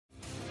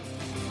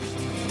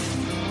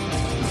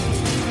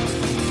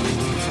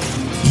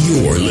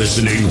You're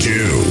listening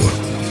to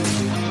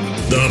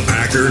the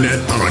Packernet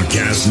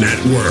Podcast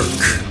Network.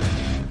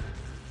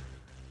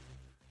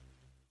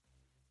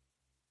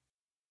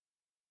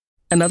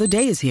 Another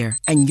day is here,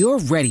 and you're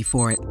ready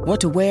for it.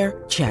 What to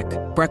wear? Check.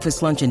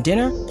 Breakfast, lunch, and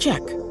dinner?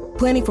 Check.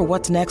 Planning for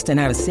what's next and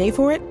how to save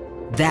for it?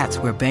 That's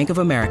where Bank of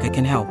America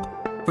can help.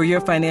 For your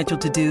financial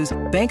to-dos,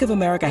 Bank of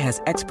America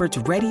has experts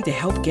ready to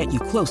help get you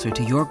closer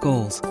to your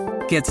goals.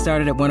 Get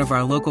started at one of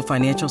our local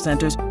financial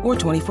centers or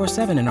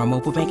 24/7 in our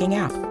mobile banking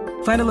app.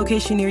 Find a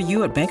location near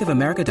you at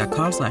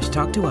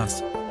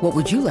bankofamerica.com/talktous. What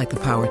would you like the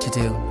power to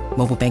do?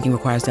 Mobile banking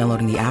requires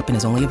downloading the app and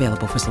is only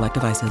available for select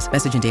devices.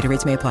 Message and data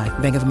rates may apply.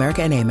 Bank of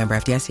America N.A., member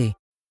FDIC.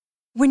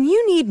 When you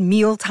need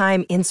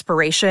mealtime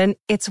inspiration,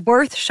 it's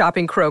worth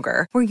shopping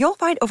Kroger, where you'll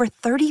find over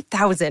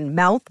 30,000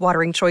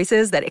 mouth-watering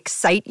choices that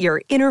excite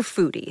your inner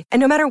foodie. And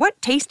no matter what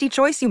tasty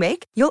choice you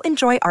make, you'll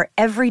enjoy our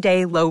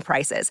everyday low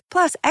prices,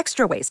 plus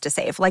extra ways to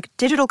save, like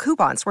digital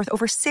coupons worth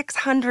over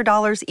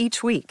 $600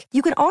 each week.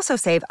 You can also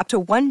save up to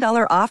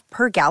 $1 off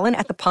per gallon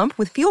at the pump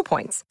with fuel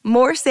points.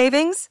 More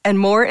savings and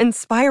more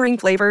inspiring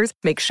flavors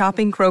make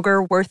shopping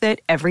Kroger worth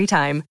it every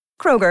time.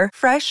 Kroger,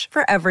 fresh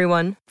for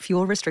everyone.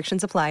 Fuel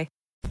restrictions apply.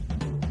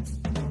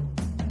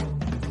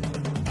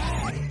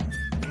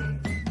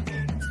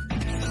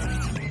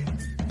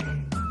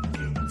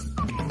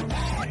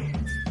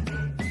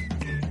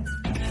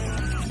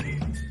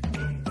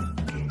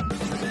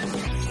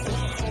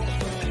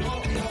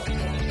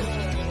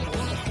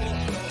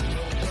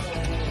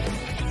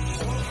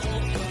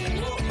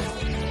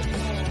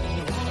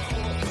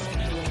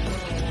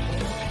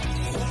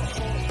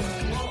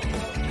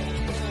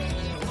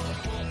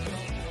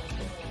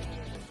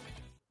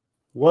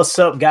 What's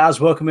up,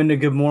 guys? Welcome into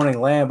Good Morning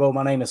Lambeau.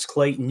 My name is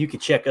Clayton. You can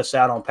check us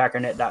out on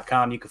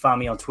Packernet.com. You can find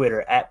me on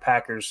Twitter at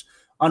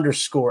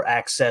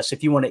Packers_access.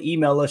 If you want to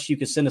email us, you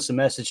can send us a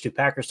message to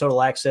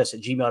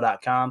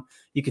PackersTotalAccess@gmail.com.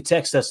 You can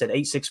text us at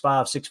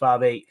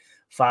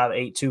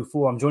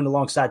 865-658-5824. I'm joined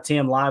alongside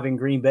Tim live in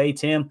Green Bay.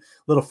 Tim, a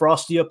little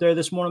frosty up there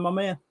this morning, my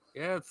man?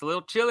 Yeah, it's a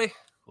little chilly.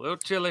 A little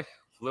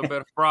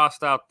bit of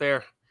frost out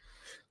there.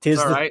 Tis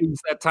all right.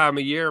 It's that time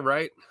of year,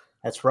 right?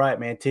 That's right,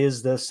 man.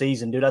 Tis the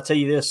season. Dude, I'll tell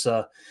you this.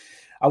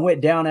 I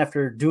went down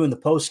after doing the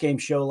post-game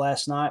show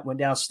last night, went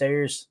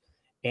downstairs,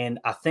 and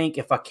I think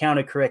if I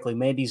counted correctly,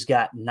 Mandy's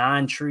got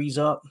 9 trees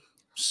up.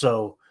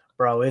 So,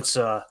 bro, it's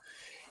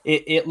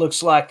it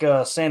looks like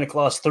Santa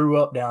Claus threw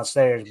up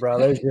downstairs, bro.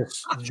 There's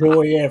just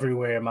joy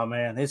everywhere, my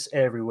man. It's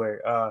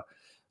everywhere.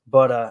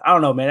 But I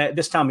don't know, man.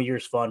 This time of year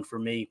is fun for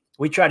me.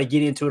 We try to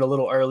get into it a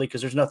little early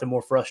because there's nothing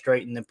more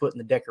frustrating than putting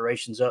the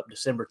decorations up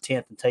December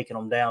 10th and taking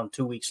them down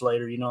 2 weeks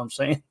later. You know what I'm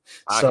saying?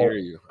 I hear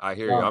you.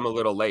 I'm a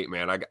little late,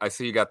 man. I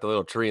see you got the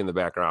little tree in the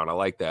background. I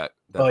like that.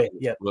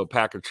 Yeah. Little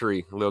Packer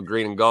tree, a little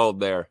green and gold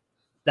there.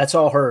 That's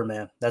all her,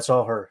 man. That's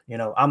all her. You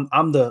know,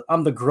 I'm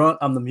the grunt.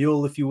 I'm the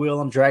mule, if you will.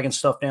 I'm dragging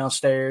stuff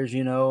downstairs,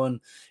 you know, and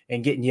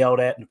getting yelled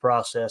at in the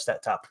process,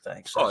 that type of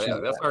thing.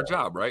 So that's our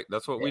job, right?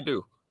 That's what we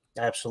do.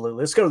 Absolutely.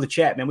 Let's go to the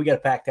chat, man. We got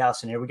a packed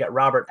house in here. We got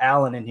Robert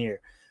Allen in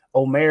here.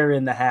 Omer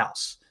in the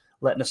house,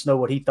 letting us know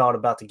what he thought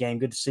about the game.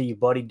 Good to see you,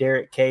 buddy.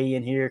 Derek K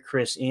in here.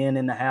 Chris N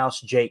in the house.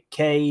 Jake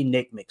K.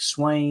 Nick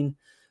McSwain.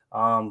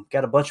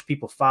 Got a bunch of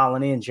people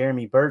filing in.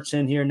 Jeremy Burt's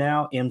in here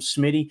now. M.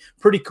 Smitty.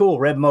 Pretty cool.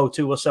 Red Mo,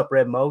 too. What's up,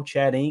 Red Mo?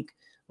 Chad Inc.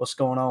 What's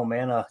going on,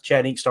 man?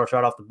 Chad Inc. starts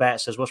right off the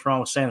bat. Says, what's wrong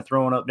with Santa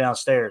throwing up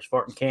downstairs,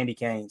 farting candy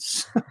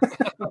canes?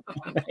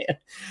 Man.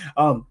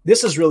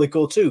 This is really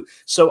cool, too.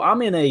 So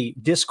I'm in a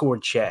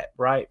Discord chat,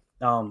 right,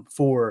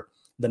 for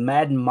the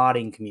Madden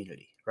modding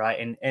community,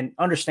 right? And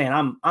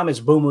understand, I'm as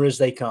boomer as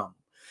they come.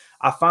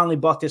 I finally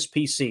bought this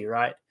PC,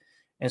 right?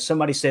 And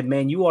somebody said,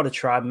 man, you ought to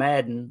try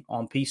Madden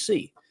on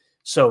PC.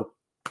 So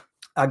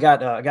I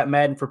got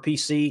Madden for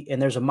PC,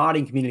 and there's a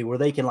modding community where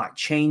they can like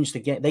change the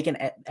game. They can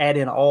add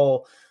in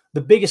all the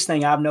biggest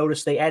thing I've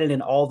noticed. They added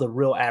in all the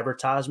real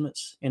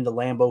advertisements into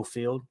Lambeau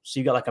Field. So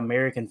you got like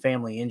American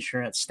Family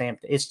Insurance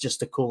stamped. It's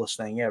just the coolest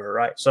thing ever,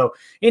 right? So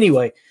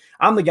anyway,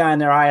 I'm the guy in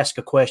there. I ask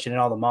a question,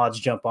 and all the mods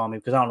jump on me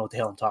because I don't know what the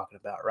hell I'm talking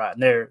about, right?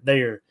 And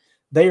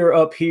they are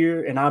up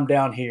here, and I'm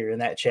down here in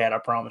that chat. I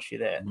promise you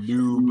that.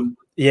 Noob.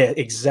 Yeah,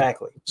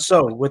 exactly.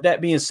 So with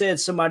that being said,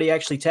 somebody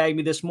actually tagged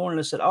me this morning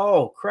and said,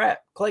 oh, crap,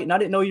 Clayton, I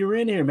didn't know you were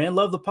in here, man.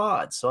 Love the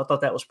pod. So I thought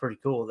that was pretty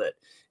cool that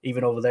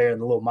even over there in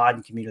the little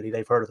modding community,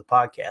 they've heard of the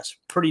podcast.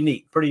 Pretty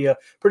neat. Pretty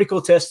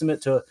cool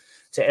testament to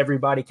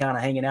everybody kind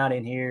of hanging out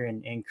in here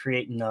and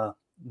creating the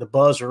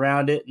buzz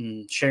around it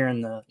and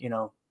sharing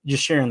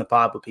just sharing the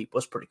pod with people.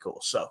 It's pretty cool.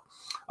 So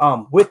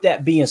with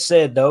that being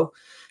said, though,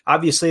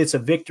 obviously it's a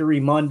Victory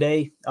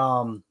Monday.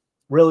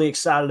 Really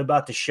excited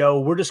about the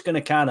show. We're just going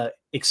to kind of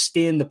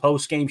extend the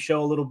post-game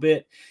show a little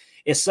bit.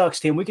 It sucks,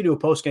 Tim. We could do a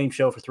post-game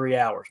show for 3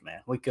 hours,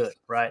 man. We could,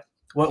 right?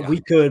 Well, yeah. We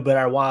could, but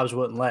our wives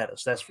wouldn't let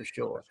us. That's for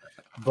sure.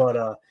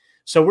 But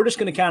so we're just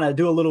going to kind of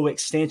do a little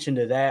extension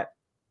to that.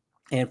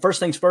 And first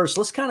things first,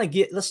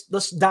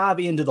 let's dive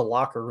into the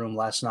locker room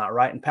last night,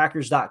 right? And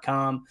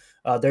Packers.com,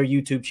 their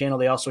YouTube channel,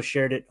 they also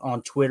shared it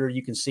on Twitter.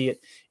 You can see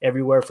it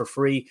everywhere for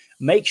free.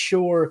 Make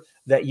sure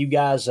that you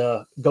guys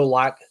go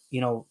like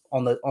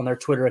on their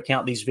Twitter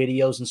account, these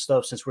videos and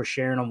stuff, since we're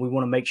sharing them, we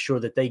want to make sure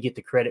that they get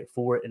the credit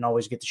for it and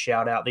always get the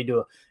shout out. They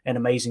do an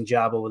amazing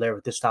job over there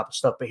with this type of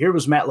stuff. But here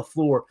was Matt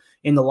LaFleur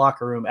in the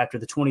locker room after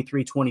the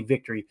 23-20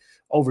 victory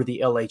over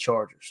the LA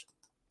Chargers.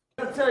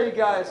 I gotta tell you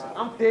guys,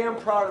 I'm damn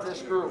proud of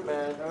this group,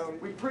 man.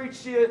 We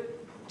preached it.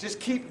 Just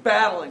keep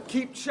battling,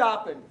 keep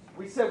chopping.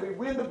 We said we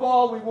win the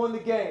ball, we won the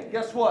game.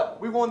 Guess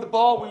what? We won the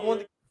ball, we won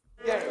the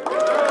game.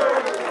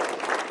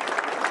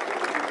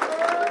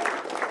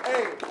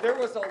 Hey, there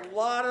was a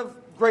lot of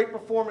great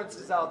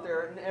performances out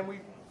there, and we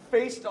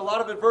faced a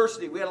lot of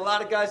adversity. We had a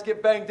lot of guys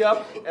get banged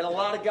up, and a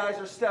lot of guys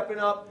are stepping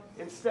up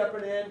and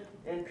stepping in,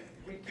 and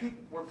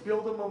we're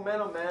building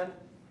momentum, man.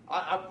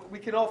 We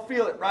can all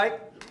feel it, right?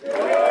 I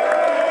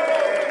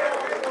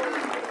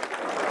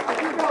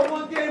think got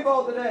one game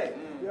ball today.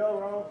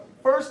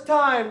 First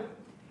time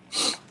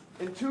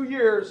in 2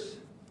 years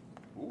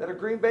that a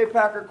Green Bay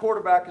Packer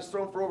quarterback has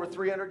thrown for over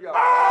 300 yards.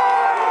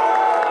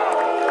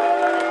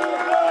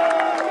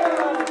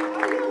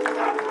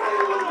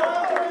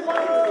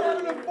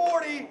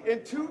 7-40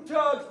 in 2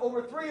 tugs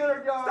over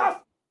 300 yards.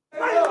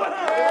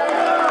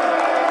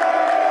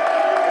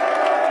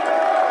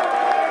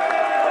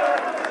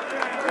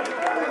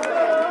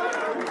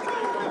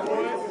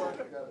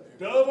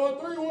 Dub on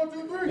 3, 1,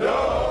 2, 3.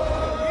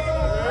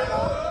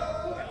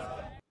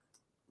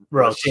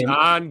 Bro,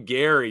 Rashawn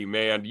Gary,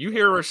 man. You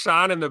hear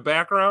Rashawn in the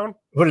background?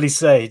 What did he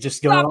say?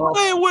 Just going Stop off?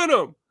 playing with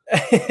him.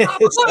 Stop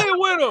playing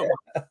with him.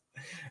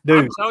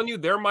 Dude. I'm telling you,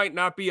 there might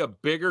not be a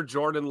bigger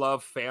Jordan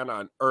Love fan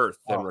on earth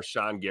than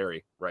Rashawn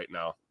Gary right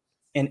now.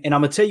 And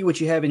I'm going to tell you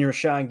what you have in your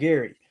Rashawn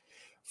Gary.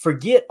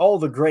 Forget all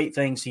the great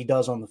things he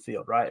does on the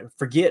field, right?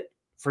 Forget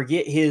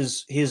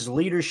his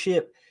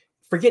leadership.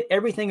 Forget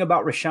everything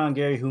about Rashawn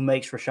Gary who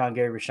makes Rashawn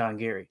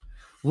Gary.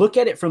 Look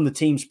at it from the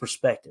team's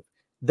perspective.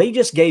 They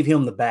just gave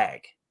him the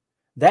bag.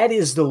 That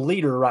is the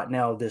leader right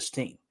now of this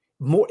team,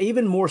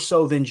 even more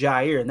so than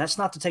Jair. And that's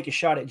not to take a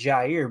shot at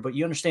Jair, but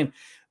you understand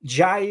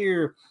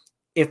Jair,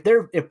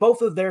 if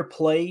both of their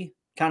play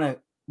kind of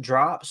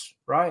drops,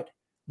 right,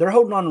 they're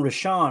holding on to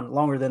Rashawn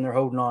longer than they're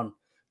holding on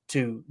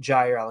to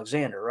Jair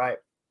Alexander, right?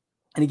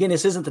 And again,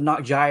 this isn't to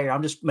knock Jair.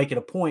 I'm just making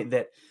a point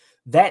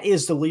that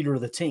is the leader of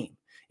the team.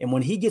 And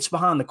when he gets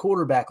behind the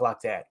quarterback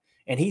like that,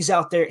 and he's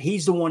out there,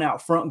 he's the one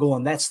out front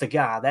going, that's the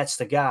guy.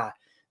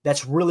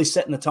 That's really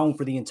setting the tone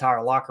for the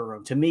entire locker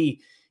room. To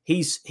me,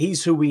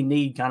 he's who we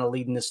need kind of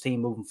leading this team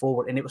moving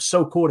forward. And it was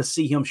so cool to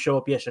see him show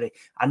up yesterday.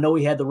 I know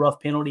he had the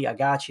rough penalty. I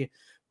got you.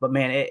 But,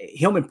 man,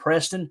 him and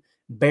Preston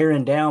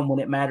bearing down when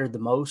it mattered the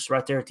most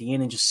right there at the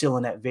end and just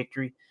sealing that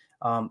victory.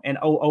 And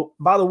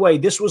by the way,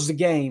 this was the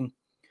game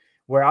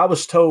where I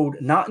was told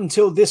not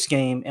until this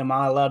game am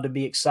I allowed to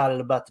be excited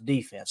about the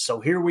defense. So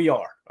here we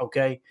are,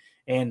 okay?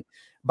 And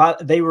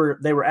they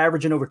were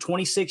averaging over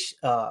 26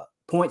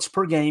 points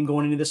per game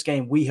going into this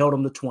game. We held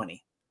them to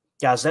 20.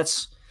 Guys,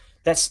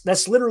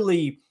 that's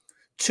literally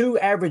 2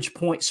 average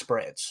point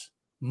spreads,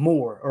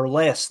 more or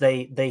less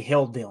they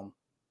held them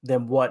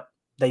than what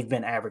they've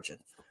been averaging.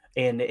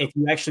 And if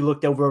you actually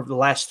looked over the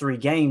last 3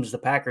 games, the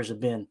Packers have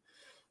been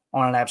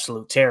on an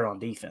absolute tear on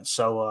defense.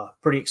 So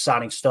pretty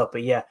exciting stuff.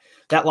 But, yeah,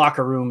 that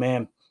locker room,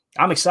 man,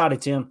 I'm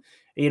excited, Tim.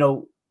 You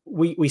know,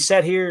 we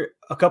sat here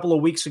a couple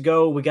of weeks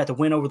ago. We got the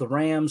win over the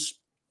Rams.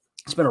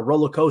 It's been a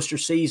roller coaster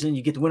season.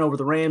 You get the win over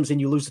the Rams and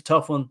you lose the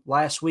tough one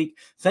last week.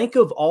 Think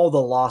of all the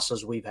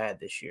losses we've had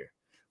this year.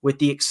 With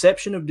the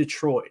exception of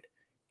Detroit,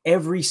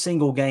 every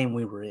single game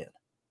we were in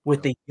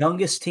with the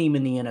youngest team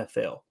in the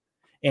NFL.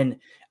 And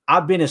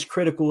I've been as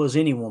critical as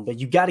anyone, but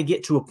you got to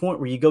get to a point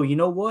where you go, you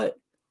know what?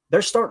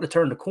 They're starting to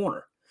turn the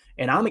corner.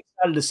 And I'm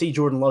excited to see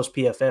Jordan Love's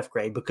PFF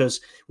grade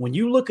because when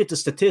you look at the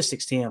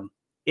statistics, Tim,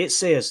 it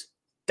says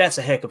that's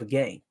a heck of a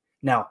game.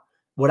 Now,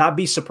 would I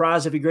be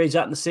surprised if he grades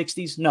out in the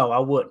 60s? No, I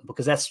wouldn't,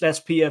 because that's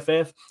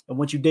PFF. And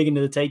once you dig into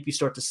the tape, you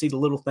start to see the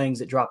little things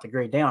that drop the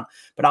grade down.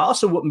 But I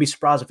also wouldn't be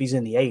surprised if he's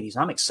in the 80s.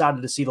 I'm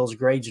excited to see those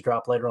grades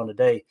drop later on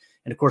today.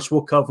 And, of course,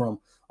 we'll cover them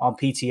on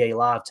PTA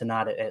Live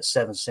tonight at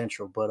 7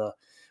 Central. But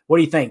what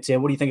do you think,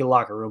 Tim? What do you think of the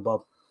locker room,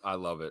 Bob? I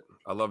love it.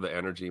 I love the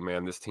energy,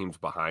 man. This team's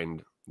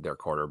behind their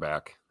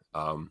quarterback.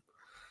 You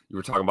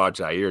were talking about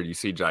Jair. Do you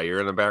see Jair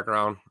in the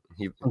background?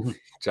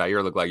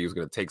 Jair looked like he was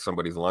going to take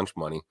somebody's lunch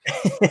money.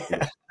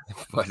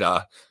 But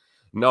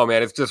no,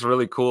 man, it's just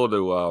really cool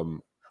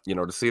to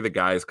to see the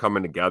guys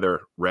coming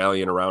together,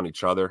 rallying around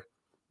each other.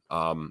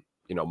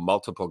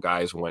 Multiple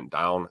guys went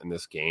down in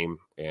this game,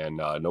 and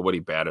nobody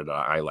batted an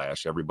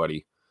eyelash.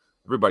 Everybody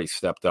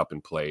stepped up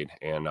and played.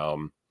 And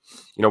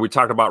we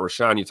talked about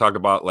Rashawn. You talked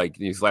about like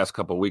these last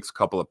couple of weeks, a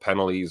couple of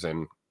penalties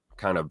and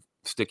kind of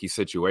sticky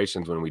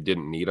situations when we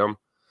didn't need them.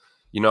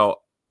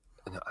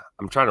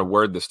 I'm trying to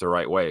word this the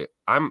right way.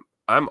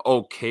 I'm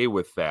okay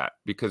with that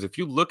because if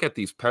you look at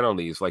these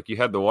penalties, like you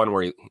had the one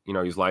where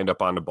he's lined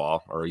up on the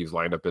ball or he's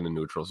lined up in the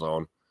neutral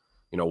zone,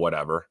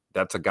 whatever.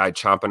 That's a guy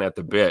chomping at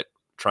the bit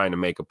trying to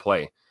make a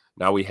play.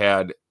 Now we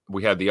had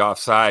the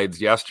offsides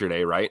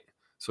yesterday, right?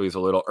 So he's a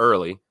little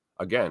early.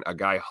 Again, a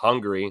guy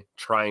hungry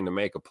trying to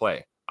make a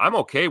play. I'm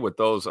okay with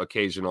those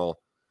occasional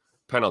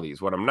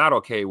penalties. What I'm not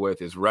okay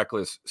with is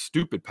reckless,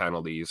 stupid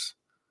penalties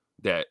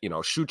that,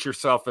 shoot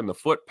yourself in the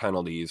foot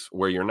penalties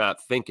where you're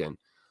not thinking.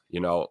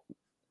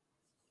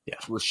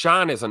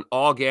 Rashawn is an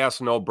all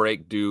gas, no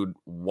brake dude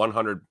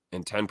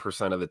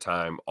 110% of the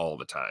time, all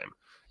the time.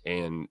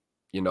 And,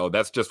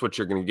 that's just what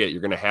you're going to get.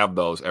 You're going to have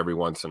those every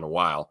once in a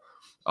while.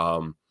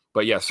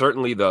 But yeah,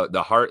 certainly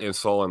the heart and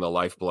soul and the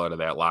lifeblood of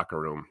that locker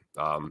room,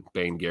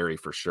 Bane Gary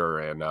for sure.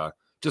 And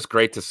just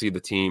great to see the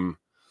team,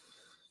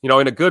 in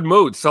a good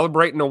mood,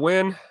 celebrating a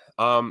win.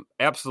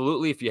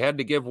 Absolutely. If you had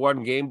to give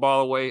one game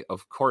ball away,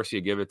 of course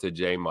you give it to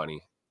Jay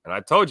Money. And I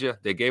told you,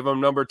 they gave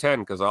him number 10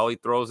 because all he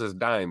throws is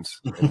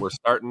dimes, and we're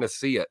starting to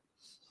see it.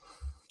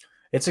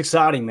 It's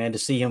exciting, man, to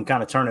see him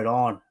kind of turn it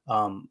on.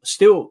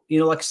 Still,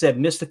 like I said,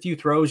 missed a few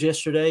throws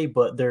yesterday,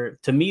 but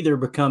to me, they're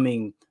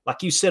becoming,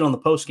 like you said on the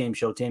postgame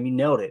show, Tim, you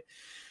nailed it.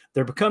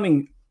 They're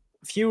becoming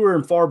fewer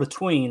and far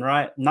between,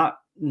 right? Not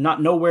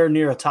nowhere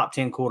near a top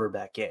 10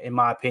 quarterback yet, in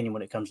my opinion,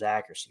 when it comes to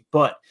accuracy.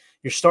 But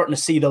you're starting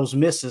to see those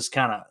misses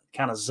kind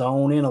of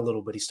zone in a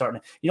little bit. He's starting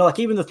to, like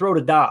even the throw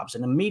to Dobbs.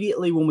 And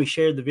immediately when we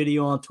shared the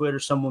video on Twitter,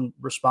 someone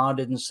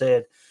responded and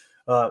said,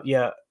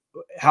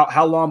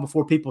 how long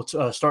before people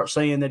start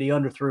saying that he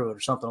underthrew it or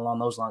something along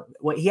those lines?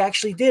 Well, he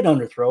actually did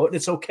underthrow it. And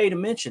it's okay to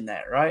mention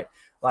that, right?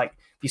 Like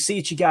if you see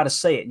it, you got to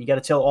say it and you got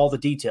to tell all the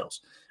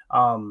details.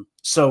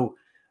 So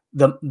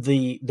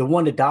the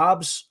one to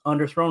Dobbs,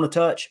 underthrown a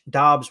touch.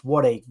 Dobbs,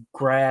 what a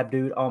grab,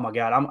 dude. Oh, my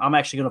God. I'm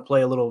actually going to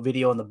play a little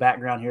video in the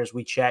background here as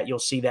we chat. You'll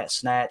see that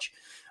snatch.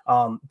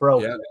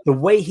 Bro, the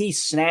way he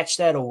snatched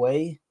that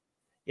away,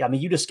 I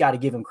mean, you just got to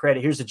give him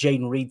credit. Here's the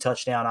Jaden Reed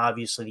touchdown,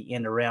 obviously, the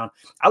end around.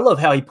 I love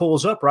how he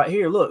pulls up right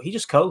here. Look, he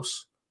just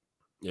coasts.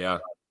 Yeah.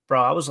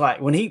 Bro, I was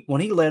like, when he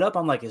let up,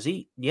 I'm like, is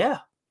he? Yeah.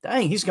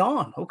 Dang, he's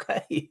gone.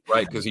 Okay.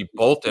 Right, because he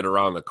bolted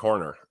around the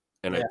corner.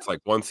 And it's like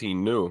once he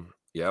knew,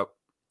 yep.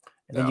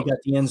 And then you got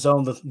the end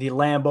zone, the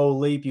Lambeau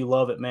leap. You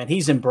love it, man.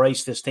 He's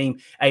embraced this team.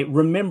 Hey,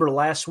 remember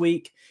last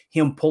week,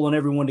 him pulling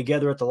everyone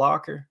together at the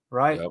locker,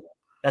 right? Yep.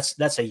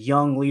 That's a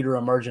young leader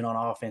emerging on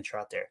offense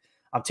right there.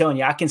 I'm telling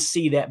you, I can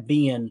see that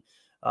being,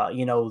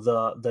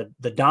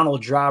 the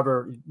Donald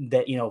Driver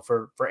that,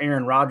 for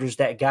Aaron Rodgers,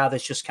 that guy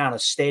that's just kind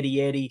of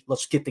steady Eddie.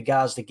 Let's get the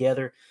guys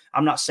together.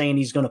 I'm not saying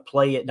he's going to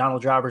play at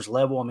Donald Driver's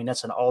level. I mean,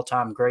 that's an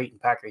all-time great in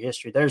Packer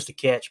history. There's the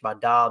catch by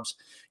Dobbs.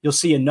 You'll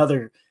see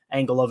another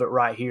angle of it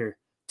right here.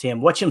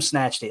 Tim, watch him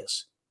snatch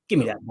this. Give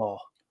me that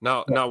ball.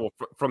 Now,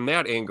 from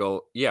that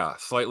angle, yeah,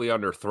 slightly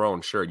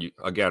underthrown. Sure,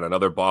 again,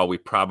 another ball we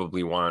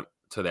probably want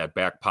to that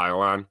back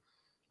pylon,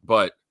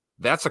 but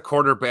that's a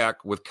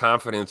quarterback with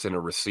confidence in a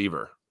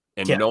receiver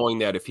and knowing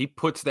that if he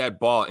puts that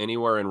ball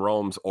anywhere in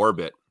Rome's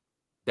orbit,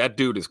 that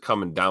dude is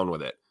coming down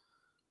with it,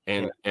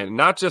 and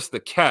not just the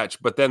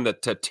catch, but then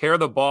to tear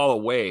the ball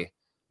away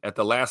at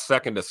the last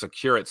second to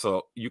secure it,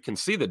 so you can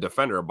see the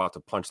defender about to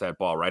punch that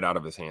ball right out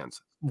of his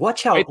hands.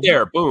 Watch how right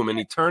there, boom, and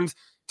he turns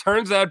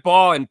that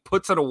ball and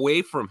puts it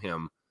away from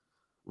him.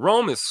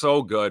 Rome is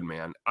so good,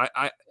 man.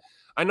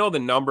 I know the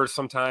numbers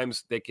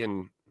sometimes they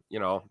can,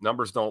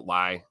 numbers don't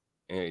lie,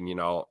 and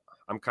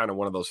I'm kind of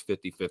one of those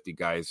 50-50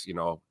 guys.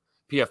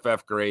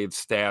 PFF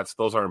grades, stats,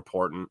 those are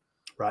important,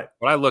 right?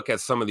 But I look at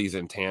some of these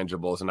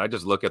intangibles, and I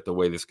just look at the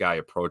way this guy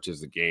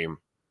approaches the game.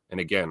 And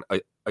again,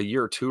 a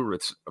year or two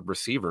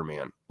receiver,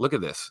 man. Look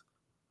at this.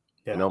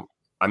 Yeah.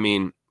 I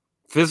mean,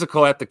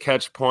 physical at the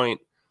catch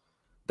point.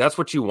 That's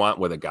what you want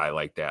with a guy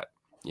like that.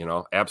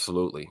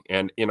 Absolutely.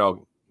 And,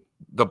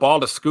 the ball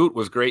to Scoot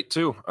was great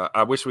too.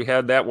 I wish we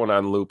had that one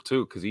on loop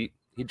too, because he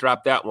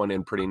dropped that one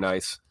in pretty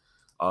nice.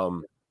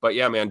 But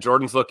yeah, man,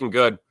 Jordan's looking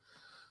good.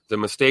 The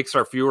mistakes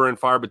are fewer and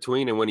far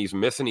between. And when he's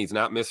missing, he's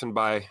not missing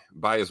by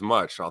as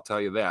much. I'll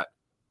tell you that.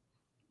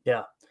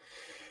 Yeah.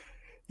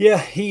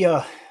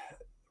 Yeah.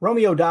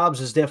 Romeo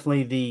Dobbs is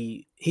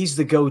definitely he's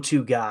the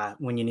go-to guy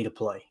when you need to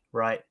play,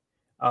 right?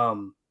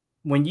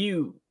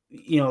 When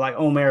like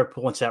Omer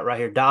points out right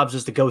here, Dobbs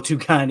is the go-to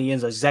guy in the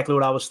end zone. Exactly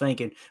what I was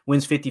thinking.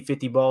 Wins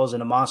 50-50 balls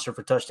and a monster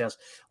for touchdowns.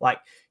 Like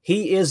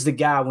he is the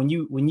guy when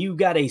you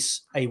got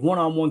a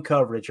one-on-one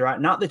coverage, right?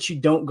 Not that you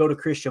don't go to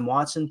Christian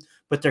Watson,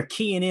 but they're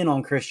keying in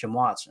on Christian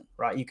Watson,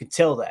 right? You can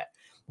tell that.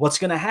 What's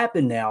going to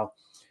happen now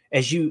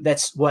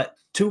that's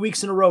 2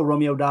 weeks in a row,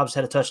 Romeo Dobbs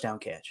had a touchdown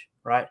catch,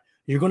 right?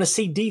 You're going to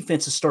see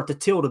defenses start to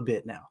tilt a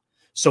bit now.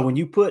 So when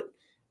you put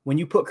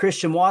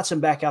Christian Watson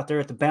back out there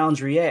at the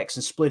boundary X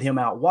and split him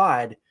out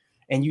wide,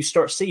 and you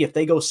start see if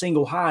they go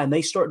single high and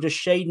they start just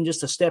shading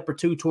just a step or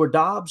two toward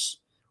Dobbs,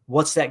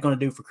 what's that going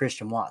to do for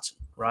Christian Watson,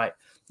 right?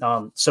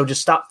 So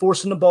just stop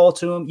forcing the ball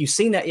to him. You've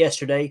seen that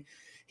yesterday.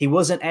 He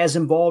wasn't as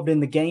involved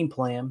in the game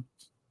plan.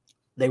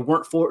 That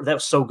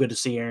was so good to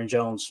see Aaron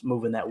Jones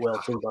moving that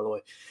well too, by the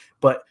way.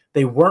 But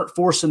they weren't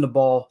forcing the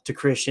ball to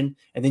Christian,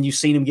 and then you've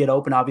seen him get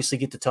open, obviously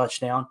get the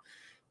touchdown.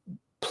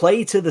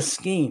 Play to the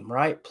scheme,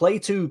 right? Play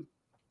to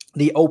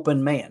the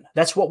open man.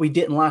 That's what we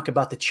didn't like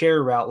about the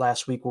chair route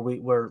last week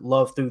where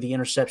Love threw the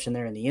interception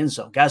there in the end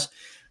zone. Guys,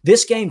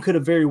 this game could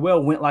have very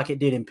well went like it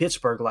did in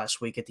Pittsburgh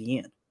last week at the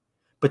end.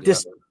 But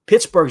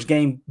Pittsburgh's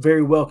game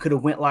very well could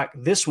have went like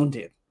this one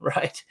did,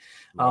 right?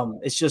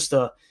 It's just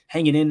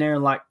hanging in there,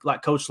 and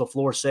like Coach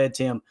LaFleur said,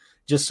 Tim,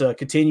 just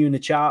continuing to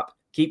chop,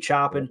 keep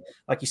chopping.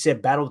 Like you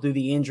said, battle through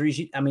the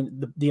injuries. I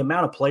mean, the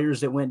amount of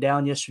players that went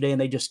down yesterday,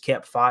 and they just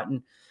kept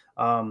fighting.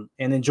 And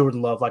then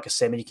Jordan Love, like I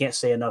said, I mean, you can't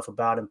say enough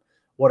about him.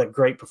 What a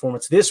great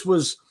performance. This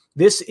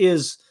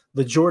is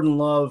the Jordan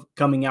Love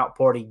coming out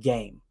party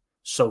game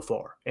so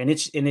far. And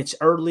it's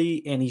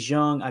early and he's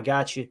young. I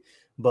got you,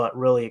 but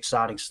really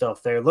exciting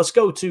stuff there. Let's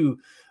go to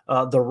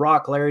The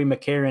Rock, Larry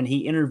McCarron.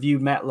 He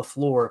interviewed Matt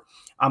LaFleur,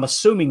 I'm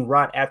assuming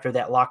right after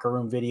that locker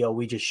room video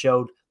we just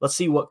showed. Let's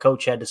see what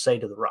Coach had to say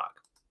to The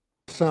Rock.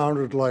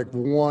 Sounded like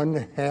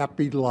one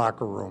happy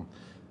locker room.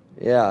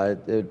 Yeah,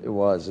 it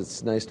was.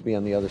 It's nice to be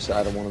on the other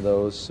side of one of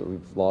those.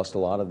 We've lost a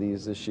lot of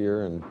these this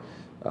year, and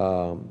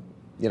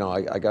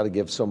I got to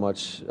give so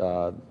much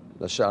a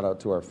shout out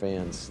to our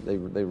fans. They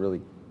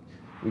really,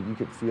 you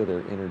could feel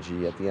their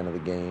energy at the end of the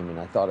game, and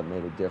I thought it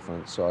made a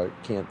difference. So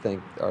I can't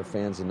thank our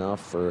fans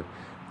enough for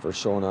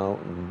showing out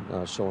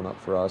and showing up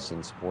for us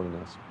and supporting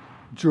us.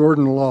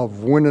 Jordan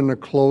Love winning a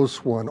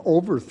close one,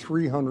 over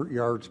 300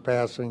 yards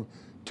passing,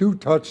 2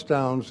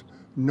 touchdowns,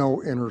 no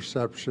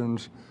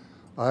interceptions.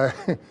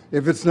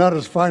 If it's not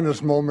his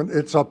finest moment,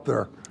 it's up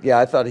there. Yeah,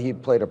 I thought he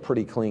played a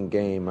pretty clean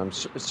game.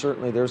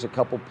 Certainly there's a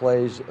couple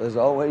plays, as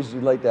always,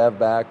 you'd like to have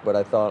back, but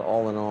I thought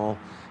all in all,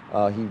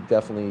 he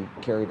definitely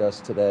carried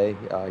us today.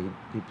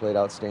 He played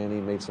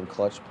outstanding, made some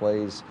clutch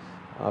plays.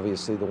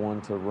 Obviously the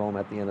one to Rome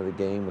at the end of the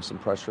game with some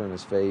pressure in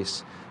his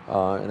face,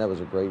 and that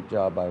was a great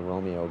job by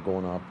Romeo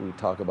going up. We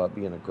talk about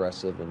being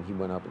aggressive, and he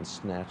went up and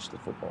snatched the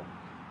football.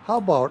 How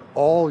about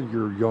all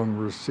your young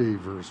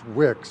receivers,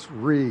 Wicks,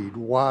 Reed,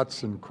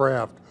 Watson,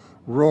 Kraft,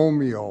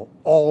 Romeo,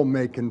 all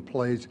making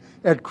plays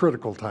at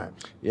critical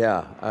times?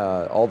 Yeah,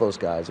 all those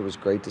guys. It was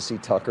great to see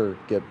Tucker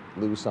get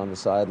loose on the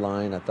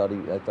sideline. I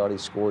thought he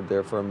scored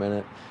there for a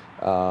minute.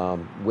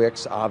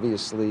 Wicks,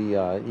 obviously,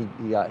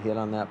 he got hit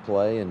on that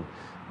play, and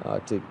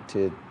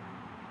to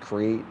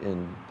create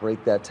and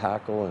break that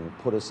tackle and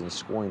put us in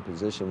scoring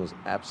position was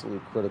absolutely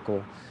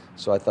critical.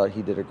 So I thought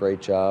he did a great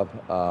job.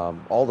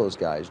 All those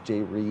guys.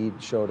 Jay Reed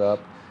showed up,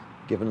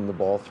 giving him the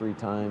ball 3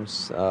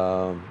 times,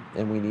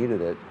 and we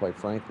needed it, quite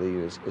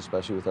frankly,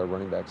 especially with our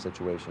running back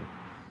situation.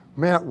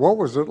 Matt, what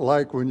was it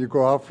like when you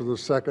go out for the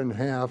second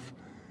half?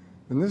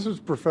 And this is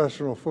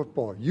professional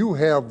football. You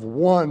have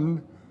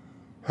one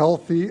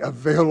healthy,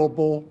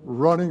 available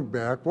running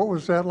back. What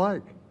was that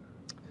like?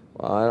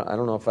 Well, I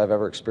don't know if I've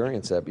ever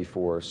experienced that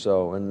before.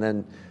 So, and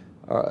then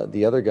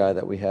the other guy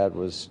that we had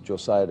was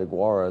Josiah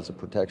DeGuara as a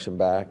protection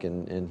back,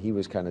 and he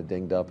was kind of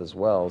dinged up as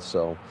well.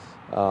 So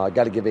I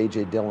got to give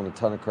A.J. Dillon a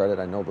ton of credit.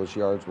 I know those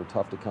yards were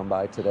tough to come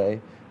by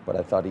today, but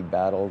I thought he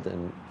battled,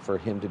 and for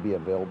him to be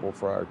available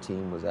for our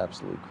team was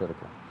absolutely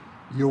critical.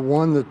 You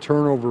won the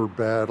turnover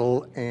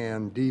battle,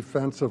 and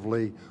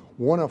defensively,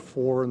 1 of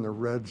 4 in the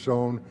red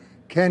zone.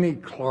 Kenny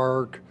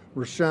Clark,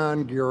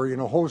 Rashawn Gary,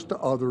 and a host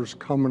of others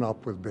coming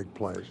up with big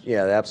plays.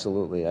 Yeah,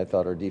 absolutely. I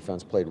thought our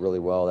defense played really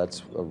well.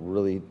 That's a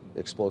really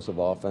explosive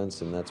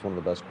offense, and that's one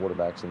of the best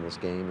quarterbacks in this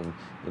game,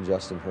 and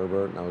Justin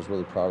Herbert. And I was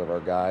really proud of our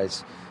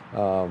guys.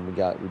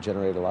 We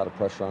generated a lot of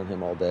pressure on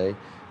him all day,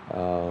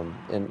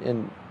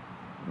 and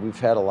we've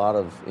had a lot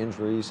of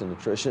injuries and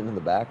attrition in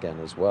the back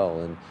end as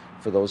well. And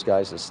for those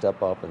guys to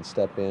step up and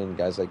step in,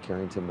 guys like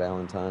Carrington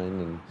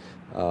Valentine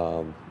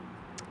and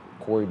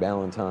Corey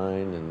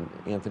Ballantyne and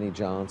Anthony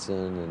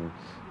Johnson and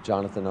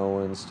Jonathan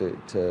Owens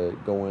to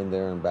go in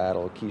there and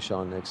battle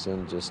Keyshawn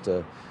Nixon, just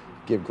to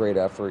give great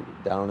effort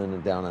down in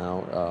and down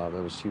out.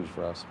 It was huge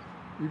for us.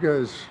 You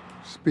guys,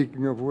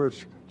 speaking of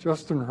which,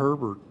 Justin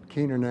Herbert,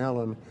 Keenan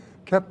Allen,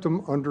 kept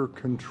them under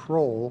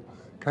control,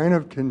 kind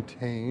of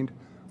contained,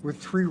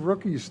 with 3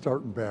 rookies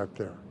starting back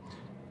there.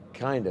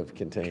 Kind of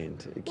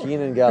contained.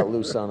 Keenan got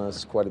loose on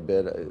us quite a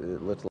bit.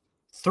 It looked like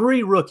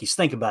 3 rookies.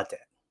 Think about that.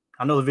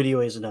 I know the video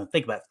isn't done.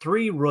 Think about it.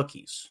 3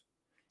 rookies.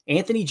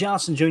 Anthony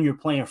Johnson Jr.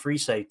 playing free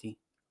safety,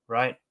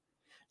 right?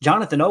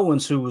 Jonathan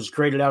Owens, who was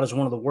graded out as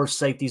one of the worst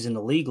safeties in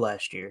the league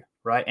last year,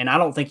 right? And I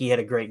don't think he had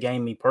a great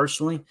game, me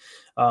personally.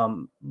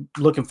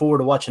 Looking forward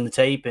to watching the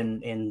tape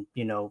and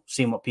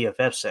seeing what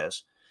PFF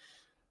says.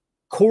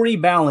 Corey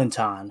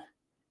Ballantyne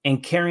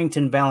and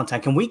Carrington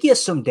Valentine. Can we get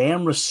some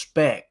damn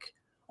respect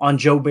on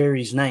Joe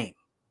Barry's name?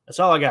 That's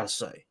all I got to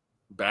say.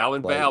 Ball,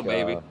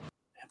 baby.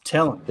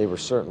 Telling. They were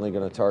certainly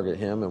going to target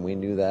him, and we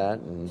knew that.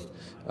 And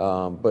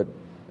but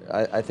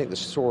I think the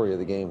story of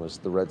the game was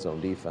the red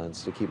zone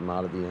defense to keep him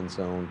out of the end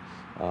zone.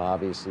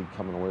 Obviously,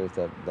 coming away with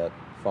that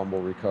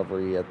fumble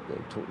recovery in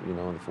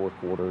the fourth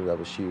quarter, that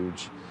was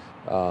huge.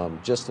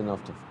 Just enough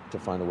to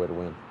find a way to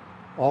win.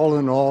 All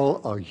in all,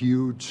 a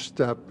huge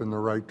step in the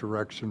right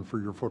direction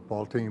for your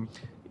football team.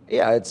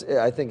 Yeah,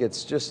 I think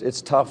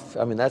it's tough.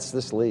 I mean, that's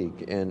this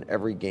league, and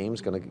every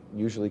game's going to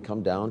usually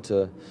come down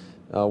to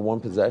one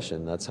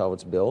possession. That's how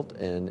it's built,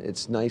 and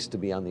it's nice to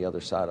be on the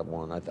other side of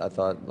one. I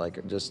thought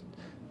just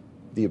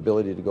the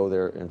ability to go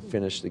there and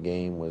finish the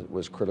game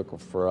was critical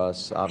for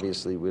us.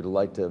 Obviously, we'd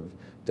like to have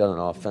done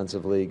it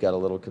offensively, got a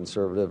little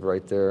conservative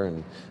right there,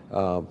 and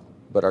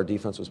but our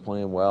defense was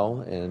playing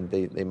well, and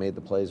they made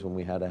the plays when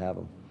we had to have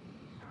them.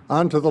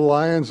 onto the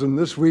Lions, and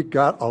this week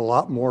got a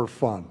lot more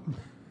fun.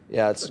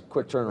 Yeah, it's a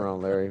quick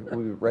turnaround, Larry.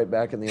 We were right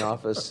back in the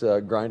office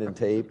grinding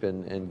tape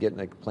and getting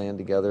a plan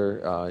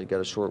together. You got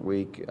a short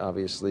week,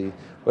 obviously,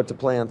 but to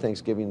play on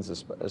Thanksgiving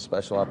is a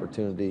special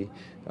opportunity,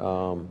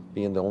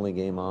 being the only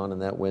game on in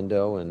that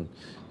window, and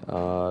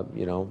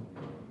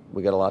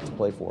we got a lot to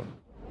play for.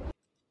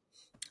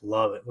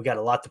 Love it. We got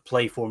a lot to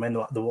play for, man.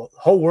 The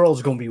whole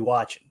world's going to be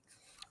watching.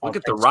 Look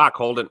at The Rock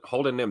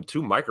holding them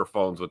 2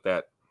 microphones with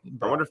that.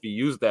 I wonder if he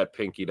used that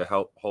pinky to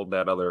help hold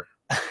that other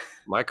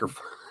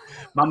microphone.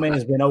 My man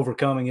has been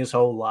overcoming his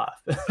whole life.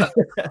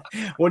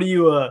 What do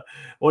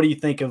you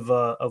think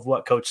of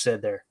what Coach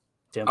said there,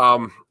 Tim?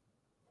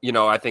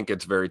 I think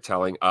it's very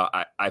telling.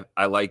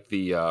 I like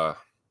the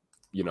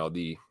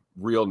the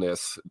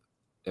realness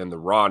and the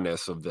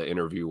rawness of the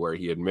interview where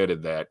he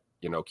admitted that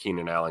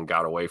Keenan Allen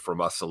got away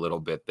from us a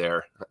little bit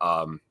there,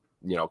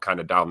 kind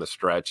of down the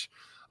stretch.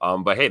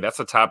 But hey,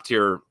 that's a top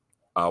tier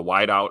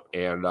wideout,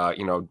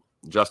 and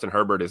Justin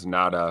Herbert is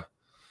not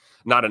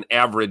an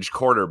average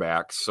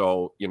quarterback.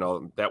 So,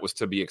 that was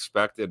to be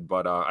expected,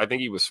 but I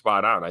think he was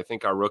spot on. I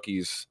think our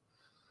rookies,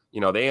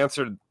 they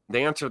answered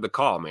the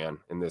call, man,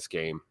 in this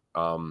game.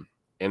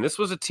 And this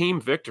was a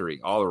team victory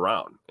all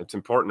around. It's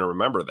important to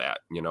remember that,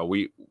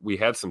 we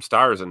had some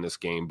stars in this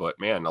game, but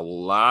man, a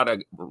lot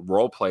of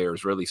role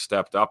players really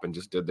stepped up and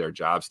just did their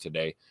jobs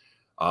today.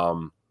 I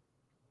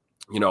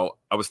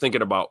was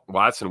thinking about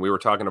Watson. We were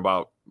talking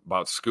about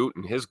Scoot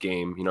and his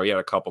game. He had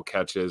a couple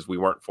catches. We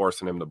weren't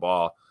forcing him the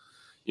ball.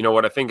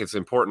 What I think is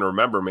important to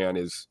remember, man,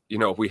 is,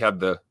 we had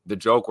the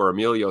joke where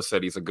Emilio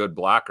said he's a good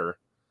blocker.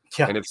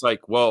 Yeah. And it's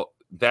like, well,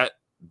 that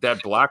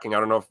blocking, I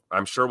don't know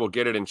I'm sure we'll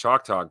get it in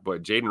Chalk Talk,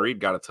 but Jaden Reed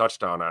got a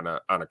touchdown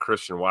on a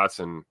Christian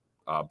Watson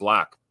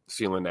block,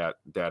 sealing that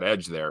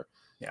edge there.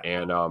 Yeah.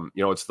 And,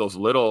 it's those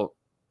little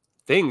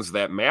things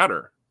that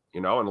matter,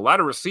 and a lot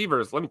of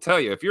receivers, let me tell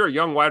you, if you're a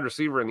young wide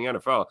receiver in the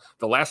NFL,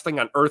 the last thing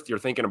on earth you're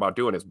thinking about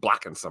doing is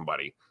blocking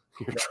somebody.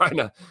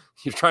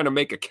 You're trying to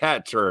make a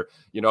catch or,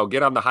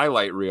 get on the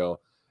highlight reel.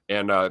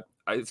 And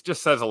it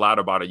just says a lot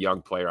about a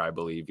young player, I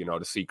believe,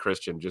 to see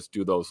Christian just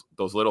do those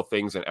little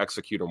things and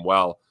execute them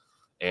well.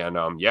 And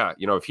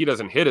if he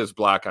doesn't hit his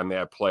block on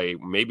that play,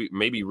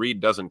 maybe Reed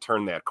doesn't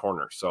turn that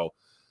corner. So,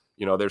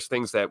 there's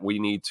things that we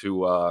need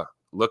to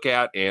look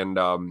at and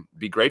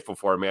be grateful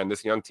for, man.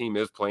 This young team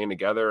is playing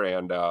together,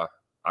 and I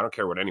don't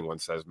care what anyone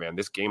says, man.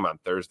 This game on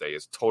Thursday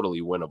is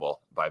totally winnable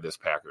by this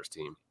Packers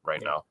team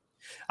right now.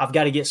 I've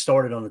got to get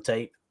started on the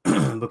tape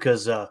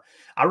because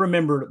I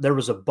remember there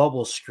was a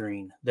bubble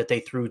screen that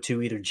they threw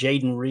to either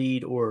Jaden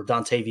Reed or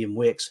Dontavian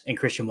Wicks, and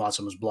Christian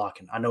Watson was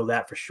blocking. I know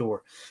that for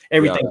sure.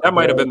 Everything that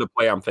might have been the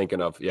play I'm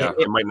thinking of. Yeah,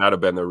 it might not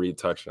have been the Reed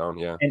touchdown.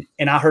 Yeah,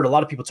 and I heard a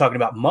lot of people talking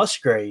about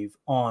Musgrave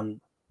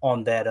on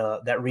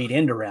that Reed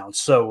end around.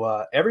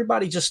 So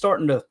everybody just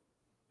starting to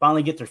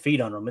finally get their feet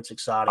under them. It's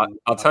exciting.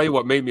 I'll tell you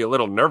what made me a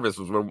little nervous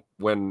was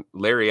when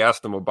Larry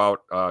asked him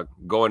about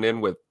going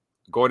into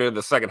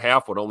the second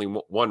half with only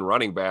one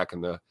running back,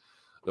 and the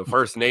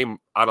first name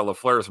out of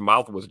LaFleur's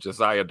mouth was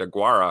Josiah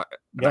DeGuara.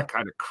 And I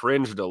kind of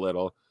cringed a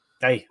little.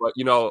 Hey, but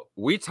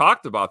we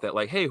talked about that.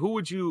 Like, hey, who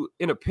would you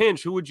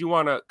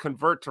want to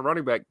convert to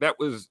running back? That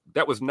was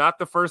not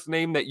the first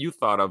name that you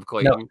thought of,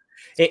 Clayton. No,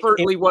 it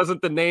certainly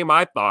wasn't the name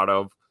I thought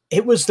of.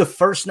 It was the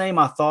first name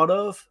I thought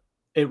of.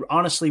 It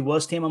honestly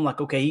was, Tim. I'm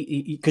like,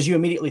 okay, because you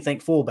immediately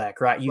think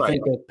fullback, right? You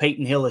think of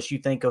Peyton Hillis, you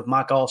think of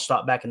Mike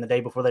Allstott back in the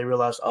day before they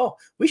realized, oh,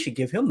 we should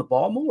give him the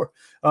ball more.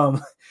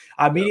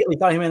 I immediately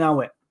thought him, and I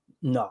went,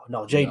 no,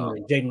 Jaden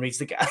Reed. Jaden Reed's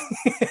the guy.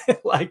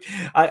 Like,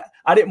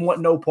 I didn't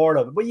want no part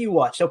of it. But you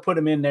watch, they'll put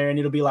him in there, and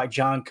it'll be like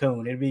John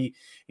Kuhn. It'll be,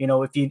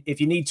 if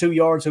you need 2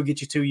 yards, he'll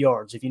get you 2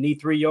 yards. If you need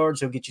 3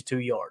 yards, he'll get you 2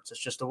 yards.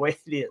 It's just the way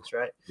it is,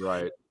 right?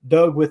 Right.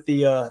 Doug with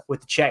the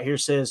chat here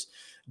says,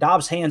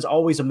 Dobbs' hands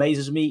always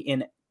amazes me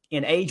in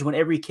age when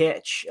every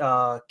catch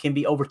can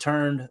be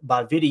overturned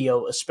by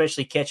video,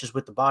 especially catches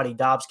with the body.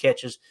 Dobbs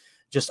catches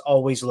just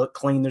always look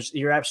clean.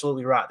 You're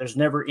absolutely right. There's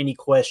never any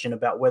question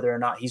about whether or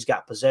not he's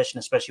got possession,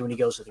 especially when he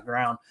goes to the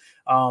ground.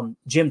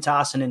 Jim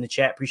Tyson in the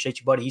chat, appreciate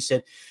you, buddy. He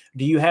said,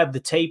 do you have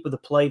the tape of the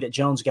play that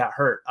Jones got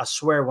hurt? I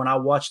swear when I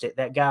watched it,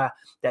 that guy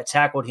that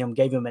tackled him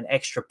gave him an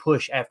extra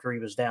push after he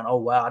was down. Oh,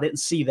 wow. I didn't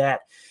see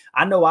that.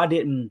 I know I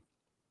didn't.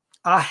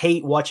 I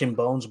hate watching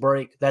bones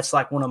break. That's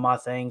like one of my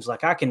things.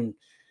 Like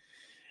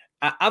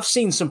I've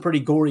seen some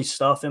pretty gory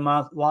stuff in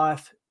my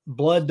life.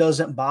 Blood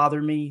doesn't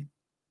bother me.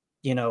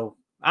 I don't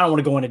want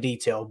to go into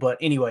detail, but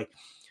anyway,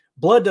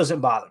 blood doesn't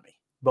bother me.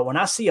 But when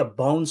I see a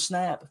bone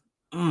snap,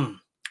 and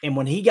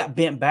when he got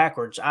bent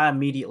backwards, I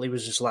immediately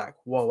was just like,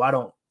 whoa, I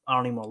don't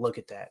even want to look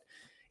at that.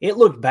 It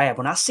looked bad.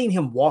 When I seen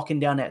him walking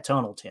down that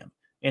tunnel, Tim,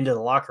 into the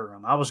locker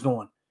room, I was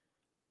going,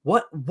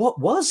 what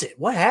was it?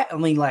 What happened?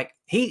 I mean, like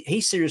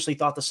he seriously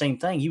thought the same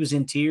thing. He was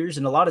in tears.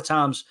 And a lot of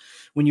times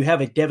when you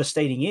have a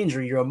devastating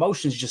injury, your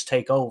emotions just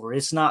take over.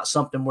 It's not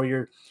something where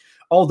you're,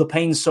 oh, the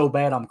pain's so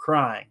bad I'm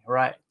crying,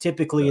 right?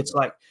 Typically it's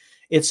like,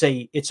 it's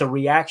a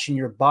reaction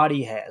your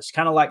body has,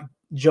 kind of like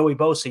Joey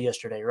Bosa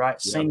yesterday, right?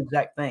 Same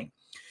exact thing.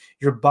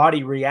 your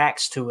body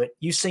reacts to it.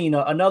 You've seen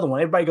another one.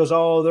 Everybody goes,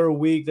 oh, they're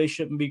weak. They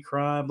shouldn't be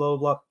crying, blah,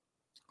 blah, blah.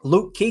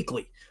 Luke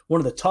Kuechly, one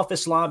of the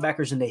toughest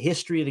linebackers in the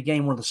history of the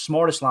game, one of the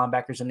smartest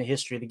linebackers in the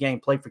history of the game,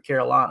 played for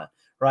Carolina,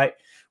 right?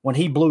 When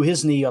he blew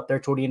his knee up there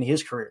toward the end of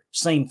his career,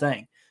 same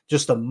thing.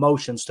 Just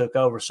emotions took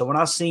over. So when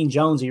I seen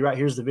Jonesy, right,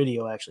 here's the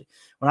video actually.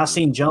 When I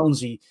seen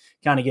Jonesy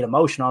kind of get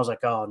emotional, I was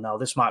like, oh, no,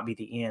 this might be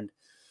the end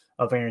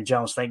of Aaron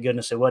Jones. Thank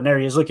goodness it wasn't. There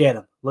he is. Look at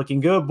him. Looking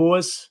good,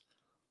 boys.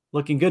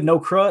 Looking good. No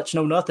crutch,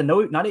 no nothing.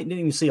 No, I didn't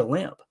even see a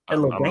limp.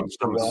 I'm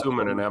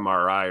assuming an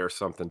MRI or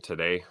something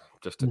today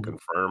just to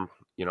confirm,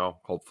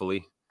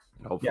 hopefully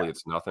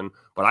it's nothing.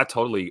 But I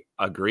totally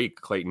agree,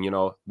 Clayton.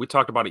 We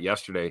talked about it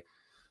yesterday.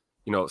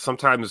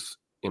 Sometimes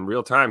in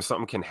real time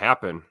something can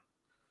happen,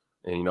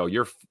 and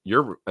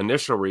your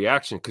initial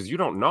reaction, because you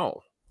don't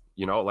know,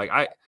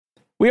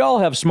 We all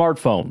have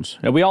smartphones,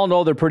 and we all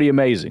know they're pretty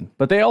amazing,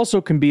 but they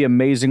also can be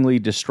amazingly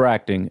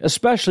distracting,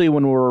 especially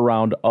when we're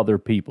around other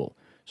people.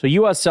 So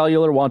US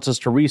Cellular wants us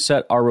to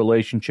reset our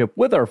relationship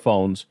with our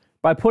phones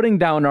by putting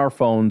down our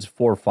phones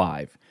for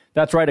 $5.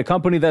 That's right, a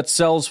company that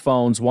sells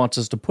phones wants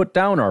us to put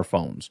down our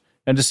phones.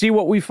 And to see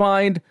what we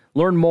find,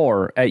 learn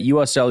more at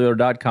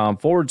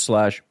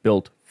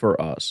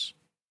uscellular.com/built-for-us.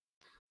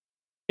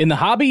 In the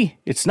hobby,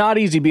 it's not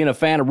easy being a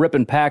fan of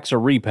ripping packs or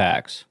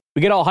repacks.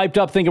 We get all hyped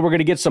up thinking we're going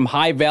to get some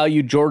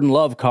high-value Jordan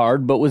Love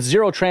card, but with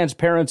zero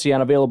transparency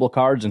on available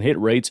cards and hit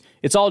rates,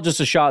 it's all just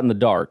a shot in the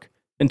dark.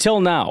 Until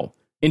now.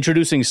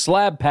 Introducing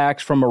slab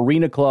packs from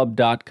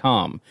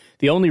arenaclub.com,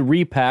 the only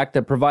repack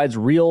that provides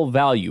real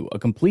value, a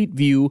complete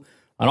view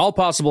on all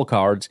possible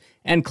cards,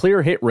 and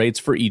clear hit rates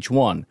for each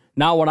one.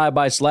 Now when I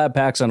buy slab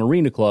packs on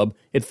Arena Club,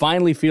 it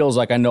finally feels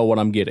like I know what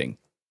I'm getting.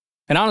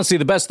 And honestly,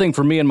 the best thing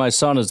for me and my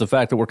son is the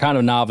fact that we're kind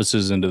of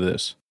novices into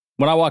this.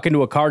 When I walk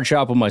into a card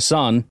shop with my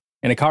son,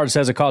 and a card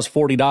says it costs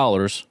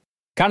 $40,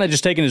 kind of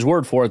just taking his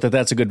word for it that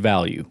that's a good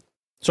value.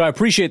 So I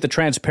appreciate the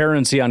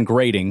transparency on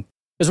grading,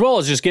 as well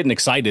as just getting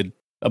excited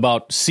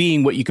about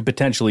seeing what you could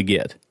potentially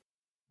get.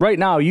 Right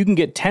now, you can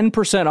get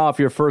 10% off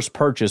your first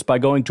purchase by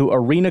going to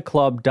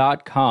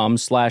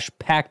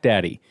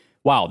arenaclub.com/packdaddy.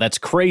 Wow, that's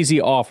crazy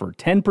offer.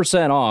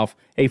 10% off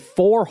a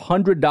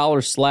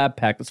 $400 slab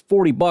pack. That's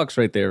 $40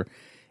 right there.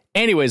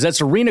 Anyways,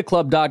 that's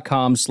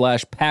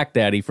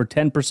arenaclub.com/packdaddy for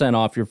 10%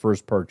 off your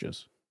first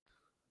purchase.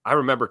 I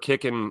remember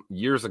kicking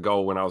years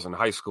ago when I was in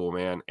high school,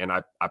 man, and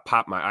I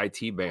popped my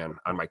IT band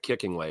on my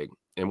kicking leg.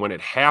 And when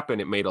it happened,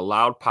 it made a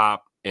loud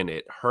pop, and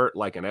it hurt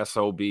like an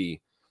SOB.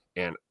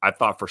 And I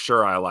thought for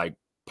sure I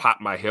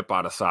popped my hip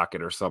out of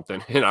socket or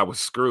something, and I was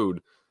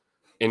screwed.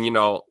 And,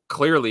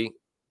 clearly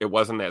it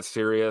wasn't that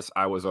serious.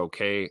 I was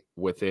okay.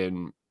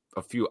 Within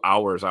a few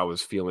hours, I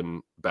was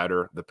feeling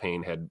better. The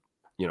pain had,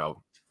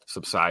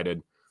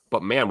 subsided.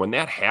 But man, when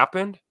that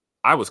happened,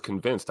 I was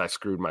convinced I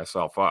screwed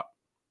myself up,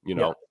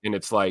 and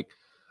it's like,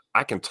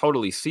 I can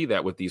totally see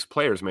that with these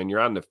players, man. You're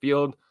on the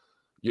field,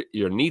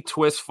 your knee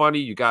twists funny.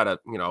 You got a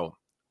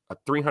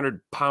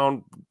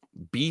 300-pound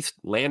beast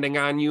landing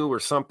on you or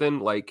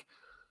something. I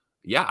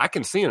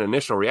can see an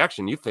initial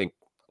reaction. You think,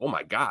 oh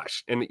my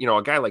gosh. And,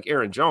 a guy like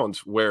Aaron Jones,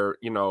 where,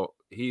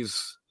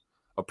 he's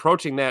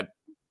approaching that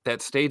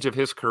stage of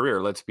his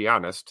career, let's be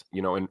honest,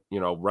 and,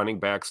 running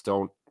backs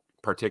don't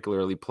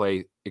particularly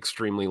play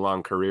extremely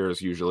long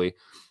careers usually,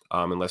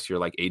 unless you're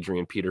like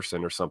Adrian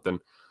Peterson or something.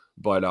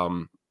 But,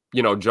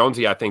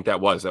 Jonesy, I think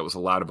that was a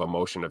lot of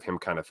emotion of him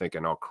kind of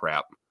thinking, oh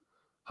crap,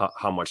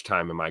 how much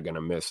time am I going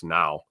to miss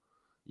now?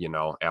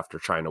 After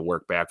trying to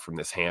work back from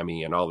this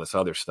hammy and all this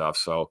other stuff.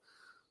 So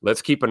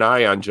let's keep an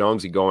eye on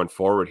Jonesy going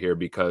forward here,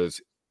 because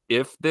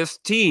if this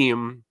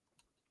team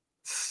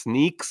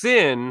sneaks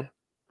in,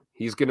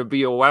 he's going to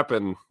be a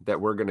weapon that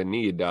we're going to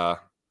need,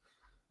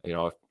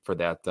 for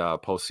that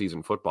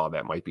postseason football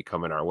that might be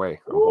coming our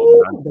way. I'm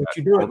holding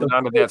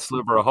on to that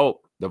sliver of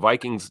hope. The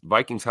Vikings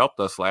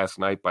helped us last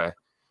night by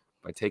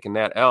taking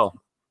that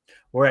L.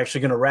 We're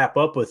actually going to wrap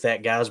up with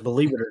that, guys.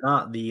 Believe it or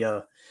not,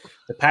 the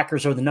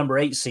Packers are the number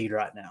 8 seed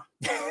right now.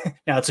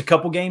 Now it's a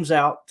couple games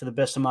out, to the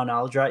best of my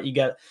knowledge, right? You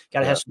got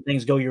to have some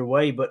things go your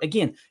way, but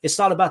again, it's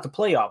not about the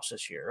playoffs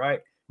this year,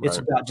 right? It's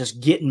about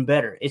just getting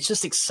better. It's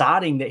just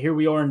exciting that here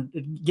we are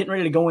getting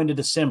ready to go into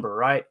December,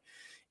 right?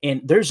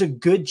 And there's a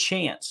good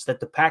chance that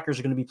the Packers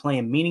are going to be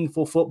playing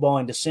meaningful football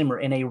in December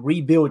in a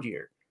rebuild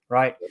year,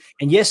 right?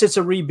 And yes, it's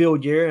a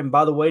rebuild year. And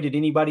by the way, did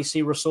anybody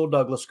see Rasul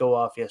Douglas go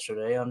off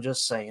yesterday? I'm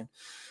just saying.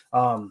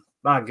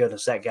 My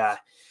goodness, that guy.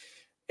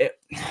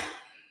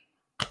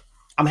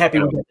 I'm happy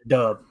we got the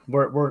dub.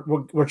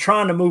 We're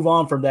trying to move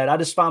on from that. I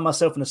just find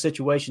myself in a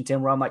situation,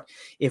 Tim, where I'm like,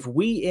 if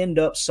we end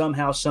up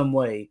somehow, some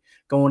way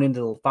going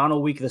into the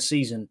final week of the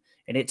season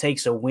and it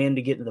takes a win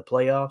to get into the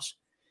playoffs,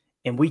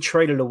 and we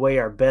traded away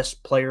our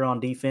best player on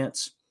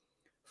defense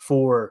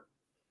for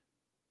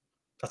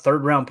a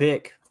third-round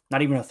pick,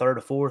 not even a third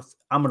or fourth,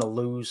 I'm going to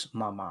lose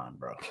my mind,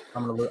 bro.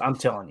 I'm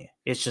telling you.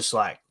 It's just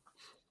like,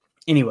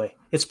 anyway,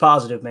 it's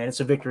positive, man.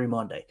 It's a victory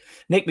Monday.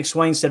 Nick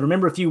McSwain said,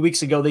 remember a few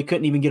weeks ago, they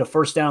couldn't even get a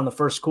first down in the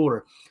first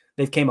quarter.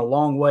 They've came a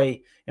long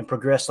way and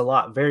progressed a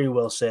lot. Very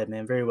well said,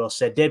 man. Very well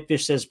said.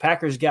 Deadfish says,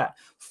 Packers got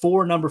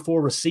 4 number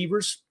 4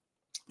 receivers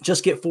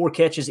just get 4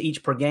 catches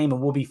each per game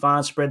and we'll be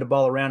fine. Spread the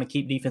ball around and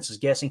keep defenses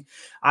guessing.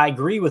 I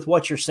agree with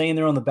what you're saying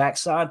there on the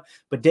backside,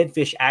 but Dead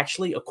Fish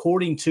actually,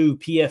 according to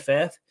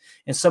PFF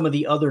and some of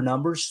the other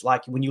numbers,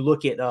 like when you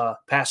look at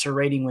passer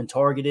rating when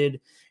targeted,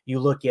 you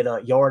look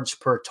at yards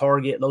per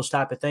target, those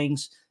type of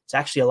things, it's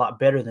actually a lot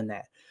better than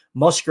that.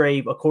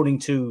 Musgrave, according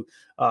to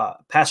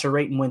passer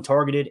rating when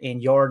targeted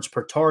and yards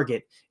per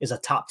target, is a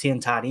top 10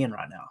 tight end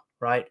right now,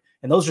 right?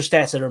 And those are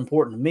stats that are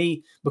important to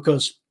me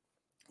because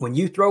when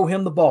you throw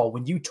him the ball,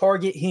 when you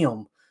target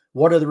him,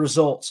 what are the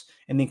results?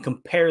 And then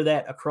compare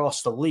that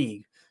across the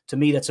league. To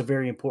me, that's a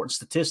very important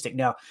statistic.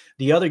 Now,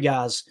 the other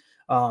guys,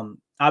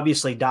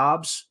 obviously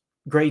Dobbs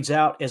grades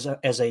out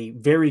as a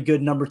very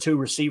good number 2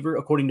 receiver,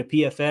 according to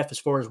PFF, as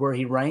far as where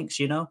he ranks,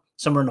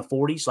 somewhere in the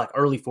 40s, like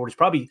early 40s,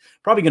 probably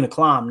going to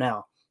climb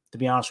now, to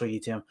be honest with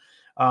you, Tim.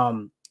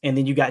 And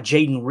then you got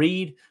Jaden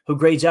Reed, who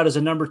grades out as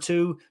a number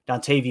 2,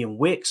 Dontavian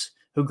Wicks,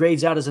 who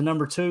grades out as a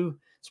number 2.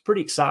 It's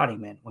pretty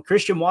exciting, man. When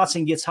Christian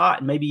Watson gets hot,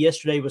 and maybe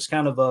yesterday was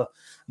kind of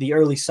the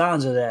early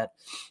signs of that,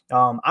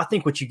 I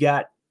think what you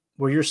got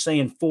where you're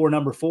saying 4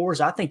 number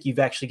 4s, I think you've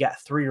actually got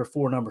 3 or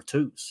 4 number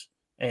 2s.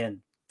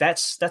 And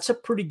that's a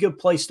pretty good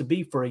place to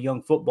be for a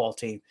young football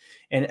team.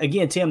 And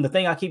again, Tim, the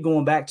thing I keep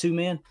going back to,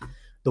 man,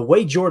 the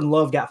way Jordan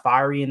Love got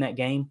fiery in that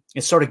game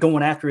and started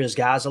going after his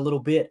guys a little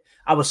bit,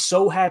 I was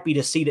so happy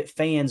to see that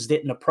fans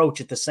didn't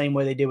approach it the same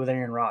way they did with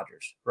Aaron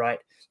Rodgers, right?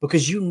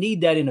 Because you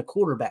need that in a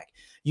quarterback.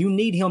 You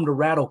need him to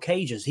rattle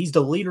cages. He's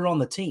the leader on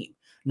the team,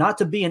 not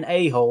to be an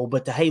a-hole,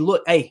 but to, hey,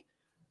 look, hey,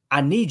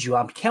 I need you.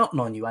 I'm counting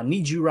on you. I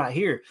need you right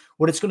here.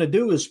 What it's going to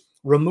do is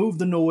remove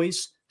the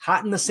noise,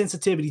 heighten the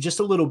sensitivity just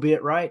a little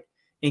bit, right,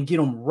 and get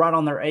them right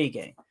on their A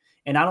game.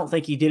 And I don't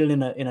think he did it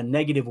in a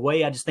negative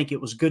way. I just think it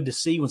was good to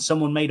see when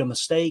someone made a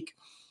mistake,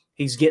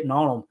 he's getting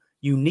on them.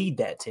 You need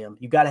that, Tim.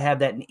 You got to have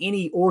that in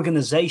any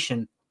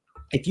organization.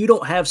 If you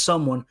don't have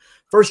someone,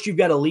 first, you've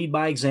got to lead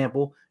by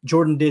example.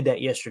 Jordan did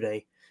that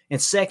yesterday.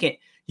 And second,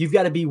 you've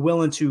got to be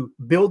willing to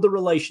build the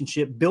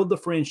relationship, build the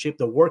friendship,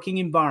 the working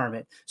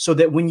environment, so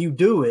that when you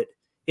do it,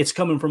 it's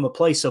coming from a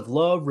place of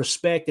love,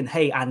 respect, and,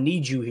 hey, I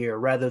need you here,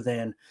 rather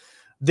than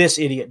this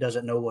idiot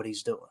doesn't know what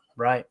he's doing,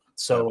 right?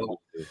 So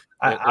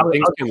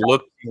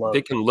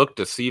they can look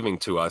deceiving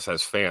to us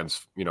as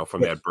fans,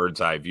 from that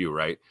bird's eye view,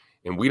 right?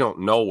 And we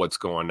don't know what's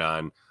going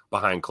on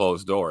behind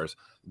closed doors.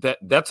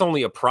 That's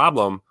only a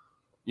problem,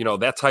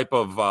 that type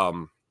of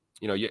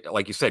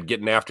like you said,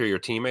 getting after your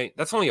teammate,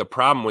 that's only a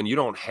problem when you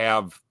don't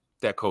have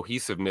that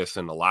cohesiveness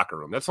in the locker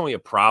room. That's only a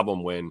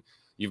problem when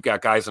you've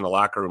got guys in the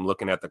locker room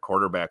looking at the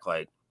quarterback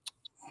like,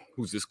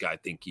 who's this guy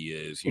think he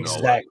is?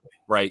 Exactly.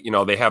 Right.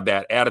 They have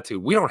that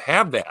attitude. We don't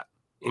have that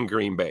in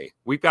Green Bay.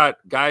 We've got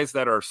guys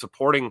that are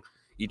supporting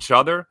each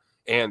other.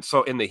 And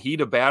so in the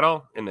heat of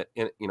battle, in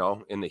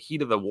the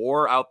heat of the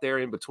war out there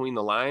in between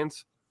the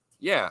lines,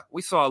 yeah,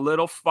 we saw a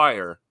little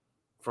fire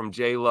from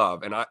Jay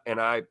Love. And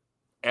I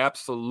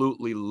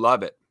absolutely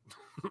love it.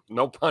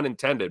 No pun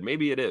intended.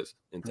 Maybe it is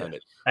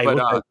intended. Hey,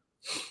 but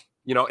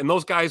and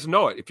those guys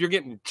know it. If you're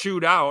getting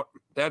chewed out,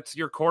 that's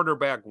your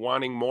quarterback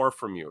wanting more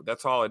from you.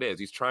 That's all it is.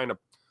 He's trying to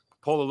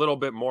pull a little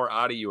bit more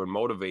out of you and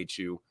motivate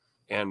you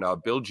and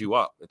build you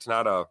up. It's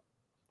not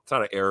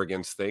an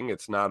arrogance thing.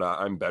 It's not a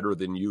I'm better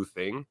than you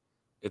thing.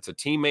 It's a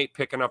teammate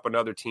picking up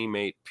another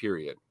teammate,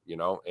 period.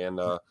 And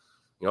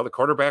the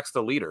quarterback's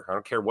the leader. I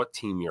don't care what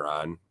team you're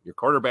on. Your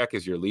quarterback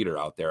is your leader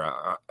out there,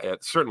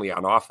 certainly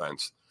on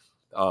offense.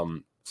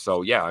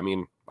 So, yeah, I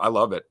mean, I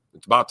love it.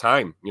 It's about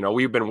time.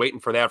 We've been waiting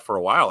for that for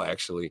a while,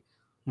 actually,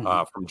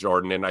 from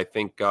Jordan. And I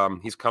think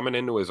he's coming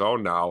into his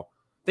own now.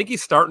 I think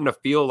he's starting to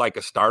feel like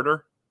a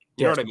starter.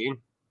 You know what I mean?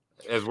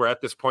 As we're at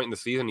this point in the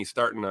season, he's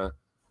starting to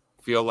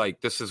feel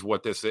like this is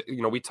what this is.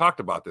 We talked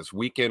about this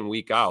week in,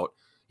 week out.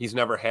 He's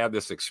never had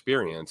this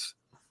experience.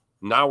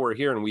 Now we're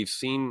here and we've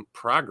seen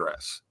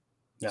progress.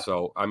 Yeah.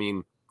 So, I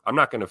mean, I'm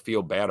not going to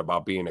feel bad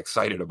about being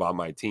excited about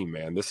my team,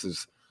 man. This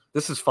is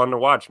fun to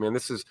watch, man.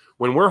 This is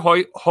when we're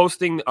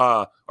hoisting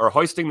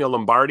the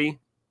Lombardi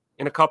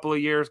in a couple of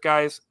years,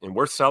 guys, and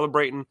we're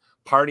celebrating,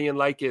 partying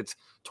like it's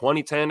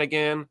 2010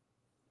 again.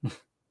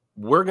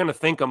 We're going to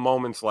think of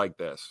moments like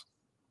this.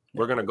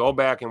 We're going to go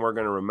back and we're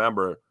going to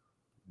remember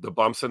the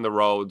bumps in the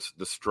roads,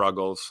 the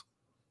struggles,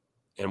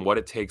 and what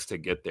it takes to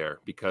get there,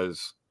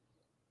 because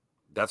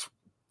that's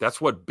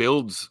what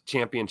builds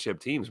championship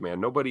teams,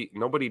 man.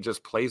 Nobody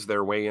just plays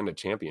their way into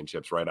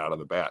championships right out of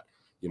the bat.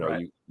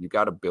 Right. You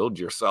got to build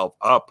yourself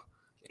up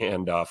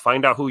and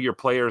find out who your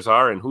players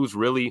are and who's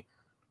really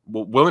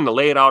willing to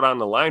lay it out on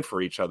the line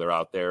for each other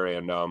out there.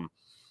 And,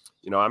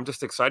 I'm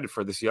just excited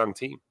for this young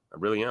team. I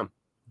really am.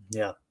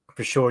 Yeah,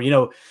 for sure.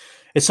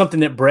 It's something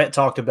that Brett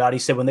talked about. He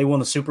said when they won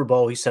the Super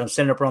Bowl, he said, I'm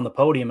standing up on the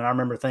podium. And I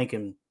remember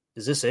thinking,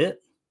 is this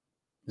it?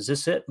 Is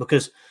this it?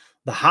 Because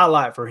the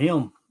highlight for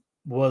him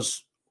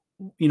was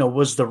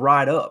the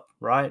ride up,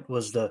 right?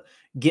 Was the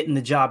getting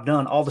the job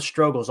done, all the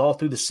struggles all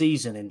through the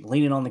season and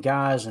leaning on the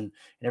guys and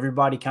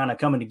everybody kind of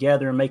coming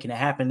together and making it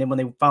happen. And then when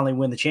they finally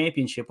win the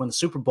championship, win the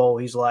Super Bowl,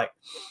 he's like,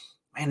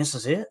 man, this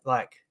is it.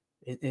 Like,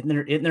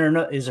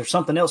 Is there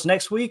something else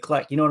next week?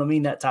 Like, you know what I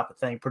mean? That type of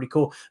thing. Pretty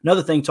cool.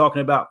 Another thing,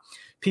 talking about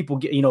people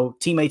get,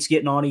 teammates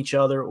getting on each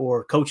other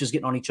or coaches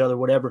getting on each other,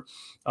 whatever.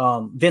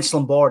 Vince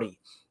Lombardi.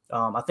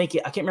 I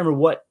can't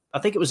remember I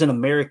think it was in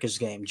America's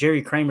Game.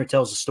 Jerry Kramer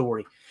tells the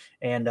story,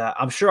 and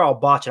I'm sure I'll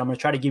botch it. I'm going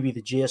to try to give you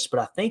the gist, but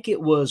I think it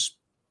was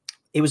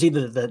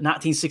either the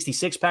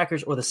 1966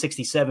 Packers or the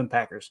 67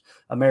 Packers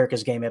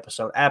America's Game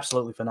episode.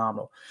 Absolutely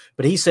phenomenal.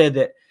 But he said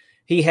that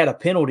he had a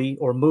penalty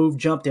or move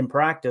jumped in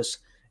practice,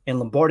 and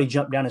Lombardi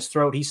jumped down his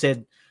throat. He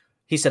said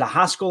a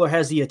high schooler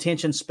has the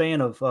attention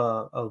span of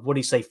what do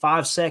you say,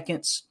 5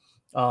 seconds.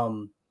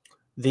 I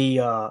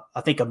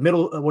think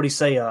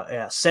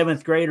a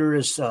seventh grader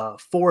is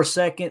 4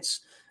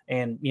 seconds,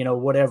 and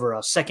whatever,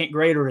 a second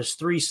grader is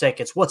 3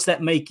 seconds. What's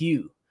that make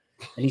you?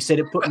 And he said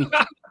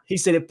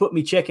it put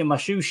me checking my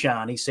shoe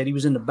shine. He said he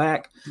was in the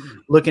back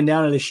looking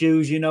down at his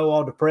shoes,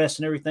 all depressed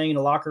and everything in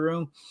the locker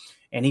room.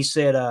 And he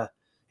said,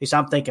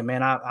 I'm thinking,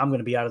 man, I'm going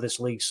to be out of this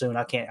league soon.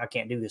 I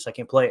can't do this. I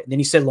can't play it. And then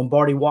he said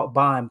Lombardi walked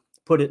by him,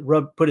 put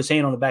his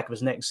hand on the back of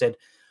his neck and said,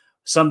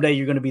 someday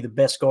you're going to be the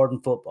best guard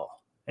in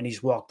football. And he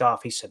just walked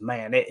off. He said,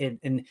 man,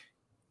 and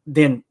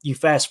then you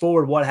fast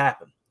forward, what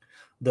happened?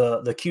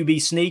 The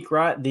QB sneak,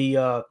 right?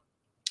 The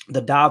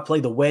dive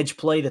play, the wedge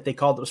play that they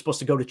called that was supposed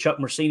to go to Chuck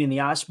Mersini in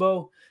the Ice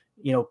Bowl.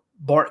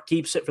 Bart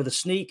keeps it for the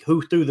sneak.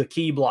 Who threw the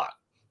key block?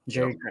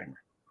 Jerry Kramer.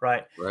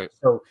 Right.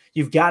 So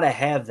you've got to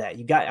have that.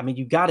 You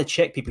got to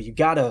check people. You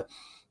got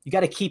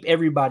to keep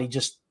everybody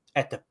just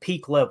at the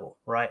peak level.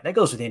 Right. That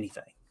goes with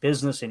anything,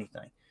 business,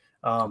 anything.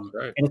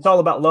 And it's all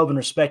about love and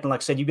respect. And like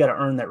I said, you got to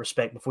earn that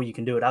respect before you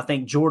can do it. I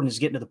think Jordan is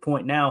getting to the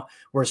point now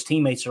where his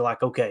teammates are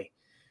like, okay,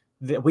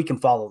 we can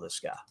follow this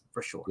guy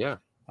for sure. Yeah.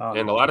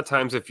 And a lot of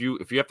times if you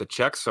have to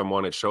check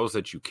someone, it shows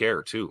that you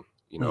care too.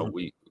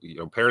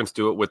 Parents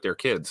do it with their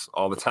kids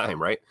all the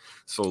time. Right.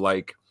 So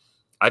like,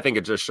 I think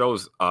it just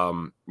shows,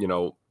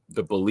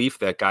 the belief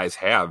that guys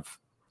have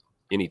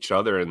in each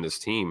other in this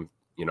team,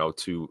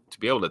 to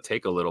be able to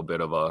take a little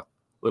bit of a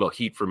little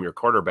heat from your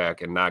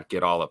quarterback and not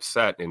get all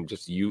upset and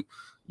just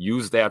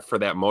use that for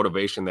that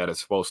motivation that it's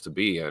supposed to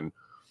be. And,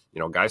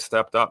 guys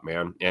stepped up,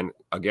 man. And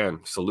again,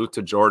 salute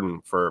to Jordan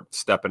for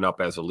stepping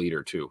up as a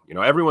leader too.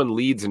 Everyone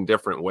leads in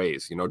different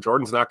ways.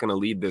 Jordan's not going to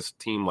lead this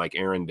team like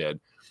Aaron did.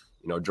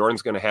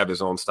 Jordan's going to have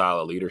his own style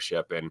of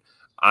leadership. And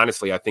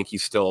honestly, I think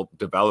he's still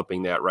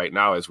developing that right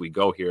now as we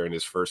go here in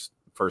his first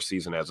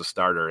season as a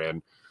starter.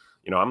 And,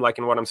 I'm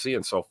liking what I'm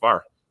seeing so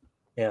far.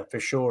 Yeah, for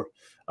sure.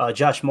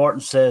 Josh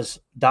Martin says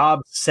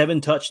Dobbs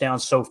 7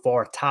 touchdowns so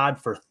far, tied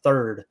for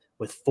third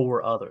with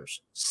 4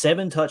 others.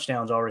 7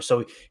 touchdowns already.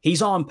 So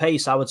he's on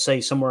pace, I would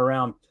say, somewhere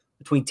around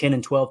between 10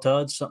 and 12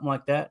 tuds, something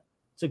like that.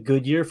 It's a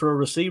good year for a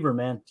receiver,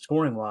 man,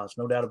 scoring wise,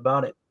 no doubt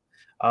about it.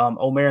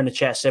 Omer in the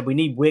chat said we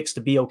need Wicks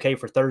to be okay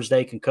for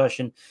Thursday,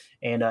 concussion,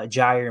 and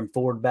Jair and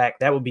Ford back.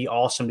 That would be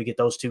awesome to get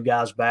those 2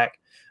 guys back.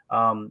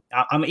 I'm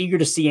eager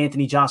to see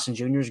Anthony Johnson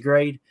Jr.'s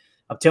grade.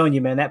 I'm telling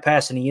you, man, that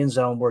pass in the end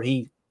zone where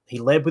he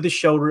led with his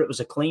shoulder, it was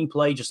a clean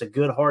play, just a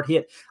good hard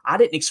hit. I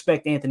didn't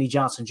expect Anthony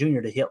Johnson Jr.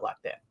 to hit like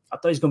that. I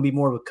thought he's going to be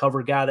more of a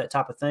cover guy, that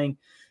type of thing.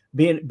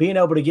 Being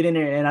able to get in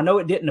there, and I know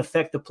it didn't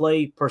affect the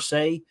play per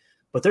se,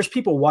 but there's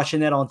people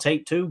watching that on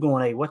tape too,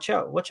 going, "Hey, watch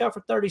out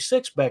for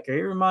 36 back here.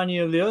 He remind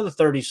you of the other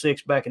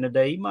 36 back in the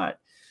day. He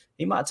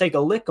might take a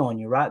lick on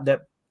you, right?"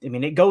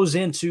 It goes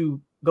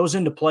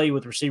into play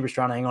with receivers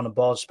trying to hang on the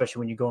ball, especially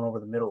when you're going over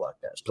the middle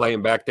like that.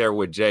 Playing back there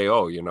with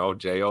J.O.,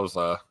 J.O.'s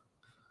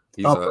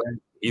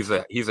he's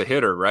a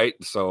hitter, right?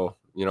 So,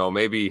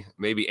 maybe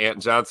Ant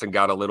Johnson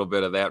got a little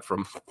bit of that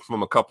from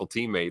a couple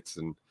teammates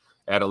and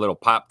add a little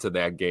pop to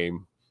that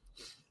game.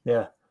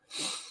 Yeah.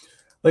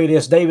 Look at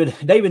this. David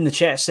in the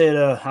chat said,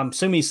 I'm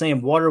assuming he's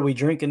saying, what are we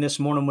drinking this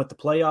morning with the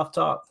playoff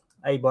talk?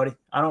 Hey, buddy,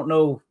 I don't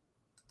know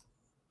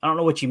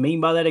what you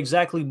mean by that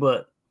exactly,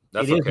 but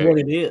that's it okay. Is what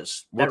it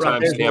is. We'll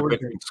timestamp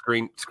it and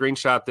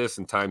screenshot this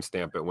and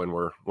timestamp it when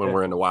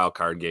we're in the wild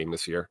card game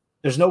this year.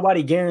 There's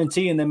nobody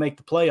guaranteeing they make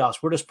the playoffs.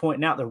 We're just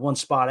pointing out they're one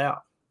spot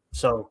out.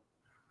 So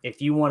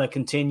if you want to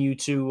continue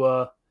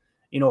to,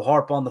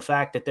 harp on the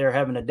fact that they're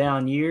having a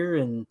down year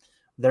and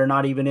they're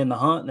not even in the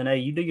hunt, then, hey,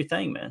 you do your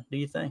thing, man. Do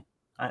your thing.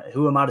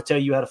 Who am I to tell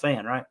you how to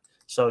fan, right?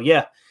 So,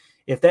 yeah,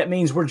 if that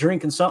means we're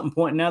drinking something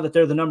pointing out that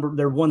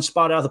they're one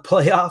spot out of the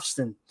playoffs,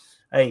 then,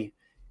 hey,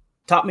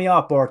 top me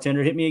off,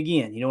 bartender. Hit me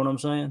again. You know what I'm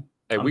saying?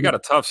 Hey, we got a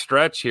tough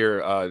stretch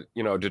here.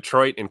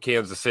 Detroit and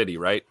Kansas City,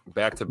 right?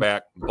 Back to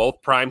back,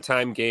 both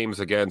primetime games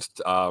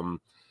against,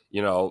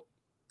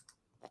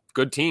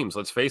 good teams.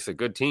 Let's face it,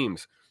 good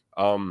teams.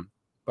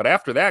 But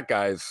after that,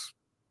 guys,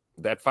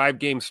 that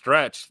 5-game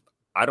stretch,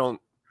 I'm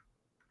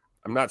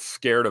not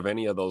scared of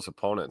any of those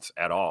opponents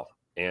at all.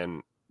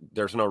 And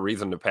there's no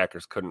reason the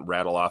Packers couldn't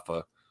rattle off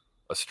a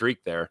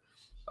streak there.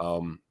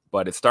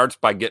 But it starts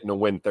by getting a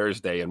win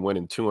Thursday and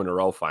winning 2 in a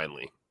row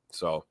finally.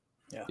 So,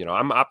 yeah.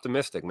 I'm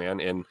optimistic, man.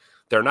 And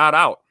they're not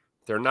out.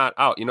 They're not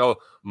out.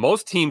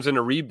 Most teams in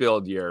a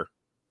rebuild year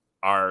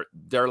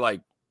they're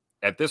like,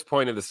 at this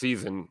point of the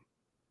season,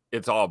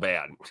 it's all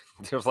bad.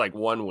 There's like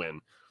one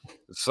win.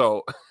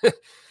 So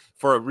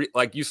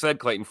like you said,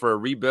 Clayton, for a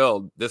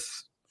rebuild,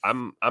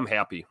 I'm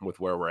happy with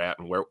where we're at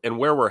and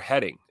where we're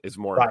heading is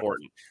more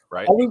important,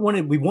 right? All we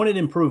wanted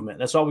improvement.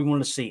 That's all we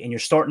wanted to see, and you're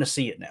starting to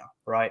see it now,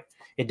 right?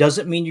 It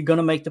doesn't mean you're going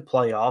to make the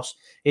playoffs.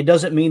 It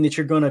doesn't mean that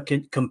you're going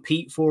to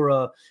compete for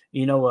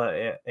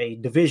a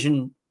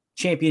division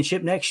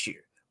championship next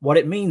year. What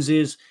it means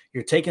is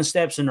you're taking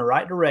steps in the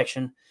right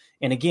direction.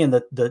 And again,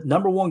 the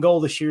number one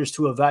goal this year is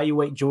to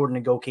evaluate Jordan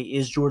and go, okay,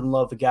 is Jordan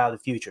Love the guy of the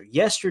future?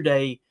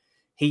 Yesterday,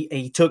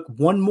 he took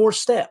one more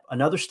step,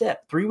 another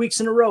step, 3 weeks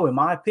in a row. In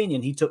my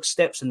opinion, he took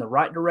steps in the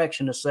right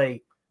direction to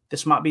say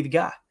this might be the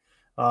guy.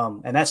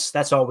 And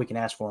that's all we can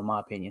ask for, in my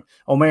opinion.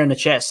 Omer in the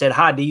chat said,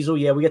 "Hi, Diesel."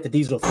 Yeah, we got the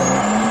Diesel thing.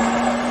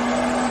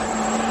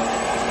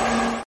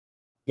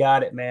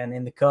 Got it, man,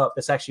 in the cup.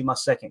 It's actually my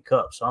second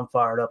cup, so I'm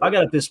fired up. I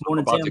got up this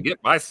morning, I'm about Tim. to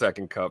get my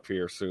second cup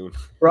here soon.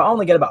 Bro, I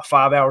only got about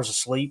 5 hours of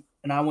sleep.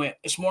 And I went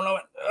this morning,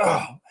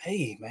 oh,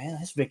 hey, man,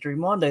 it's Victory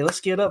Monday.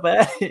 Let's get up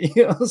at it.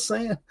 You know what I'm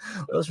saying?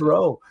 Let's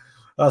roll.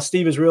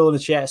 Steve is real in the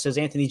chat, says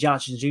Anthony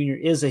Johnson Jr.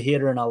 is a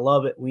hitter, and I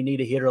love it. We need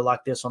a hitter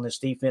like this on this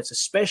defense,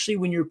 especially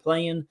when you're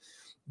playing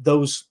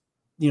those,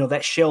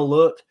 that shell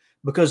look,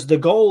 because the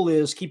goal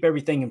is keep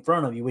everything in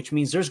front of you, which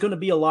means there's going to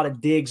be a lot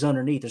of digs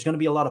underneath. There's going to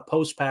be a lot of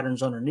post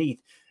patterns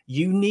underneath.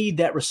 You need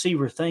that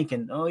receiver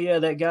thinking, oh, yeah,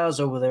 that guy's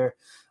over there.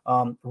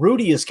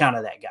 Rudy is kind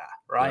of that guy,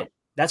 right? Yep.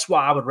 That's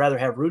why I would rather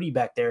have Rudy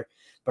back there,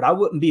 but I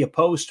wouldn't be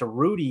opposed to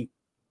Rudy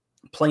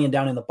playing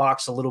down in the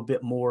box a little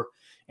bit more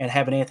and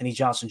having Anthony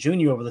Johnson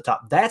Jr. over the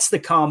top. That's the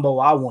combo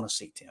I want to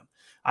see, Tim.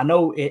 I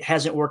know it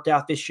hasn't worked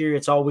out this year.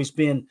 It's always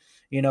been,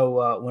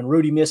 when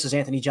Rudy misses,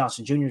 Anthony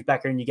Johnson Jr. is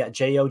back there and you got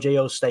J.O.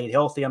 J.O. stayed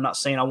healthy. I'm not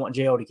saying I want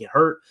J.O. to get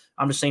hurt.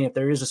 I'm just saying if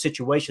there is a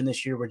situation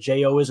this year where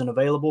J.O. isn't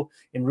available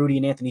and Rudy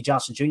and Anthony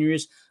Johnson Jr.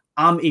 is,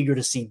 I'm eager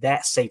to see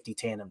that safety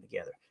tandem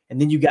together. And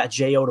then you got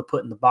J.O. to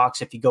put in the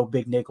box if you go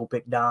big nickel,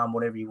 big dime,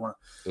 whatever you want.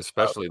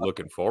 Especially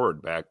looking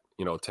forward back,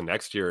 to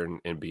next year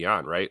and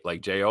beyond, right?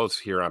 Like J.O.'s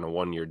here on a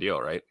 1-year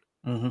deal, right?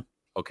 Mm-hmm.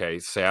 Okay,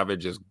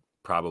 Savage is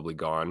probably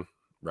gone,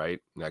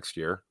 right, next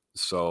year.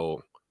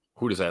 So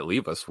who does that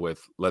leave us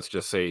with? Let's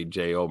just say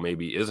J.O.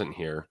 maybe isn't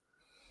here.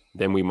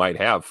 Then we might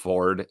have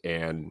Ford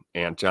and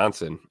Ant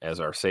Johnson as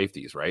our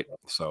safeties, right?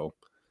 So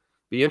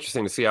be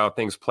interesting to see how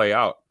things play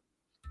out.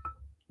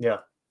 Yeah,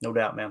 no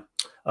doubt, man.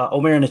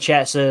 Omer in the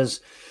chat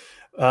says,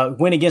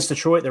 win against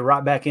Detroit, they're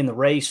right back in the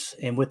race.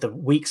 And with the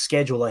week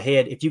schedule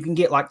ahead, if you can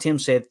get, like Tim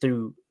said,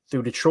 through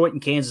Detroit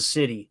and Kansas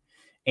City,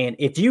 and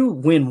if you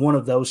win one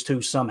of those two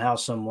somehow,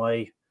 some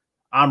way,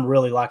 I'm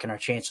really liking our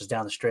chances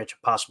down the stretch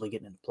of possibly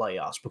getting into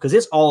playoffs, because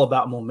it's all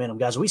about momentum,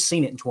 guys. We've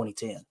seen it in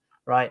 2010,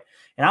 right?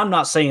 And I'm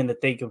not saying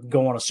that they could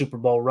go on a Super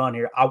Bowl run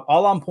here.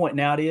 All I'm pointing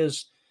out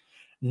is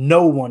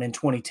no one in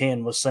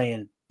 2010 was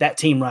saying that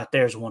team right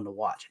there is one to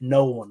watch.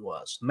 No one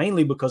was,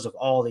 mainly because of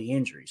all the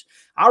injuries.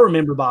 I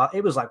remember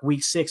it was like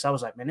week 6. I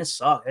was like, man, this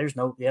sucks.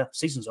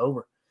 Season's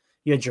over.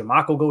 You had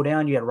Jermichael go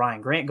down. You had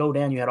Ryan Grant go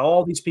down. You had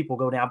all these people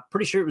go down. I'm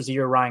pretty sure it was the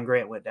year Ryan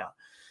Grant went down.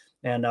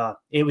 And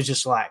it was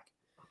just like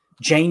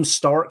James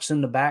Starks in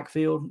the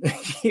backfield.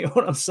 You know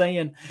what I'm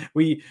saying?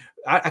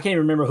 I can't even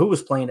remember who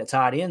was playing at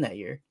tight end that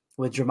year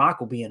with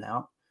Jermichael being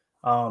out.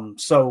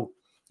 So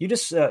you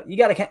just you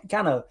got to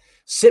kind of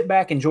sit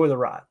back, enjoy the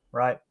ride,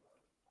 right?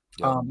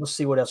 Yeah. Let's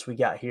see what else we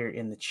got here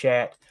in the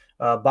chat.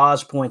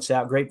 Boz points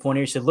out, great point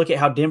here. He said, look at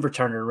how Denver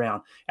turned it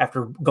around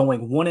after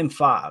going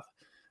 1-5.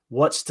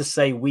 What's to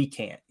say we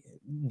can't?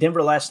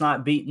 Denver last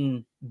night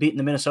beating the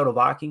Minnesota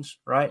Vikings,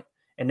 right?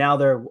 And now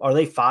are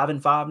they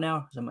 5-5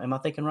 now? Am I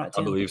thinking right,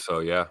 Tim? I believe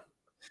so, yeah.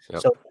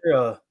 Yep.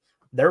 So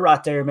they're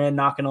right there, man,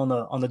 knocking on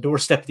the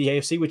doorstep of the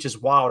AFC, which is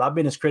wild. I've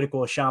been as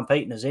critical of Sean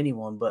Payton as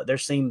anyone, but it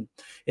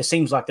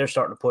seems like they're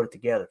starting to put it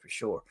together for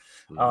sure.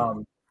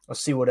 Mm-hmm. Let's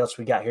see what else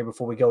we got here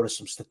before we go to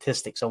some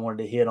statistics I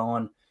wanted to hit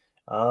on.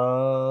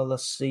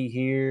 Let's see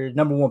here.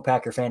 Number one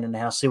Packer fan in the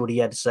house. See what he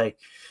had to say.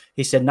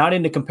 He said, not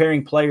into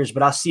comparing players,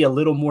 but I see a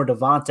little more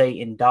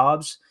Devontae in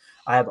Dobbs.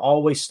 I have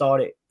always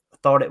thought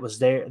it was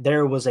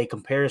there was a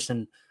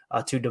comparison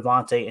to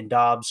Devontae and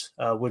Dobbs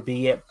would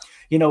be it.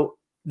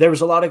 There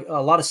was a lot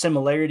of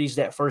similarities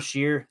that first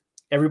year.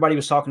 Everybody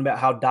was talking about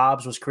how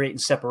Dobbs was creating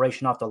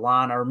separation off the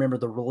line. I remember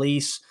the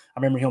release. I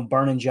remember him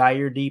burning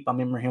Jair deep. I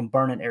remember him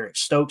burning Eric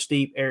Stokes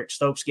deep. Eric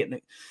Stokes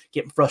getting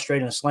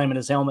frustrated and slamming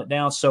his helmet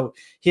down. So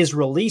his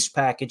release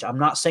package, I'm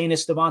not saying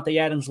it's Devontae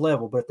Adams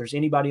level, but if there's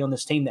anybody on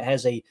this team that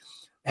has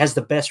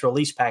the best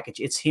release package,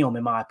 it's him,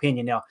 in my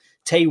opinion. Now,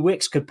 Tay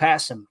Wicks could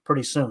pass him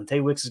pretty soon. Tay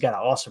Wicks has got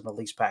an awesome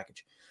release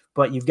package.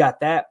 But you've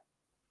got that.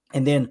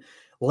 And then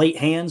late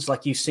hands,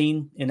 like you've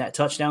seen in that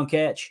touchdown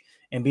catch,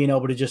 and being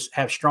able to just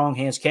have strong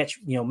hands catch,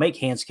 make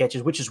hands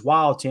catches, which is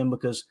wild, Tim,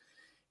 because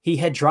he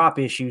had drop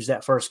issues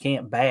that first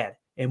camp bad.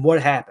 And what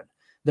happened?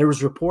 There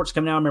was reports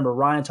coming out. I remember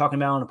Ryan talking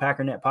about on the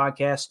Packernet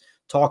podcast,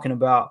 talking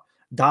about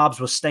Dobbs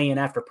was staying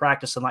after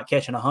practice and like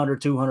catching 100,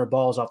 200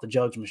 balls off the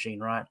jugs machine,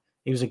 right?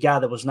 He was a guy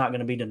that was not going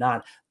to be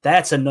denied.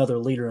 That's another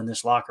leader in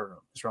this locker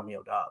room, is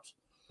Romeo Dobbs.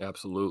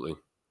 Absolutely.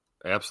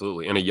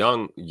 Absolutely. And a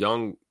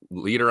young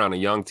leader on a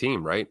young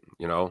team, right?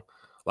 A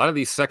lot of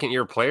these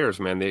second-year players,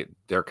 man,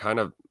 they're kind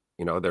of,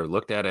 they're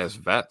looked at as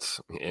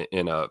vets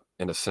in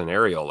a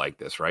scenario like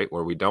this, right?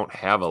 Where we don't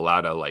have a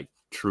lot of like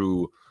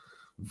true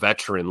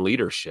veteran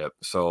leadership.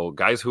 So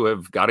guys who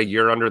have got a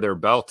year under their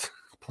belt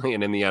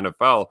playing in the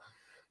NFL,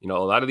 a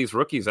lot of these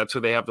rookies, that's who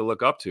they have to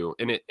look up to.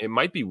 And it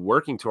might be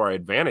working to our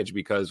advantage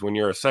because when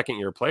you're a second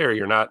year player,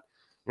 you're not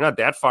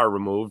that far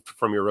removed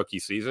from your rookie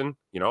season.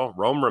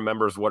 Rome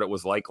remembers what it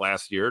was like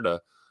last year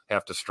to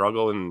have to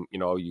struggle and,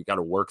 you got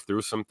to work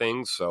through some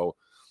things. So,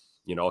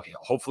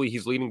 hopefully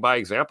he's leading by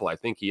example. I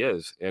think he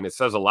is. And it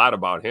says a lot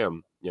about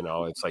him.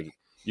 It's like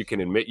you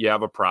can admit you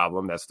have a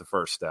problem. That's the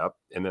first step.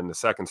 And then the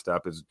second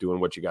step is doing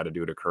what you got to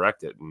do to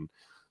correct it. And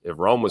if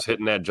Rome was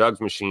hitting that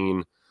jugs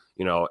machine,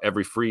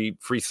 every free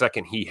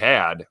second he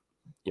had,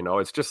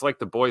 it's just like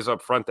the boys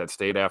up front that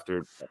stayed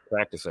after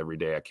practice every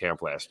day at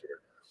camp last year.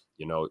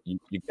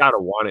 You got to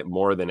want it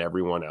more than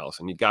everyone else.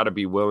 And you got to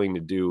be willing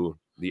to do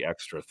the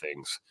extra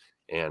things.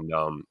 And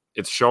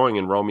it's showing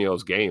in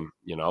Romeo's game,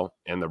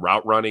 and the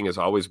route running has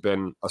always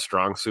been a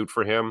strong suit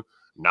for him.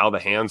 Now the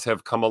hands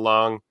have come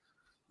along,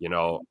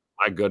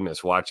 my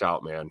goodness, watch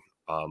out, man.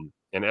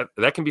 And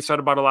that can be said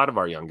about a lot of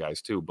our young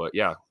guys too. But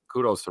yeah,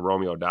 kudos to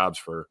Romeo Doubs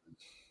for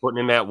putting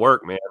in that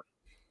work, man.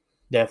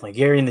 Definitely.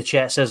 Gary in the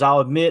chat says, I'll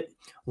admit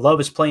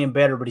Love is playing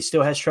better, but he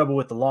still has trouble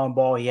with the long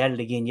ball. He had it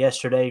again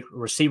yesterday.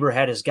 Receiver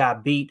had his guy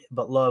beat,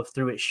 but Love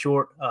threw it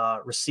short.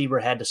 Receiver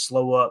had to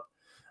slow up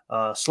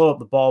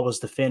the ball, was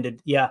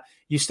defended. Yeah,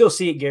 you still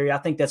see it, Gary. I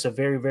think that's a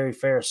very, very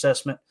fair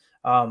assessment.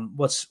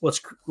 What's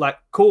like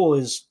cool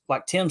is,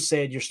 like Tim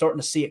said, you're starting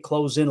to see it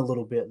close in a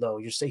little bit, though.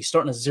 He's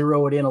starting to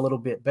zero it in a little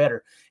bit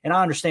better. And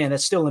I understand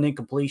that's still an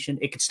incompletion.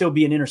 It could still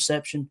be an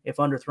interception if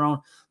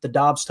underthrown. The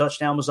Dobbs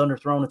touchdown was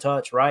underthrown a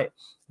touch, right?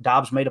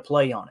 Dobbs made a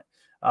play on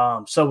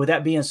it. So with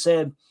that being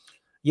said,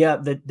 yeah,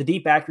 the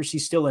deep accuracy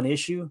is still an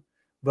issue,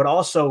 but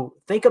also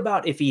think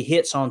about if he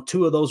hits on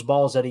two of those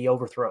balls that he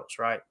overthrows,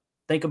 right?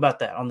 Think about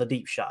that on the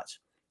deep shots.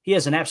 He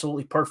has an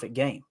absolutely perfect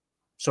game.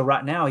 So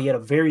right now he had a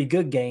very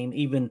good game,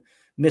 even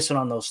missing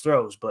on those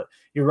throws. But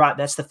you're right.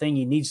 That's the thing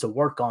he needs to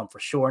work on for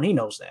sure. And he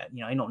knows that.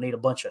 He don't need a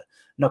bunch of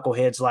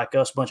knuckleheads like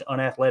us, a bunch of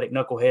unathletic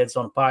knuckleheads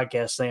on a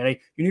podcast saying, hey,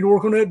 you need to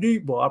work on that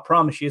deep ball. I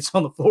promise you it's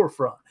on the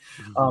forefront.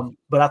 Mm-hmm.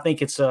 But I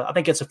think it's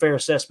a fair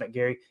assessment,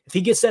 Gary. If he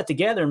gets that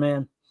together,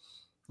 man,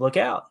 look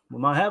out. We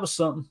might have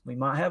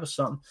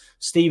something.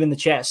 Steve in the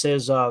chat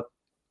says,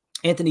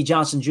 Anthony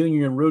Johnson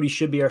Jr. and Rudy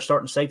should be our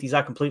starting safeties.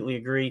 I completely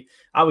agree.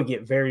 I would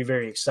get very,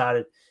 very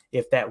excited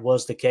if that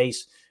was the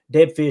case.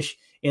 Deadfish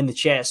in the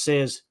chat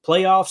says,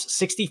 playoffs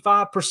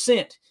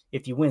 65%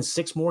 if you win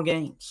 6 more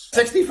games.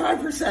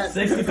 65%.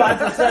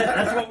 65%.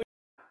 That's what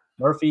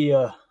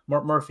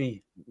Mark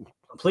Murphy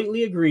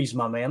completely agrees,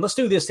 my man. Let's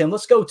do this, Tim.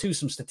 Let's go to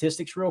some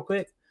statistics real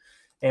quick,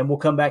 and we'll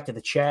come back to the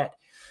chat.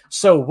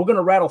 So we're going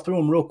to rattle through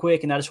them real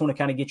quick, and I just want to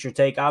kind of get your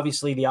take.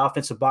 Obviously, the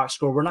offensive box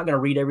score, we're not going to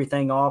read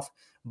everything off,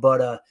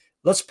 but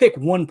let's pick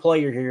one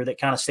player here that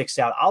kind of sticks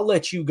out. I'll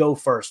let you go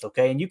first,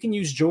 okay? And you can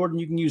use Jordan.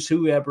 You can use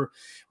whoever.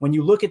 When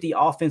you look at the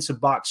offensive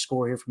box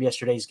score here from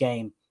yesterday's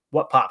game,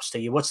 what pops to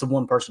you? What's the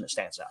one person that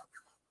stands out?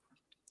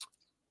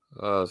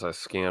 As I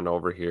scan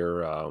over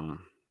here,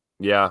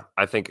 yeah,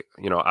 I think,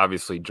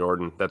 obviously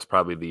Jordan, that's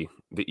probably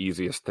the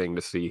easiest thing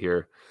to see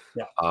here.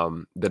 Yeah.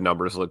 The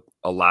numbers look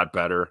a lot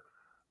better.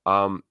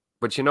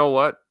 But you know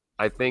what?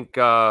 I think,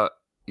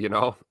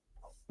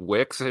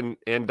 Wicks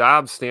and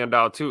Dobbs stand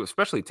out too,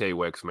 especially Tay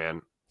Wicks,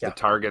 man. Yeah. The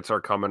targets are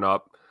coming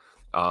up,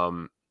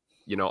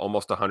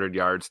 almost 100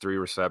 yards, 3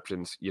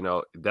 receptions.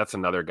 That's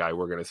another guy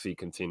we're going to see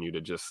continue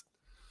to just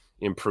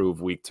improve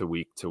week to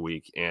week to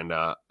week. And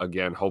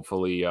again,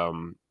 hopefully,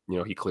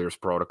 he clears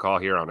protocol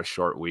here on a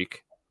short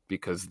week,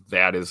 because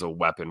that is a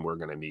weapon we're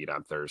going to need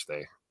on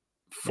Thursday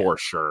for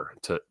sure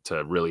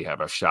to really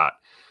have a shot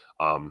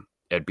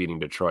at beating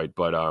Detroit.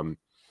 But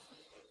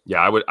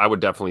yeah, I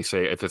would definitely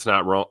say if it's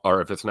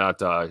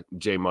not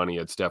Jay Money,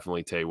 it's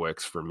definitely Tay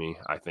Wicks for me.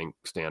 I think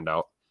stand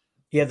out.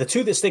 Yeah, the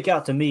two that stick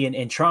out to me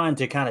and trying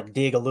to kind of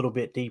dig a little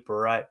bit deeper,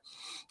 right,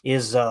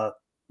 is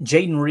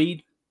Jaden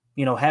Reed,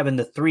 having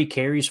the 3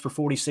 carries for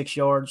 46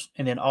 yards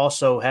and then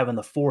also having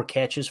the 4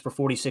 catches for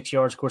 46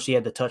 yards. Of course, he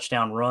had the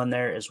touchdown run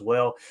there as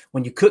well.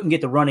 When you couldn't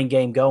get the running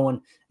game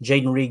going,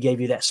 Jaden Reed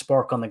gave you that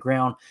spark on the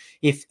ground.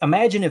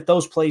 Imagine if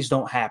those plays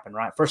don't happen,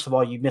 right? First of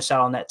all, you miss out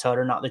on that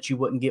tutter, not that you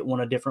wouldn't get one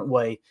a different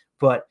way.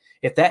 But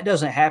if that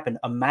doesn't happen,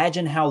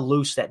 imagine how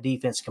loose that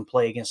defense can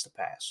play against the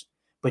pass.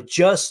 But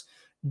just,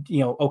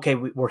 okay,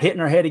 we're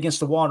hitting our head against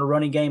the wall in a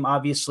running game.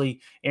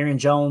 Obviously, Aaron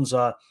Jones,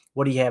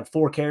 what do you have?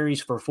 4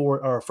 carries for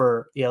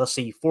 4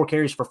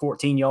 carries for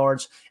 14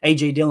 yards.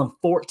 A.J. Dillon,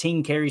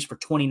 14 carries for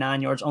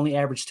 29 yards, only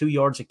averaged 2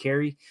 yards a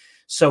carry.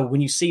 So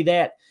when you see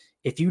that,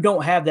 if you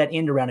don't have that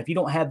end around, if you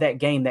don't have that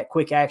game, that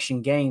quick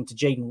action game to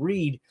Jaden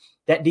Reed,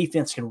 that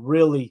defense can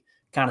really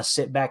kind of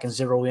sit back and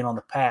zero in on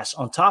the pass.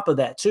 On top of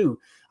that, too,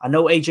 I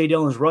know A.J.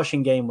 Dillon's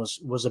rushing game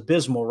was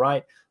abysmal,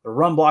 right? The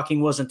run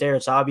blocking wasn't there.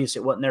 It's obvious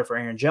it wasn't there for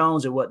Aaron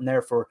Jones. It wasn't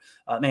there for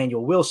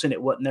Emmanuel Wilson.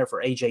 It wasn't there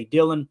for A.J.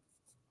 Dillon.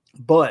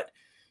 But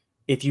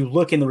if you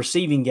look in the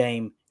receiving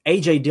game,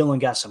 A.J. Dillon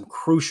got some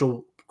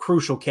crucial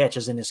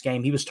catches in this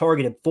game. He was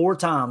targeted 4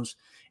 times,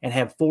 and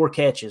had 4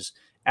 catches.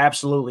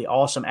 Absolutely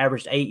awesome.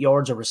 Averaged 8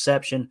 yards of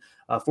reception,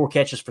 4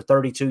 catches for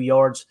 32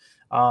 yards.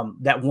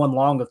 That one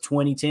long of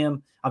 20,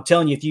 Tim. I'm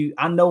telling you,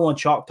 I know on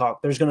Chalk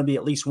Talk, there's going to be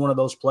at least one of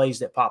those plays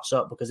that pops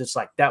up because it's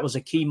like that was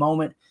a key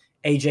moment.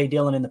 A.J.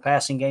 Dillon in the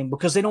passing game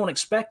because they don't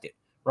expect it,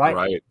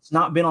 right? It's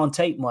not been on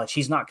tape much.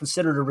 He's not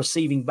considered a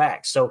receiving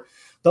back. So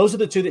those are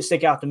the 2 that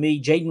stick out to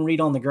me. Jaden Reed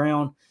on the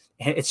ground.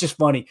 And it's just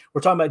funny.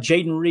 We're talking about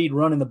Jaden Reed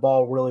running the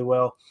ball really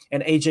well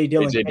and A.J.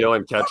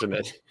 Dillon catching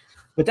it.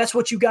 But that's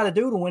what you got to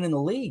do to win in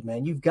the league,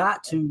 man. You've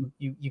got to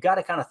you got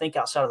to kind of think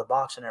outside of the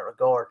box in that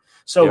regard.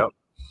 So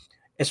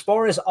as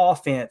far as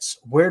offense,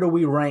 where do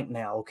we rank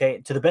now?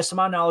 Okay. To the best of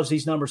my knowledge,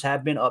 these numbers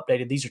have been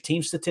updated. These are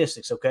team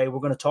statistics. Okay.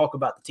 We're going to talk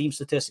about the team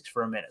statistics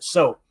for a minute.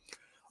 So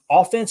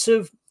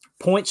offensive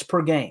points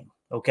per game.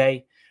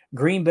 Okay.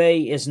 Green Bay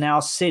is now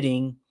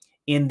sitting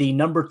in the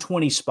number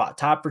 20 spot,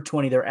 tied for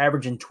 20. They're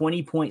averaging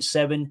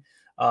 20.7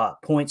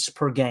 points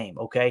per game.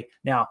 Okay.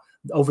 Now,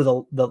 over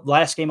the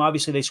last game,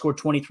 obviously, they scored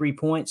 23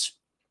 points.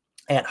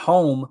 At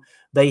home,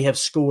 they have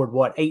scored,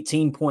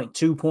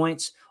 18.2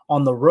 points.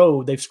 On the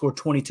road, they've scored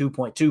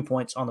 22.2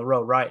 points on the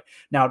road, right?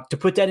 Now, to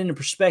put that into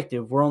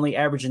perspective, we're only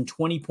averaging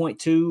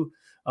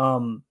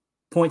 20.2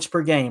 points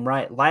per game,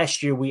 right?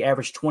 Last year, we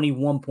averaged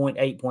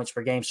 21.8 points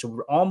per game. So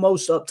we're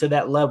almost up to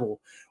that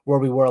level where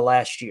we were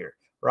last year,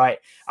 right?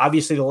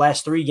 Obviously, the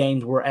last 3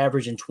 games, we're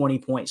averaging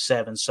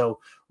 20.7. So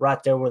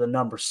right there where the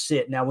numbers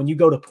sit. Now, when you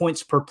go to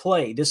points per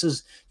play,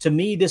 to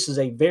me, this is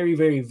a very,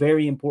 very,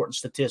 very important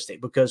statistic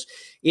because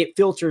it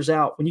filters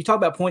out. When you talk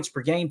about points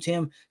per game,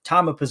 Tim,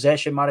 time of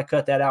possession might have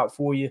cut that out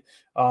for you.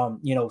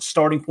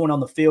 Starting point on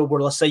the field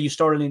where let's say you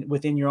started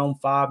within your own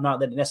 5, not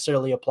that it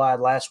necessarily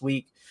applied last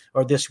week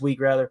or this week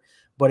rather.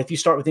 But if you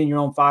start within your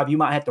own 5, you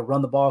might have to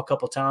run the ball a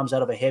couple of times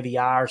out of a heavy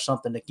eye or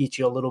something to get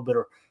you a little bit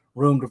of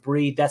room to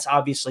breathe. That's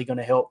obviously going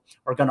to help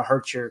or going to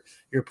hurt your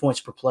points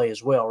per play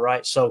as well,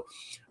 right? So,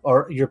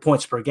 or your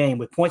points per game.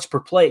 With points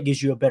per play, it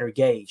gives you a better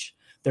gauge.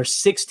 They're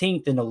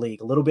 16th in the league,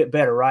 a little bit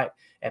better, right?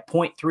 At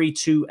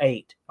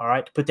 0.328. All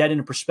right. To put that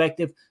into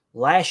perspective,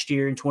 last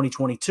year in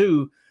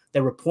 2022,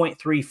 they were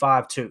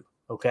 0.352.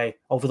 Okay.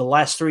 Over the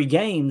last 3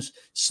 games,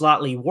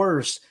 slightly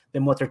worse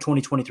than what their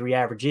 2023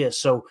 average is.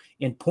 So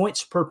in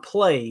points per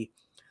play,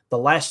 the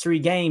last 3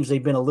 games,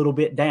 they've been a little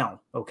bit down.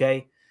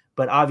 Okay.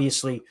 But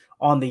obviously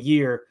on the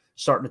year,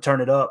 starting to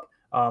turn it up.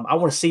 I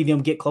want to see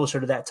them get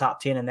closer to that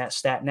top 10 in that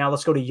stat. Now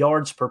let's go to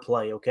yards per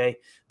play, okay?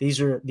 These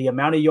are the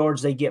amount of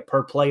yards they get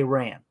per play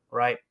ran,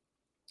 right?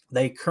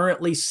 They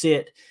currently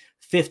sit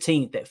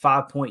 15th at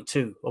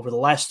 5.2. Over the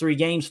last 3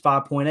 games,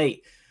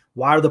 5.8.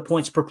 Why are the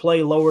points per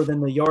play lower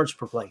than the yards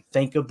per play?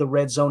 Think of the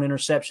red zone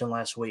interception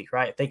last week,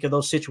 right? Think of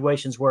those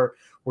situations where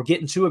we're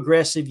getting too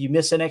aggressive. You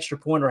miss an extra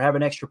point or have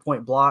an extra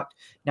point blocked.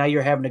 Now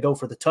you're having to go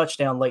for the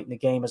touchdown late in the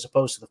game as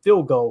opposed to the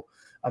field goal.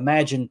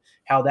 Imagine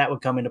how that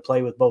would come into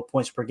play with both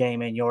points per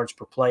game and yards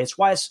per play. It's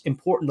why it's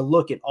important to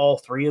look at all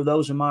 3 of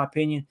those, in my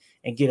opinion,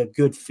 and get a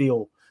good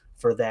feel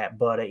for that.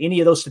 But any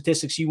of those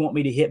statistics you want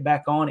me to hit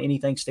back on,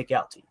 anything stick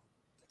out to you?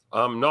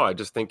 No, I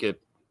just think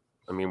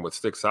what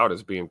sticks out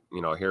is being,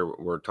 here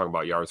we're talking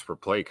about yards per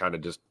play, kind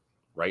of just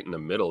right in the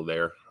middle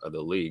there of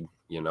the league.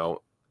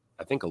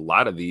 I think a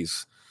lot of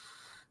these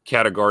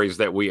categories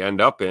that we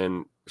end up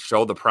in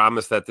show the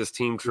promise that this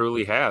team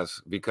truly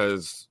has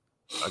because –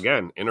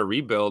 again, in a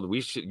rebuild,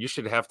 you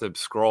should have to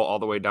scroll all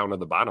the way down to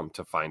the bottom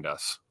to find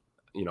us,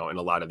 in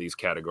a lot of these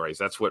categories.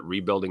 That's what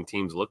rebuilding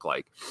teams look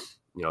like.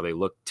 They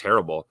look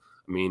terrible.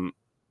 I mean,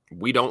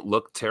 we don't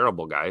look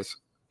terrible, guys,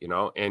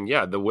 and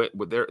yeah,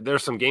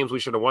 there's some games we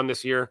should have won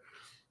this year,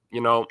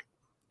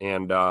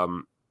 and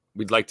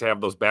we'd like to have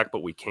those back,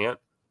 but we can't.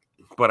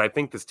 But I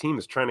think this team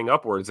is trending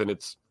upwards and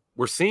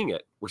we're seeing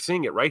it. We're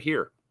seeing it right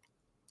here,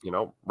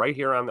 right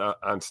here on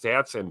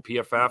stats and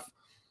PFF,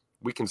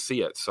 we can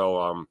see it.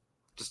 So,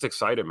 just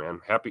excited, man.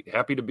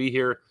 Happy to be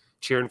here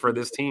cheering for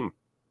this team.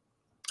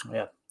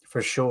 Yeah,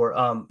 for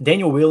sure.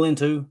 Daniel Whelan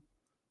too.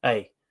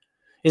 Hey,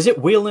 is it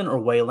Whelan or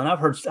Whalen? I've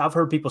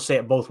heard people say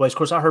it both ways. Of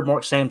course, I heard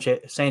Mark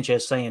Sanchez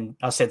saying,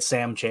 I said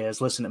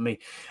Sanchez, listen to me.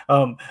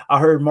 I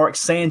heard Mark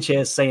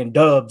Sanchez saying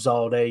Dubs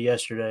all day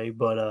yesterday,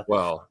 but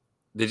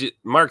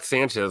Mark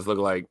Sanchez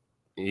looked like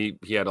he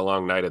had a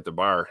long night at the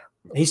bar.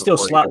 He's still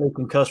slightly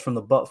concussed from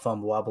the butt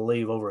fumble, I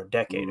believe, over a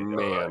decade ago.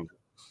 Man. Right?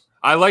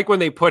 I like when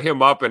they put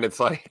him up and it's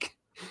like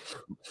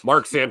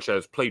Mark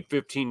Sanchez played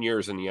 15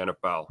 years in the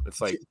NFL. It's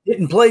like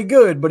didn't play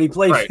good, but he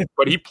played. Right,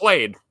 but he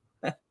played.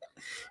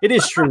 It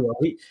is true.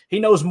 He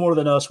knows more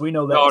than us. We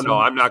know that. No,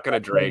 I'm not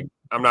going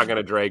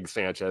to drag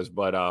Sanchez,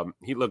 but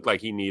he looked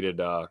like he needed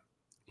to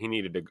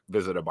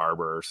visit a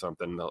barber or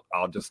something.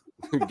 I'll just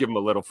give him a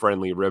little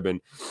friendly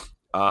ribbon.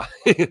 I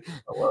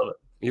love it.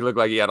 He looked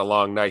like he had a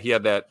long night. He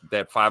had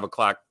that 5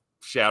 o'clock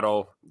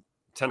shadow,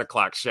 10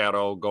 o'clock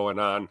shadow going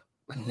on.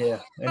 Yeah,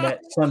 and that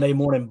Sunday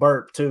morning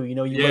burp too.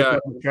 You wake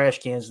up with trash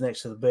cans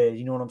next to the bed.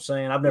 You know what I'm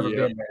saying? I've never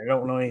been there. I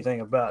don't know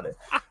anything about it.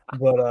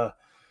 But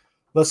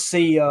let's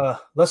see.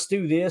 Let's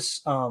do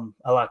this. I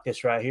like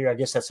this right here. I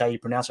guess that's how you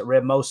pronounce it.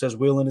 Red Mo says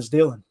Whelan is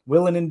Dylan.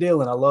 Whelan and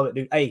Dylan. I love it,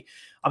 dude. Hey,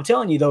 I'm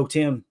telling you though,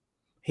 Tim,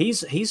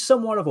 he's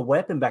somewhat of a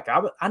weapon back.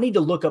 I need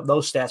to look up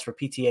those stats for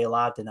PTA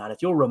Live tonight.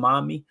 If you'll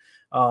remind me,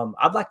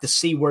 I'd like to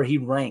see where he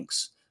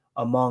ranks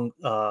among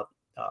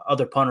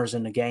other punters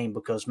in the game,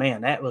 because,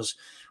 man, that was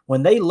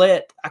when they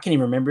let – I can't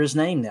even remember his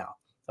name now,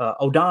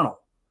 O'Donnell.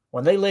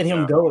 When they let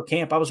him go at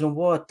camp, I was going,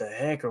 what the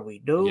heck are we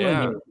doing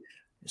here?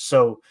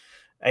 So,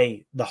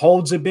 hey, the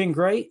holds have been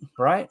great,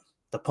 right?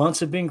 The punts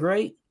have been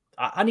great.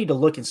 I need to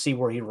look and see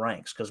where he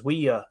ranks, because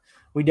we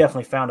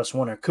definitely found us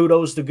one there.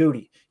 Kudos to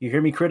Goody. You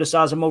hear me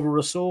criticize him over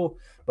Rasul,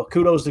 but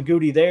kudos to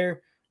Goody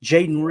there.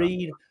 Jaden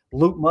Reed,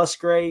 Luke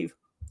Musgrave,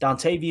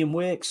 Dontavian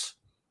Wicks.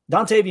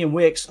 Dontavian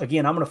Wicks,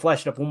 again, I'm going to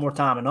flash it up one more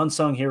time, an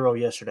unsung hero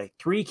yesterday.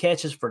 3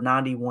 catches for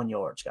 91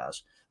 yards,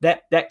 guys.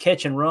 That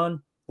catch and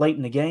run late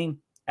in the game,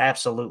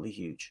 absolutely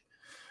huge.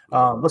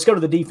 Let's go to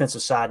the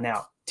defensive side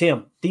now.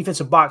 Tim,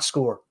 defensive box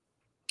score.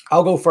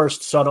 I'll go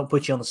first so I don't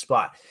put you on the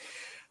spot.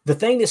 The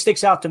thing that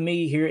sticks out to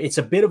me here, it's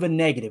a bit of a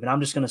negative, and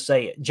I'm just going to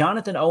say it.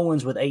 Jonathan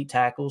Owens with 8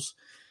 tackles.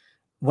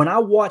 When I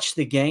watched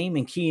the game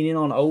and keying in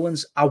on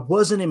Owens, I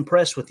wasn't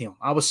impressed with him.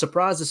 I was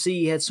surprised to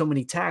see he had so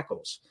many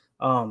tackles.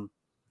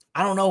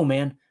 I don't know,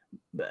 man.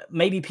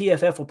 Maybe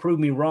PFF will prove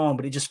me wrong,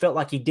 but it just felt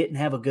like he didn't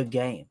have a good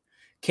game.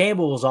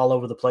 Campbell was all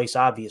over the place,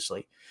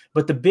 obviously.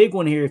 But the big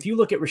one here, if you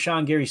look at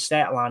Rashawn Gary's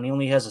stat line, he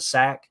only has a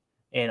sack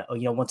and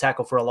 1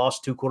 tackle for a loss,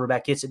 2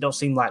 quarterback hits. It don't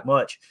seem like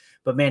much.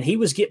 But, man, he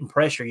was getting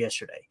pressure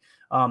yesterday.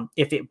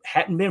 If it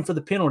hadn't been for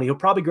the penalty, he'll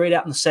probably grade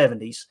out in the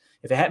 70s.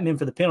 If it hadn't been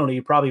for the penalty,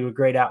 he probably would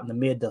grade out in the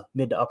mid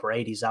to upper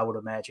 80s, I would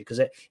imagine, because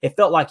it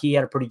felt like he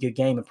had a pretty good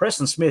game. And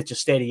Preston Smith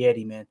just steady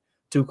Eddie, man,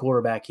 2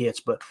 quarterback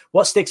hits. But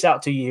what sticks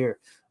out to you here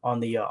on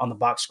the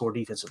box score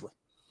defensively?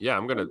 Yeah,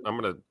 I'm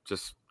gonna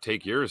just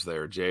take yours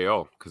there,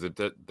 Jo, because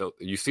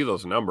you see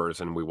those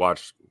numbers and we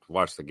watch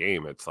the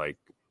game. It's like,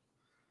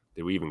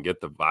 did we even get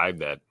the vibe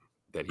that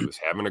he was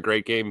having a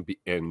great game?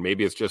 And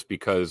maybe it's just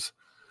because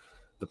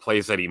the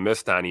plays that he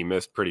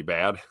missed pretty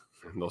bad,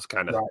 and those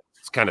kind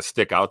of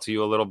stick out to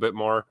you a little bit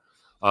more.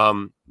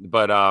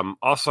 But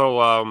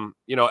also,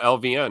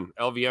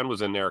 LVN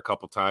was in there a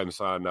couple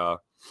times on,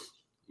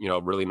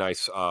 really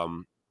nice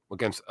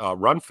against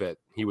run fit.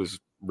 He was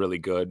really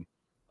good.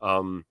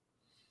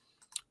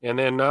 And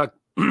then,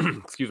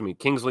 excuse me,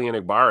 Kingsley and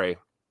Igbare,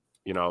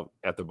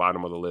 at the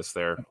bottom of the list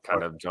there,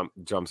 kind of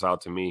jumps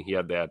out to me. He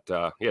had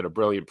he had a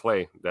brilliant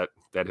play that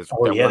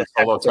one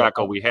solo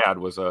tackle we had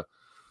was a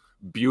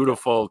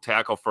beautiful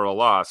tackle for a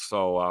loss.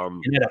 So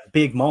he had a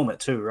big moment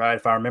too, right?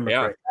 If I remember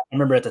correctly. I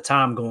remember at the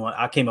time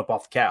I came up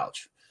off the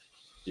couch.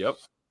 Yep.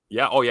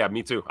 Yeah. Oh yeah,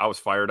 me too. I was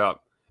fired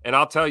up. And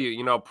I'll tell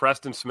you,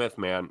 Preston Smith,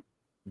 man,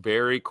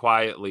 very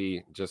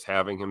quietly just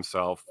having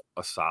himself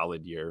a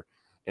solid year.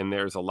 And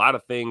there's a lot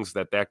of things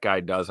that guy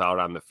does out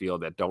on the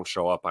field that don't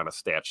show up on a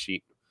stat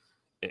sheet,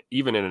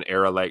 even in an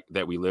era like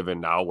that we live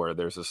in now, where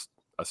there's a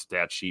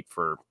stat sheet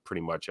for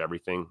pretty much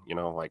everything,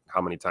 like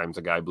how many times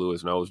a guy blew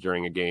his nose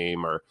during a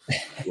game, or,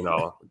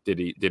 did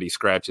he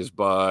scratch his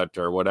butt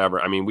or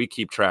whatever. I mean, we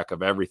keep track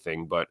of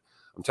everything, but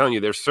I'm telling you,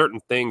 there's certain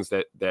things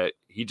that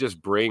he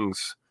just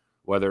brings,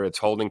 whether it's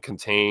holding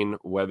contain,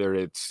 whether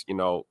it's,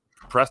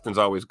 Preston's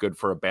always good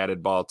for a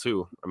batted ball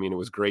too. I mean, it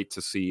was great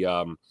to see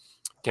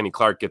Kenny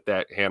Clark get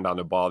that hand on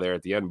the ball there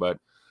at the end, but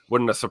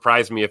wouldn't have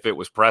surprised me if it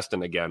was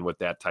Preston again with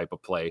that type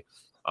of play.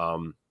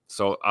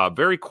 So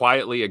very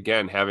quietly,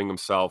 again, having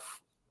himself,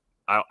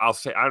 I'll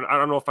say, I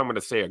don't know if I'm going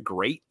to say a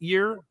great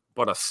year,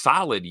 but a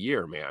solid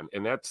year, man.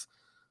 And that's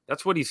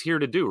what he's here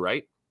to do,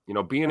 right?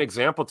 Be an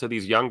example to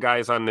these young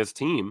guys on this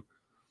team,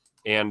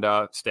 and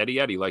steady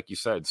Eddie, like you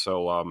said.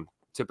 So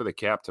tip of the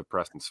cap to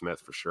Preston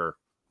Smith for sure.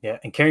 Yeah,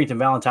 and Carrington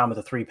Valentine with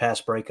the 3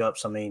 pass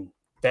breakups. I mean,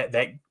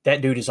 that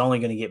dude is only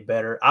going to get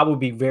better. I would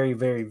be very,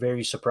 very,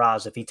 very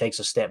surprised if he takes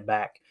a step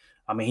back.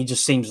 I mean, he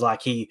just seems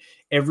like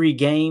every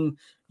game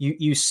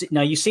you've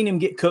seen him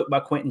get cooked by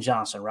Quentin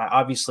Johnson, right?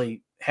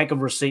 Obviously, heck of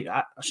a receiver.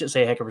 I shouldn't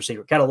say heck of a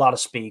receiver. Got a lot of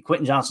speed.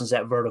 Quentin Johnson's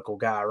that vertical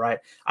guy, right?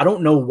 I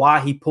don't know why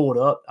he pulled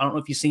up. I don't know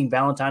if you've seen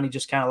Valentine. He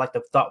just kind of like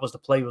the thought was the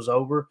play was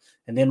over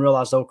and then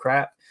realized, oh,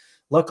 crap.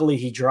 Luckily,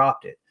 he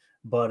dropped it.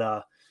 But,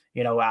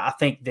 I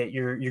think that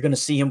you're going to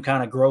see him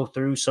kind of grow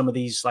through some of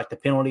these, like the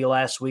penalty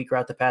last week,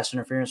 right? The pass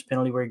interference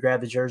penalty where he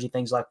grabbed the jersey,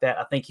 things like that.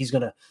 I think he's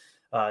going to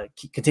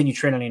continue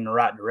trending in the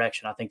right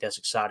direction. I think that's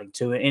exciting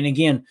too. And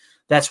again,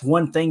 that's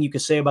one thing you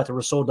could say about the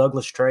Rasul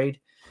Douglas trade.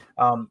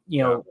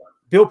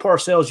 Bill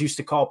Parcells used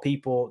to call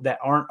people that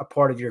aren't a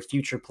part of your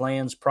future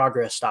plans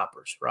progress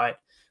stoppers, right?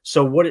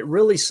 So what it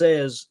really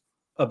says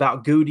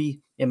about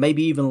Goody and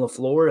maybe even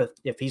LaFleur,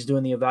 if he's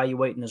doing the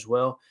evaluating as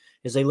well,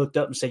 is they looked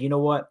up and said, you know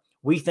what?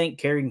 We think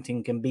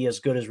Carrington can be as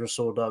good as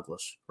Rasul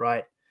Douglas,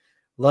 right?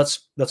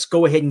 Let's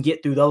go ahead and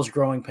get through those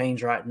growing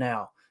pains right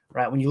now.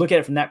 Right. When you look at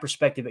it from that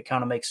perspective, it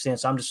kind of makes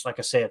sense. I'm just, like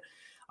I said,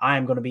 I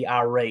am going to be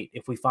irate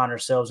if we find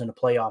ourselves in a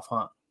playoff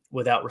hunt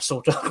without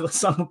Rasul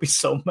Douglas. I'm going to be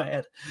so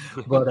mad.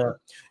 But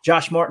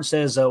Josh Martin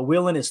says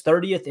Wheelan is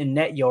 30th in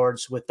net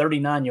yards with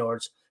 39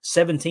 yards,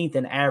 17th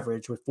in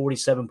average with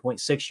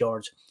 47.6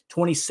 yards,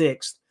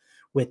 26th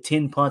with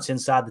 10 punts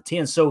inside the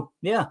 10. So,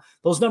 yeah,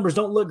 those numbers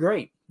don't look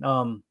great.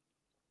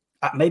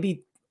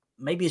 Maybe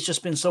maybe it's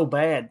just been so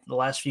bad the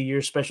last few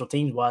years, special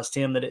teams wise,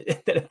 Tim, that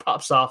it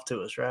pops off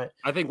to us, right?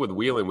 I think with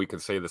Wheeling, we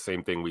could say the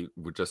same thing we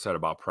just said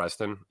about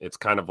Preston. It's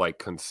kind of like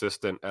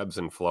consistent ebbs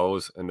and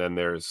flows, and then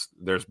there's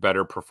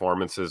better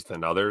performances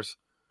than others.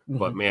 Mm-hmm.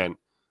 But man,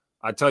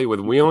 I tell you, with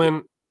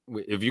Wheeling,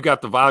 if you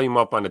got the volume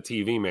up on the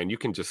TV, man, you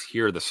can just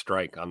hear the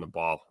strike on the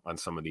ball on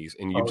some of these,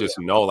 and you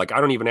know. Like,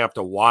 I don't even have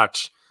to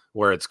watch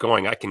where it's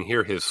going. I can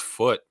hear his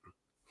foot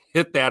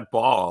hit that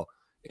ball,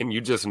 and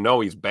you just know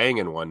he's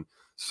banging one.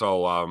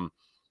 So,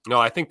 no,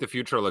 I think the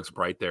future looks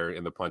bright there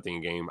in the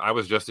punting game. I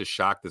was just as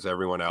shocked as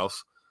everyone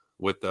else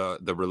with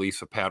the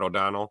release of Pat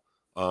O'Donnell.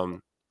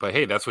 But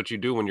hey, that's what you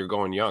do when you're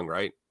going young,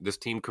 right? This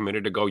team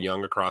committed to go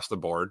young across the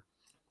board,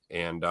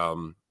 and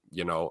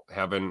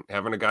having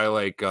a guy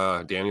like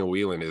Daniel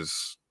Whelan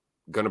is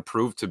going to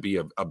prove to be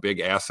a big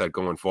asset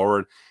going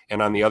forward.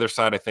 And on the other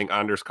side, I think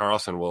Anders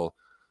Carlson will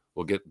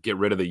get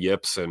rid of the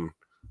yips, and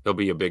he'll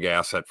be a big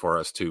asset for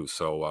us too.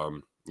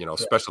 So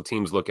special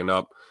teams looking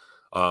up.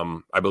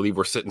 I believe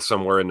we're sitting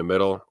somewhere in the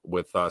middle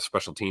with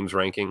special teams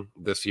ranking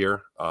this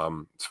year,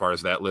 as far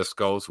as that list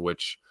goes,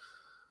 which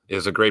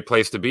is a great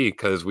place to be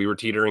because we were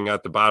teetering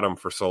at the bottom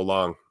for so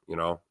long,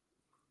 Yeah.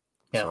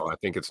 So I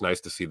think it's nice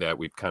to see that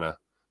we've kind of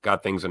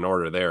got things in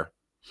order there.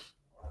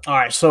 All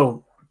right.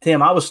 So,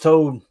 Tim, I was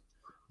told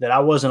that I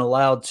wasn't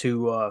allowed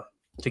to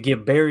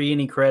give Barry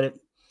any credit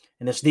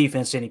and this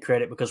defense any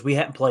credit because we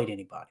hadn't played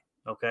anybody.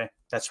 Okay.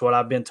 That's what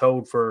I've been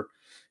told for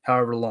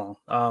however long.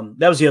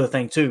 That was the other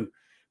thing, too.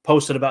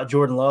 Posted about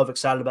Jordan Love,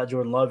 excited about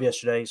Jordan Love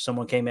yesterday.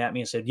 Someone came at me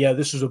and said, yeah,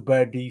 this is a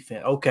bad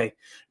defense. Okay,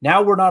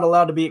 now we're not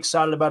allowed to be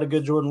excited about a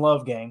good Jordan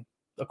Love game,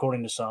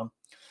 according to some.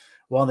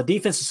 Well, on the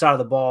defensive side of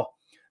the ball,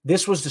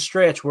 this was the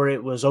stretch where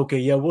it was, okay,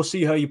 yeah, we'll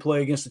see how you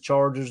play against the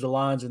Chargers, the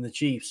Lions, and the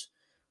Chiefs.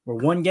 We're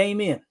one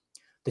game in.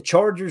 The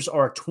Chargers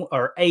are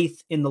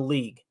 8th in the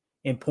league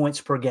in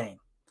points per game.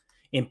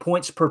 In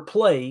points per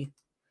play,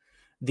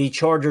 the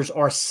Chargers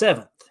are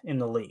 7th in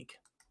the league.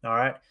 All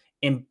right?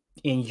 In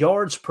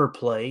yards per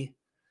play,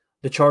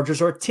 the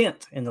Chargers are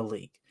 10th in the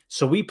league.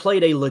 So we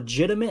played a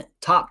legitimate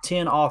top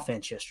 10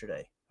 offense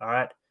yesterday. All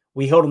right.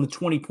 We held them to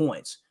 20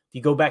 points. If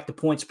you go back to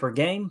points per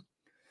game,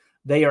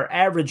 they are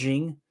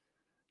averaging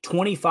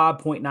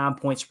 25.9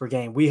 points per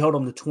game. We held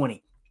them to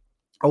 20.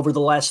 Over the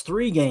last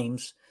 3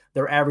 games,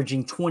 they're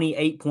averaging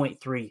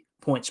 28.3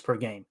 points per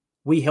game.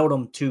 We held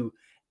them to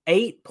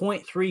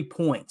 8.3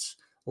 points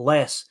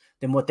less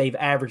than what they've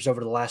averaged over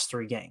the last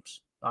 3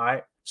 games. All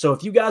right. So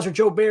if you guys are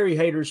Joe Barry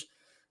haters,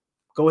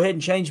 go ahead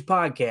and change the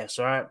podcast,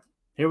 all right?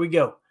 Here we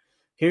go.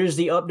 Here's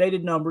the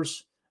updated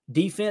numbers.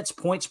 Defense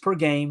points per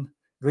game.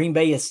 Green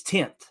Bay is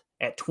 10th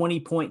at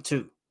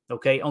 20.2,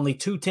 okay? Only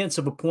 0.2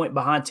 of a point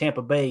behind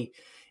Tampa Bay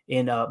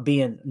in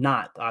being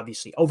 9th,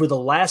 obviously. Over the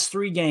last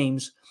 3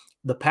 games,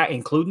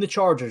 including the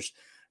Chargers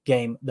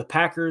game, the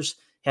Packers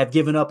have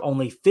given up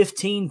only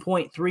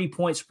 15.3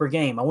 points per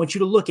game. I want you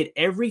to look at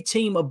every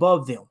team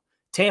above them.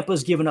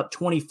 Tampa's given up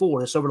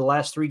 24. That's over the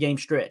last 3-game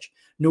stretch.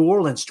 New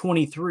Orleans,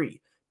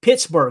 23.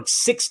 Pittsburgh,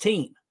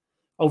 16.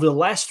 Over the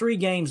last 3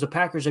 games, the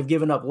Packers have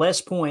given up less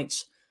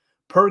points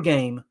per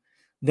game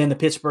than the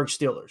Pittsburgh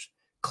Steelers.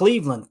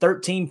 Cleveland,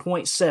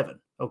 13.7.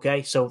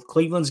 Okay, so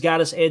Cleveland's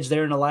got us edged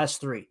there in the last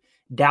 3.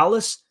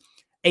 Dallas,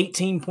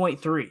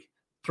 18.3.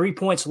 3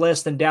 points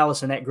less than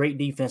Dallas in that great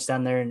defense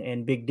down there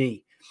in Big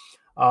D.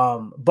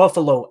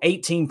 Buffalo,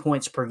 18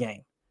 points per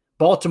game.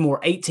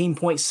 Baltimore,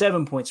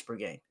 18.7 points per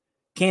game.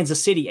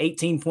 Kansas City,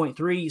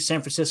 18.3.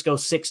 San Francisco,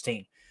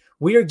 16.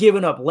 We are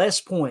giving up less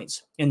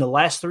points in the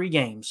last 3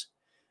 games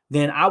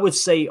than I would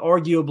say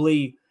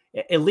arguably,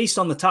 at least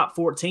on the top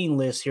 14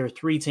 list here,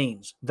 3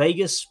 teams.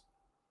 Vegas,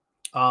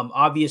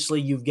 obviously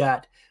you've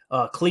got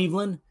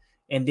Cleveland,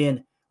 and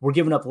then we're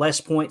giving up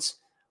less points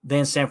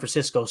than San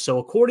Francisco. So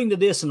according to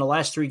this, in the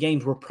last 3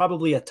 games, we're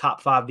probably a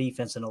top 5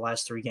 defense in the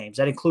last 3 games.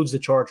 That includes the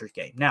Chargers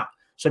game. Now,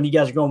 some of you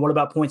guys are going, what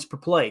about points per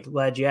play?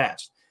 Glad you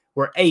asked.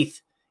 We're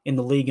 8th in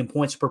the league in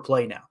points per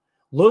play now.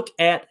 Look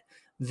at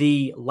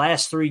the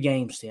last 3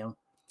 games, Tim.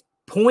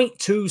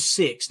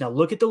 0.26. Now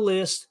look at the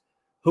list.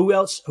 Who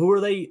else? Who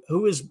are they?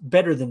 Who is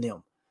better than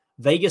them?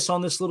 Vegas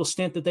on this little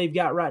stint that they've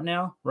got right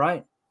now,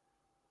 right?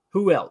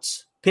 Who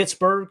else?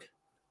 Pittsburgh.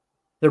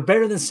 They're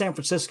better than San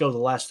Francisco the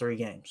last 3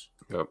 games.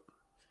 Yep.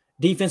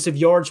 Defensive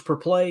yards per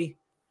play.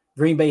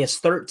 Green Bay is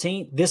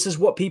 13th. This is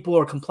what people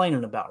are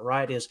complaining about,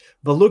 right?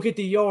 But look at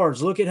the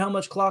yards. Look at how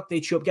much clock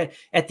they chew up.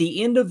 At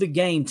the end of the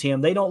game,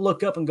 Tim, they don't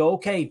look up and go,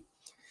 okay,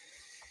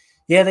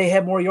 yeah, they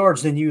had more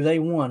yards than you. They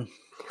won.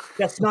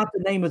 That's not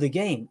the name of the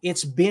game.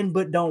 It's bend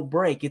but don't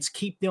break. It's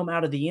keep them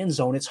out of the end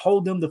zone. It's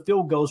hold them to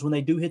field goals when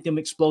they do hit them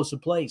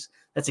explosive plays.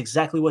 That's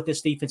exactly what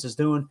this defense is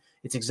doing.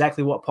 It's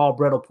exactly what Paul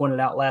Brettel pointed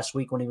out last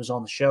week when he was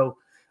on the show.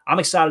 I'm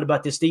excited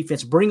about this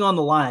defense. Bring on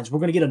the Lions. We're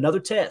going to get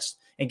another test.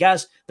 And,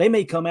 guys, they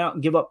may come out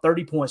and give up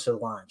 30 points to the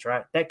Lions,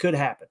 right? That could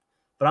happen.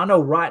 But I know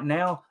right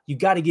now you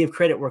got to give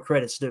credit where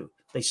credit's due.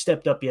 They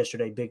stepped up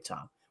yesterday big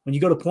time. When you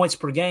go to points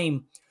per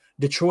game,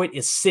 Detroit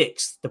is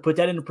 6th. To put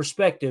that into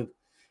perspective,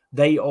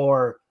 they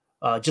are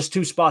just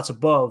 2 spots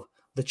above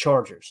the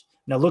Chargers.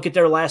 Now look at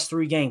their last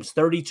 3 games.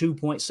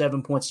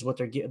 32.7 points is what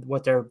they're getting,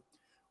 what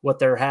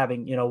they're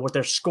having, what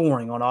they're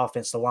scoring on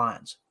offense, the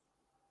Lions.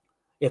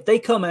 If they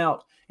come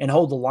out and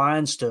hold the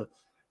Lions to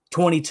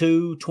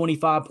 22,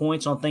 25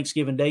 points on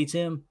Thanksgiving Day,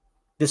 Tim,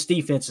 this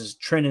defense is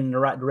trending in the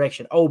right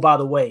direction. Oh, by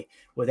the way,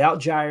 without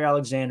Jair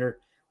Alexander,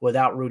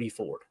 without Rudy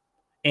Ford,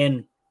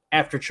 and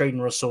after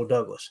trading Rasul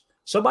Douglas.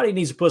 Somebody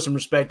needs to put some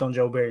respect on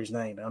Joe Barry's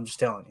name. I'm just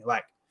telling you.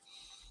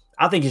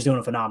 I think he's doing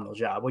a phenomenal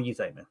job. What do you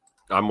think, man?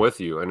 I'm with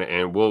you,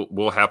 and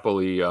we'll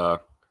happily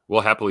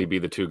be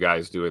the 2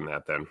 guys doing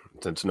that then,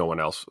 since no one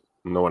else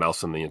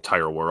in the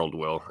entire world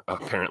will,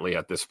 apparently,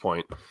 at this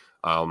point.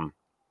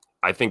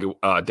 I think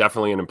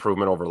definitely an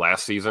improvement over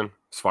last season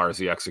as far as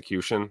the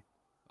execution.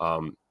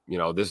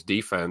 This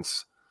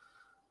defense,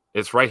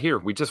 it's right here.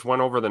 We just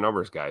went over the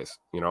numbers, guys.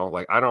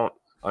 I don't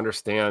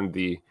understand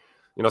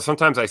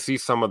sometimes I see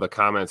some of the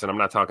comments, and I'm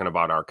not talking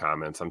about our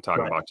comments. I'm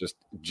talking about just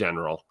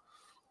general.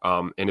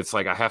 And it's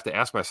like I have to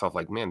ask myself,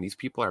 man, these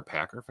people are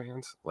Packer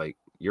fans.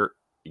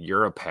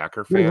 You're a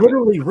Packer fan. You're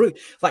literally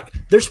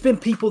there's been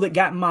people that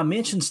got in my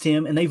mentions,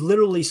 Tim, and they've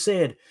literally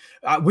said,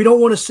 "We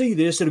don't want to see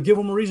this. It'll give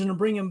them a reason to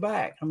bring him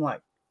back." I'm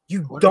like,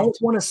 you don't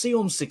want to see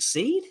them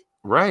succeed,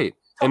 right?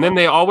 And then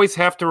they always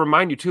have to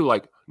remind you too,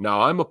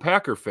 no, I'm a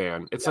Packer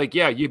fan. It's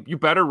you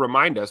better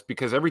remind us,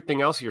 because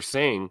everything else you're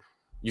saying,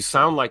 you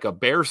sound like a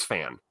Bears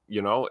fan.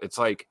 It's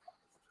like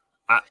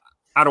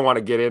I don't want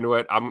to get into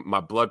it.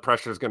 My blood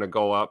pressure is going to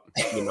go up.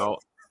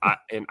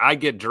 And I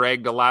get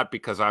dragged a lot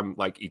because I'm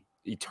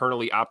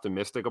eternally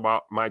optimistic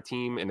about my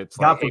team, and it's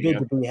God forbid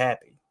to be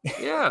happy.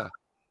 Yeah,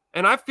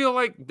 and I feel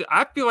like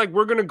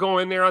we're going to go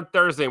in there on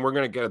Thursday and we're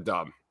going to get a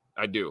dub.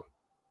 I do.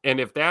 And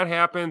if that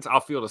happens, I'll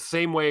feel the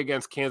same way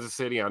against Kansas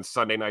City on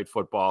Sunday Night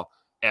Football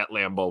at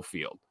Lambeau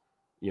Field.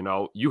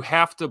 You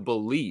have to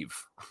believe.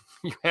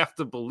 You have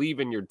to believe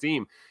in your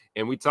team.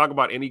 And we talk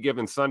about any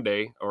given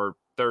Sunday or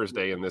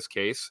Thursday in this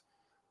case.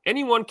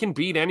 Anyone can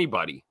beat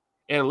anybody.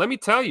 And let me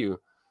tell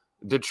you,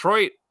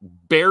 Detroit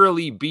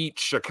barely beat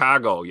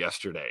Chicago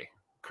yesterday,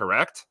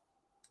 correct?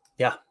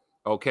 Yeah.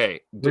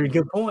 Okay. Very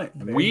good point.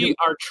 We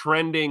are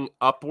trending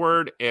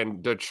upward,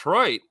 and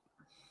Detroit,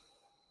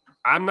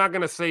 I'm not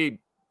going to say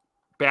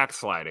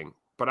backsliding,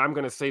 but I'm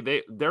going to say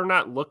they're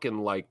not looking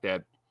like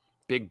that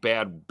big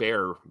bad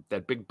bear,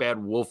 that big bad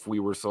wolf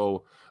we were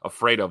so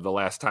afraid of the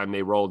last time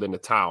they rolled into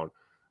town.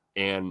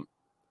 And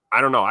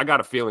I don't know. I got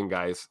a feeling,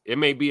 guys, it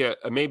may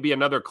be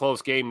another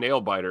close game,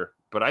 nail biter,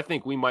 but I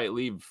think we might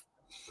leave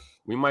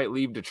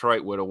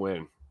Detroit with a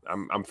win.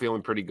 I'm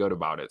feeling pretty good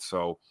about it.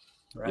 So,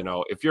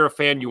 if you're a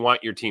fan, you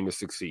want your team to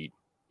succeed,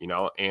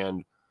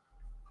 and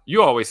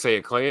you always say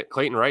it,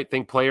 Clayton, right?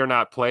 Think play or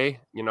not play,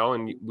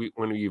 and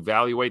when we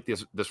evaluate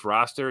this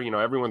roster,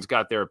 everyone's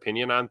got their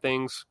opinion on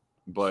things,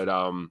 but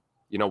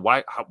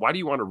why do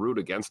you want to root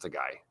against a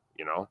guy?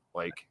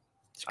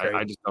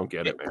 I just don't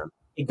get it, man.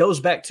 It goes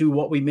back to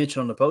what we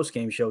mentioned on the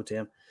post-game show,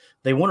 Tim.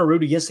 They want to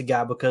root against a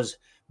guy because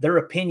their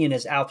opinion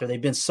is out there.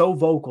 They've been so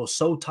vocal,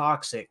 so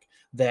toxic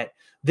that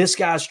this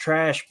guy's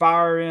trash,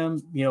 fire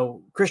him.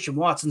 Christian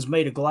Watson's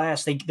made of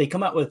glass. They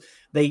come out with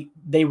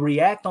they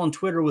react on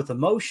Twitter with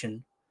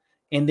emotion,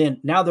 and then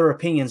now their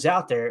opinion's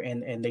out there,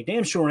 and they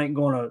damn sure ain't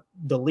going to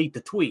delete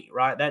the tweet,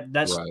 right?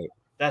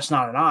 That's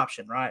not an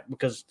option, right?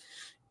 Because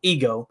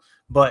ego.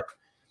 But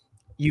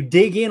you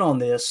dig in on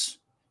this,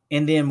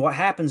 and then what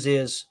happens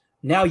is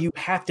now you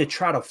have to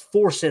try to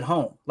force it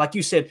home. Like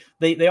you said,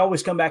 they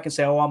always come back and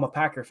say, "Oh, I'm a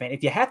Packer fan."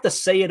 If you have to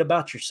say it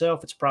about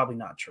yourself, it's probably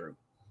not true.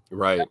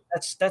 Right.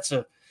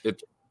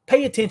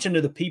 Pay attention to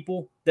the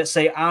people that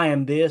say, "I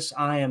am this,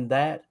 I am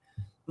that."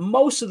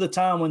 Most of the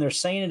time when they're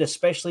saying it,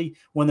 especially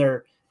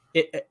when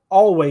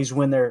always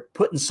when they're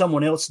putting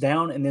someone else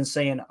down and then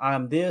saying,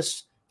 "I'm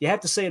this," you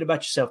have to say it about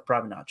yourself.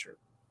 Probably not true.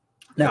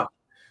 Now,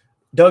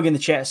 Doug in the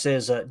chat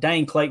says,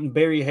 "Dang, Clayton,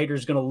 Barry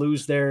haters going to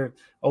lose their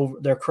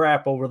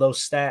crap over those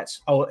stats."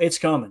 Oh, it's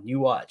coming. You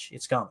watch.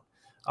 It's coming.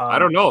 I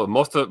don't know.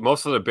 Most of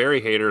the Barry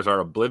haters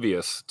are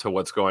oblivious to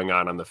what's going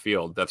on the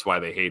field. That's why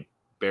they hate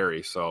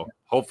Barry. So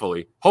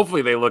hopefully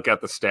they look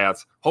at the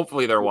stats.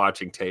 Hopefully they're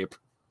watching tape.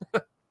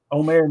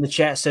 Omer in the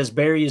chat says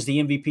Barry is the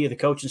MVP of the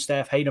coaching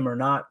staff. Hate him or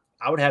not,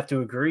 I would have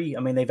to agree. I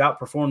mean, they've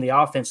outperformed the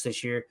offense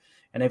this year,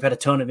 and they've had a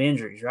ton of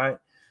injuries, right?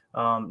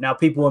 Now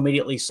people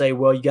immediately say,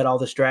 "Well, you got all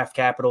this draft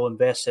capital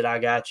invested. I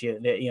got you."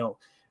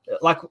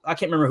 Like I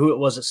can't remember who it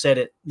was that said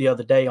it the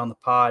other day on the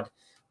pod,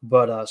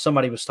 but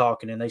somebody was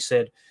talking and they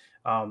said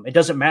it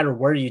doesn't matter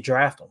where you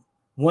draft them.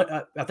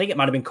 I think it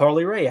might have been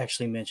Carly Ray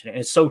actually mentioned it,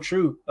 and it's so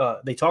true.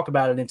 They talk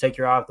about it and take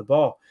your eye off the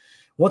ball.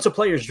 Once a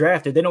player's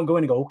drafted, they don't go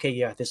in and go, "Okay,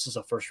 yeah, this is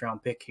a first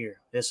round pick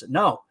here."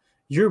 No,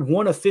 you're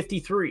one of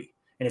 53,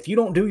 and if you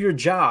don't do your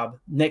job,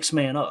 next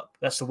man up.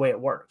 That's the way it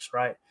works,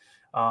 right?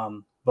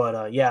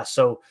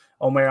 So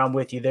Omer, I'm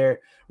with you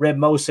there. Red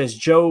Mo says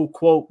Joe,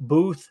 quote,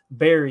 Booth,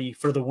 Barry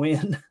for the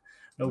win.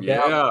 No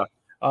doubt.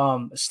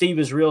 Steve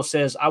is real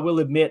says, "I will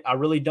admit, I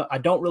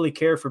don't really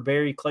care for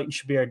Barry. Clayton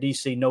should be our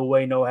DC. No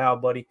way, no how,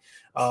 buddy.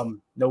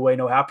 No way,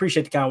 no how." I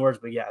appreciate the kind words,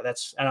 but yeah,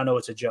 and I know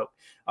it's a joke.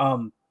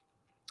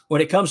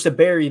 When it comes to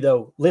Barry,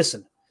 though,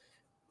 listen,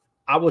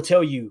 I will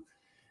tell you,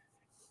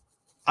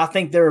 I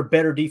think there are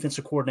better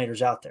defensive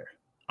coordinators out there.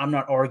 I'm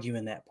not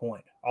arguing that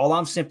point. All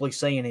I'm simply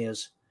saying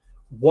is,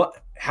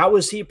 how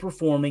is he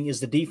performing? Is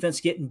the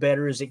defense getting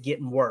better? Is it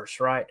getting worse,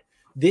 right?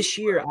 This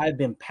year, I've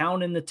been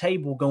pounding the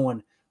table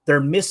going, they're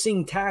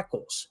missing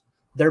tackles.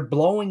 They're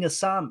blowing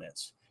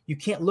assignments. You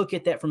can't look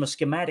at that from a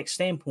schematic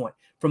standpoint.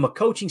 From a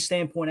coaching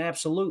standpoint,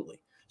 absolutely.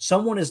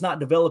 Someone is not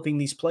developing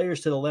these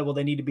players to the level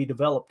they need to be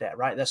developed at,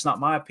 right? That's not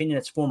my opinion.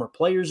 It's former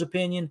players'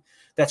 opinion.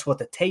 That's what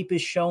the tape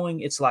is showing.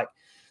 It's like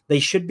they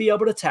should be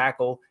able to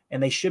tackle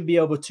and they should be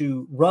able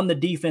to run the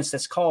defense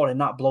that's called and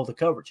not blow the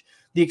coverage.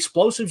 The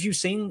explosives you've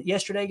seen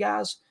yesterday,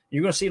 guys,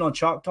 you're going to see it on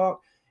Chalk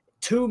Talk.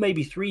 2,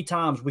 maybe 3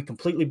 times we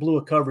completely blew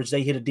a coverage.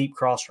 They hit a deep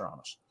crosser on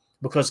us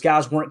because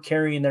guys weren't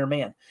carrying their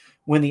man.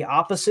 When the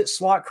opposite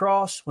slot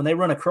cross, when they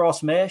run a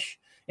cross mesh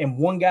and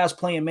one guy's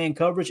playing man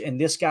coverage and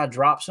this guy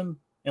drops him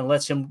and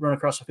lets him run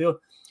across the field,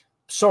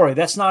 sorry,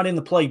 that's not in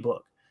the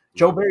playbook.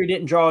 Joe Barry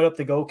didn't draw it up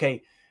to go,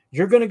 okay,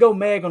 you're going to go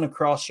mag on the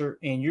crosser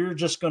and you're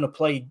just going to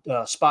play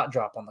spot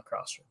drop on the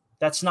crosser.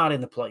 That's not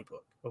in the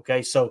playbook,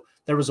 okay? So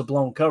there was a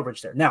blown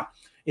coverage there. Now,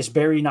 is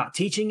Barry not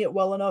teaching it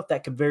well enough?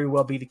 That could very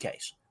well be the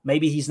case.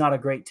 Maybe he's not a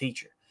great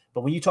teacher.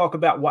 But when you talk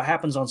about what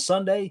happens on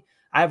Sunday,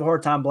 I have a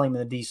hard time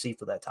blaming the DC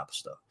for that type of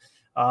stuff.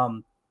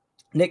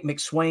 Nick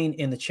McSwain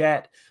in the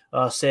chat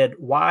said,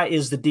 why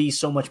is the D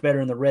so much better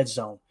in the red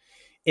zone?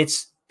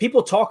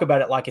 People talk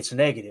about it like it's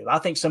negative. I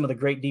think some of the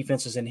great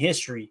defenses in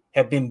history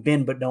have been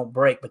bend but don't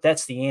break, but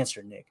that's the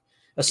answer, Nick.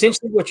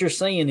 Essentially what you're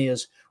saying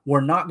is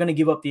we're not going to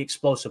give up the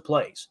explosive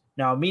plays.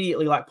 Now,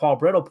 immediately, like Paul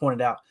Bretto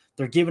pointed out,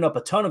 they're giving up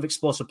a ton of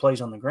explosive plays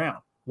on the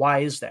ground. Why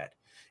is that?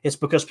 It's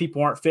because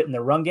people aren't fitting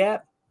their run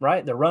gap,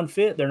 right? Their run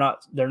fit. They're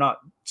not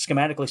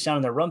schematically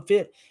sounding their run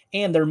fit,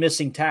 and they're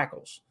missing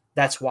tackles.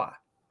 That's why,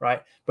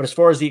 right? But as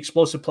far as the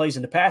explosive plays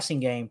in the passing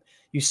game,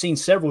 you've seen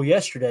several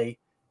yesterday,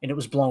 and it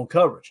was blown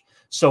coverage.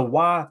 So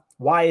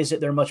why is it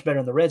they're much better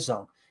in the red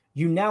zone?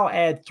 You now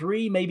add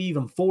 3, maybe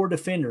even 4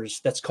 defenders.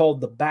 That's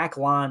called the back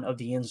line of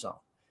the end zone.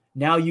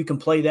 Now you can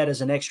play that as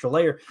an extra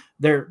layer.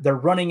 They're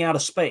running out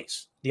of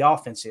space. The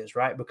offense is,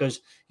 right? Because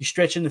you're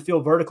stretching the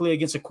field vertically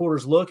against a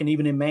quarter's look, and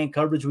even in man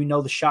coverage, we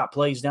know the shot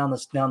plays down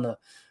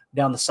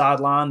the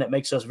sideline that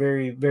makes us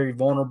very, very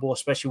vulnerable,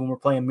 especially when we're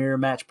playing mirror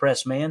match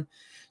press man.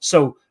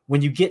 So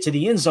when you get to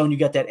the end zone, you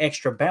got that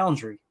extra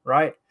boundary,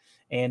 right?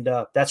 And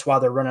that's why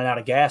they're running out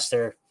of gas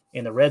there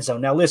in the red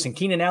zone. Now, listen,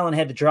 Keenan Allen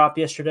had to drop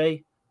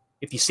yesterday.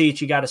 If you see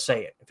it, you got to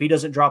say it. If he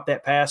doesn't drop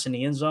that pass in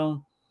the end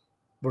zone,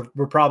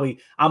 we're probably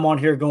 – I'm on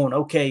here going,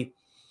 okay,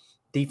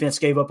 defense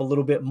gave up a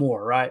little bit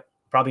more, right?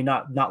 Probably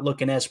not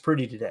looking as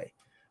pretty today.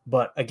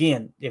 But,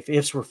 again, if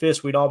ifs were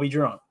fists, we'd all be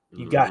drunk.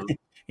 You got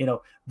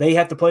 – they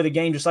have to play the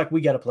game just like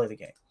we got to play the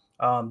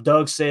game.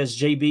 Doug says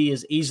JB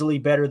is easily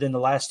better than the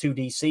last 2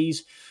 DCs.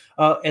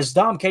 As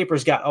Dom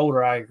Capers got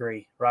older, I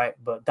agree, right?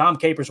 But Dom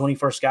Capers, when he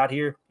first got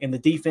here, and the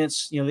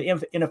defense, the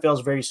NFL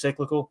is very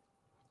cyclical.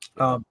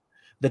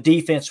 The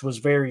defense was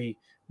very,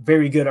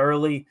 very good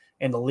early,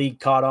 and the league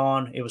caught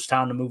on. It was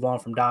time to move on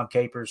from Dom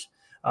Capers.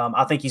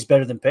 I think he's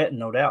better than Pettin,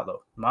 no doubt,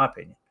 though, in my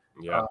opinion.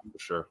 Yeah, for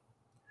sure.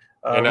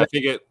 And I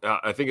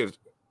think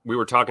we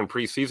were talking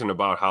preseason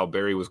about how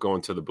Barry was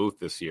going to the booth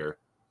this year.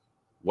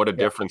 What a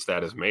difference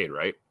that has made,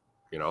 right?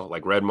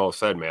 Like Red Mo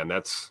said, man,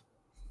 that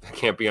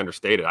can't be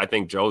understated. I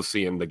think Joe's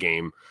seeing the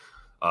game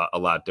a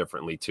lot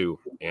differently too,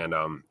 and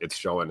it's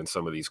showing in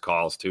some of these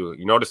calls too.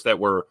 You notice that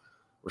we're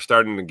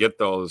starting to get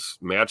those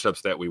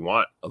matchups that we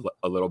want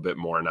a little bit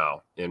more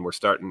now, and we're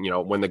starting.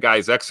 When the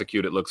guys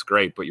execute, it looks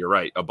great. But you're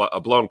right, a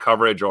blown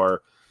coverage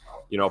or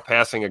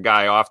passing a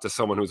guy off to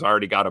someone who's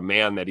already got a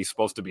man that he's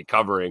supposed to be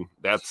covering.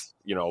 That's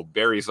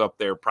Barry's up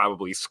there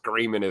probably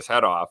screaming his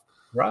head off.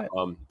 Right.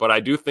 But I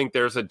do think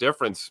there's a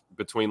difference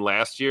between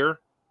last year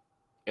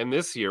and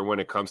this year when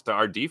it comes to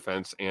our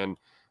defense, and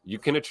you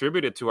can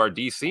attribute it to our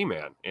DC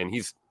man, and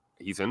he's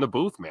in the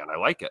booth, man. I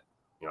like it.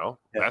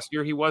 Last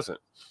year he wasn't.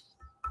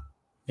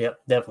 Yep,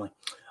 definitely.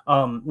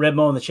 Red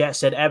Mo in the chat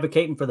said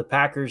advocating for the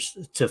Packers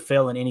to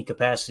fail in any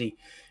capacity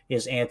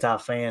is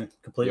anti-fan.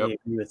 Completely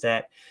agree with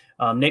that.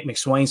 Nick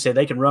McSwain said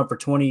they can run for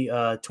 20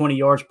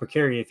 yards per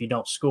carry if you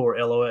don't score.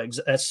 LOL.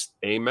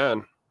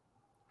 Amen.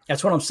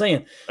 That's what I'm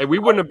saying. Hey, we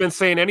wouldn't have been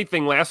saying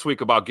anything last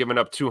week about giving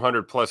up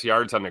 200 plus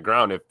yards on the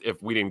ground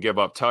if we didn't give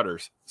up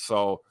tutters.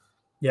 So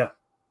yeah,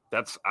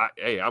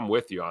 I'm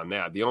with you on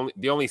that. The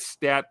only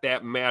stat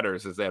that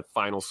matters is that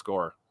final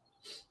score.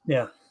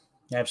 Yeah,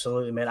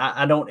 absolutely, man.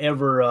 I don't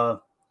ever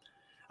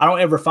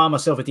find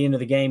myself at the end of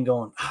the game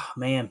going, oh,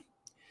 man,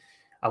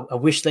 I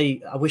wish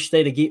we'd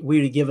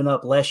have given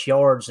up less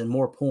yards and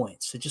more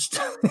points. It just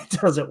it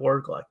doesn't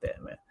work like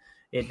that, man.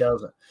 It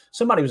doesn't.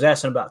 Somebody was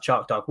asking about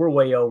Chalk Talk. We're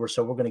way over,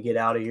 so we're going to get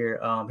out of here.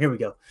 Here we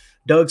go.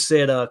 Doug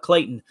said,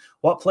 Clayton,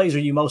 what plays are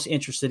you most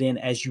interested in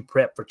as you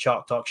prep for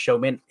Chalk Talk show?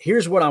 Man,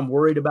 here's what I'm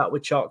worried about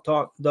with Chalk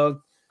Talk,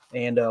 Doug,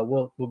 and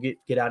we'll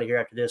get out of here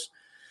after this.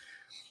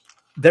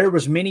 There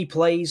was many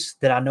plays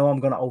that I know I'm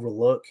going to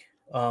overlook.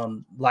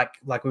 Like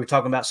we were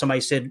talking about,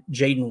 somebody said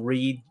Jaden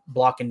Reed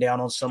blocking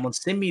down on someone.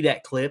 Send me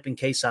that clip in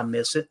case I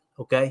miss it,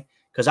 okay?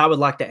 because I would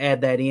like to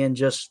add that in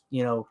just,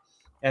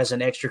 as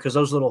an extra, because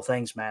those little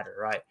things matter,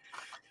 right?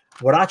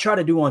 What I try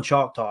to do on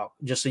Chalk Talk,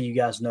 just so you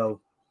guys know,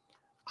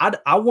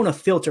 I want to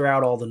filter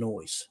out all the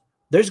noise.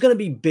 There's going to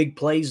be big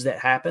plays that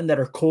happen that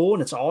are cool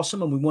and it's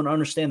awesome, and we want to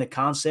understand the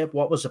concept.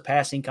 What was the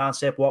passing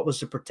concept? What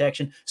was the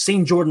protection?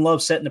 Seen Jordan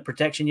Love setting the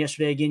protection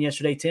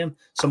yesterday, Tim.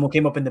 Someone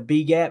came up in the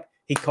B gap.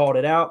 He called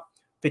it out.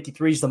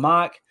 53's the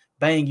mic.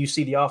 Bang, you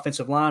see the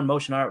offensive line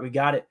motion. All right, we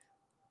got it.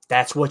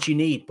 That's what you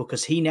need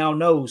because he now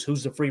knows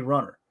who's the free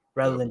runner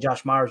rather than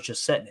Josh Myers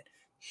just setting it.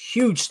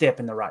 Huge step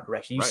in the right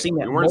direction. You've seen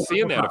that. We weren't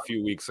seeing that a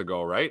few weeks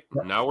ago, right?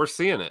 Yep. Now we're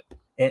seeing it.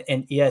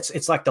 And yeah,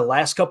 it's like the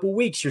last couple of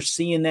weeks you're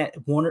seeing that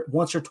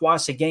once or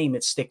twice a game.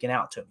 It's sticking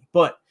out to me.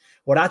 But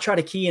what I try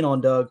to key in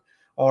on, Doug,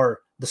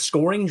 are the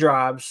scoring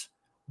drives.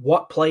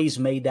 What plays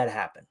made that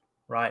happen,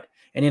 right?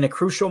 And in a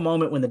crucial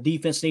moment when the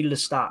defense needed to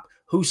stop,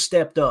 who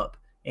stepped up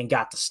and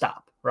got to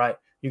stop, right?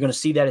 You're going to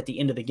see that at the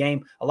end of the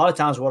game. A lot of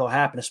times what will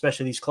happen,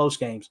 especially these close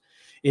games,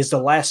 is the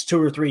last 2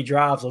 or 3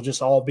 drives will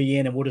just all be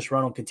in and we'll just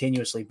run them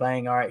continuously.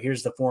 Bang, all right,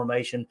 here's the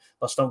formation.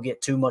 Let's don't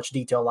get too much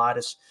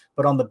detailitis.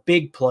 But on the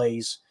big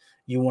plays,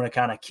 you want to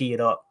kind of key it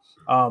up.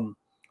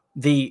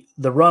 The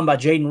run by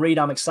Jaden Reed,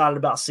 I'm excited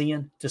about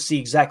seeing, to see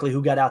exactly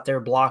who got out there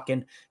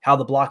blocking, how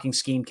the blocking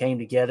scheme came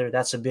together.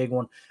 That's a big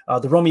one.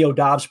 The Romeo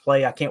Doubs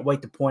play, I can't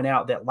wait to point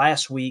out that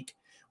last week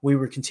we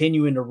were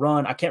continuing to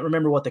run. I can't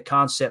remember what the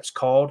concept's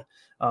called.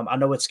 I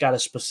know it's got a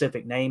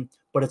specific name,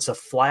 but it's a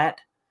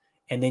flat.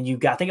 And then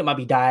I think it might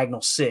be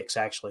diagonal 6,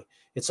 actually.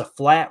 It's a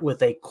flat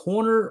with a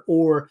corner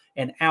or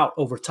an out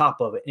over top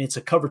of it. And it's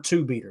a cover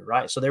 2 beater,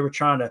 right? So they were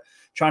trying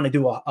to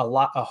do a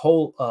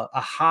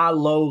high,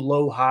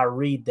 low, high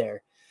read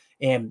there.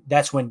 And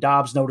that's when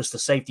Dobbs noticed the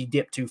safety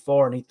dip too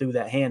far and he threw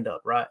that hand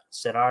up, right?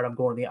 Said, all right,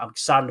 I'm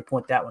excited to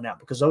point that one out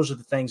because those are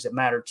the things that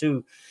matter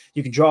too.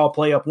 You can draw a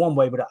play up one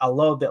way, but I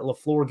love that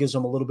LaFleur gives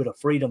them a little bit of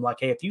freedom.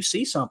 Like, hey, if you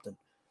see something,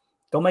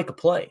 go make a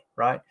play,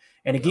 right?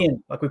 And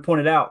again, like we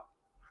pointed out,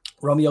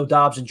 Romeo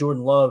Doubs and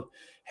Jordan Love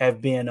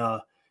have been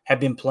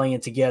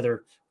playing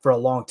together for a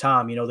long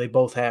time. They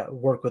both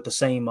work with the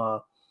same. I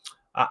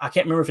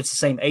can't remember if it's the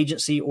same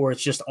agency or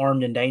it's just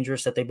Armed and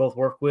Dangerous that they both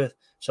work with.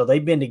 So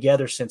they've been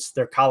together since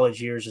their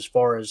college years. As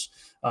far as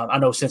I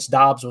know, since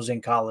Dobbs was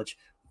in college,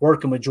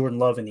 working with Jordan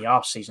Love in the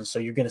offseason. So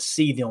you're going to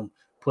see them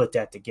put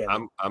that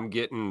together. I'm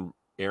getting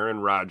Aaron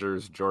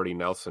Rodgers, Jordy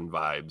Nelson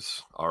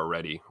vibes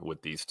already with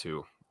these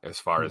two. As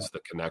far as the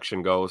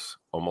connection goes,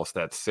 almost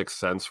that sixth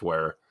sense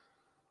where,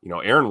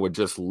 Aaron would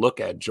just look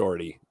at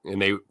Jordy and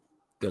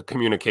the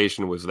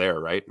communication was there,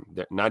 right?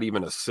 Not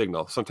even a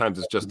signal. Sometimes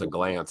it's just a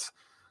glance.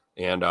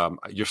 And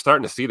you're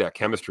starting to see that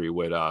chemistry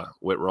with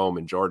Rome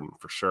and Jordan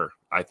for sure,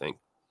 I think.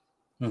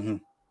 Mm-hmm.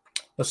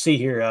 Let's see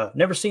here.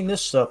 Never seen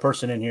this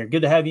person in here.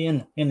 Good to have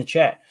you in the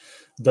chat.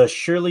 The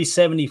Surly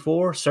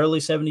 74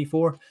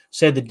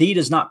 said the D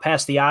does not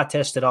pass the eye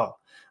test at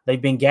all.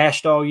 They've been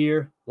gashed all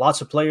year.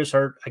 Lots of players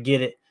hurt. I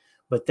get it.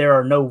 But there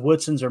are no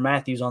Woodsons or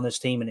Matthews on this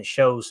team, and it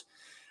shows.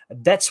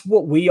 That's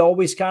what we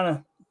always kind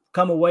of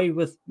come away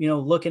with,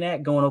 looking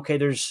at, going, okay,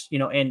 there's,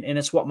 and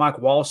it's what Mike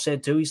Walsh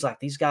said too. He's like,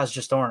 these guys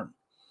just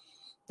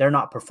they're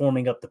not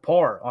performing up to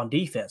par on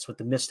defense with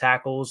the missed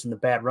tackles and the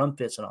bad run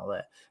fits and all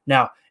that.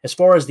 Now, as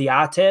far as the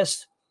eye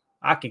test,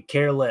 I could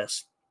care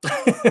less.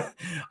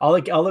 all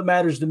that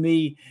matters to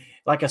me,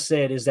 like I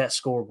said, is that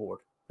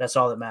scoreboard. That's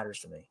all that matters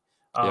to me.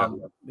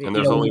 And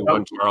there's only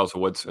one Charles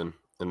Woodson.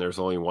 And there's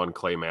only one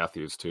Clay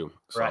Matthews, too.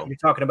 So. Right. You're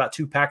talking about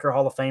 2 Packer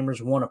Hall of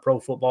Famers, 1 a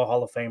Pro Football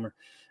Hall of Famer.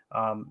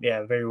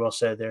 Yeah, very well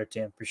said there,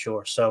 Tim, for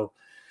sure. So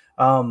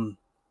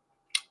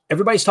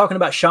everybody's talking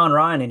about Sean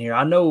Ryan in here.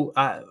 I know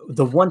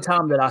the one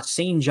time that I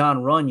seen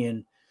John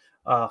Runyon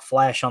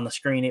flash on the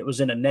screen, it was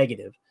in a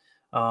negative.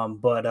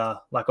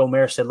 But like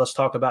Omer said, let's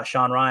talk about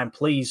Sean Ryan,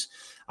 please.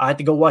 I had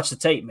to go watch the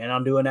tape, man.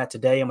 I'm doing that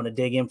today. I'm going to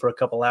dig in for a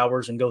couple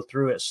hours and go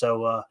through it.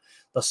 So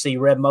let's see.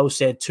 Red Mo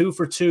said 2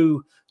 for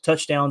 2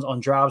 touchdowns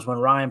on drives when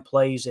Ryan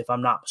plays, if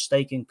I'm not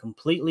mistaken.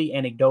 Completely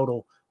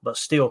anecdotal, but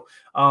still.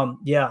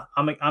 Yeah,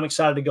 I'm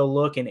excited to go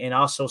look and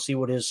also see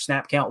what his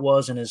snap count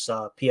was and his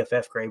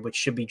PFF grade, which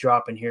should be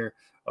dropping here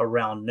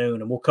around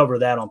noon. And we'll cover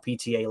that on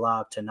PTA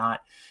Live tonight.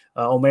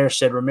 Omer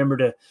said,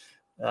 remember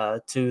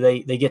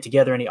they get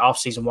together in the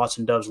offseason,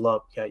 Watson Doves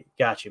love.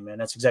 Got you, man.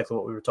 That's exactly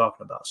what we were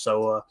talking about.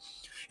 So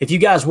if you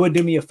guys would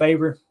do me a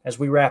favor as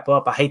we wrap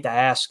up, I hate to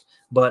ask,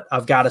 but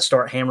I've got to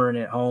start hammering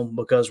it home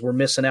because we're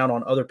missing out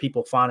on other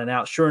people finding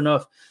out. Sure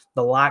enough,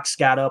 the likes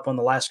got up on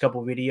the last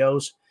couple of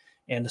videos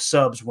and the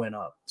subs went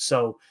up.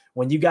 So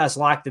when you guys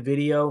like the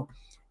video,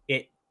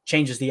 it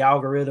changes the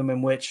algorithm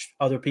in which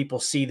other people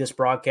see this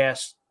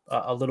broadcast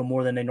a little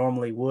more than they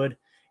normally would.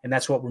 And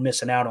that's what we're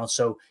missing out on.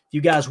 So if you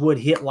guys would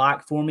hit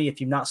like for me,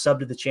 if you've not subbed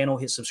to the channel,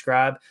 hit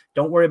subscribe.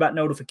 Don't worry about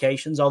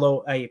notifications.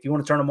 Although, hey, if you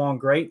want to turn them on,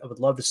 great. I would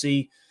love to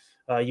see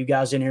you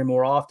guys in here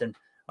more often.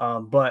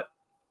 But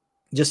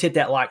just hit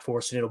that like for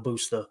us and it'll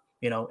boost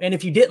and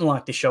if you didn't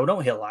like the show,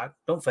 don't hit like,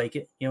 don't fake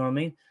it. You know what I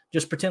mean?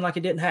 Just pretend like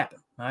it didn't happen.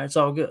 All right. It's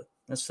all good.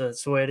 That's the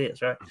way it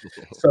is. Right.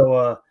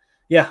 So,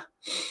 yeah.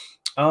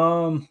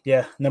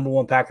 Yeah, number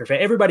one Packer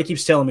fan. Everybody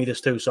keeps telling me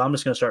this too, so I'm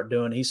just going to start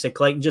doing it. He said,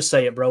 Clayton, just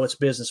say it, bro. It's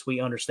business. We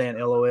understand.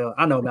 LOL.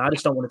 I know, man. I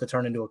just don't want it to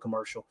turn into a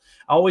commercial.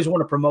 I always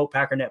want to promote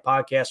Packernet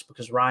podcast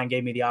because Ryan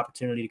gave me the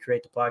opportunity to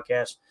create the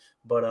podcast.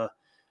 But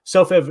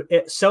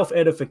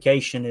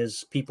self-edification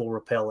is people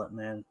repellent,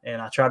 man.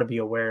 And I try to be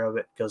aware of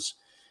it because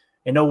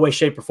in no way,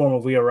 shape, or form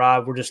have we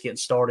arrived. We're just getting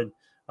started.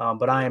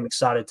 But I am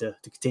excited to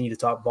continue to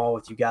talk ball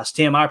with you guys.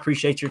 Tim, I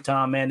appreciate your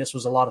time, man. This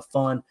was a lot of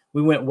fun.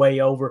 We went way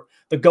over.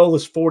 The goal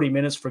is 40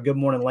 minutes for Good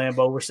Morning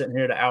Lambeau. We're sitting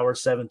here at hour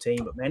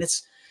 17. But, man,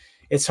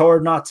 it's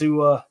hard not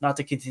to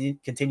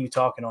continue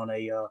talking on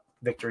a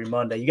Victory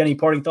Monday. You got any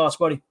parting thoughts,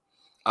 buddy?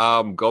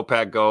 Go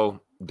Pack Go.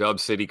 Dub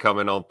City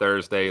coming on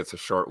Thursday. It's a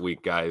short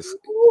week, guys.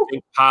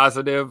 Think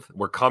positive.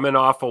 We're coming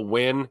off a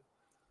win.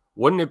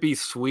 Wouldn't it be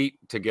sweet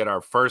to get our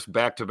first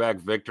back-to-back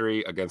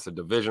victory against a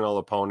divisional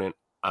opponent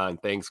on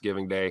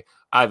Thanksgiving Day?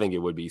 I think it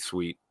would be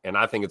sweet, and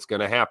I think it's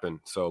going to happen.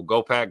 So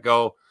go Pack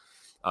Go.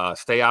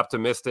 Stay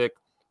optimistic.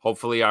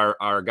 Hopefully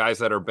our guys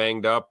that are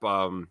banged up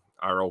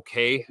are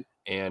okay,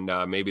 and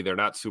maybe they're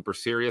not super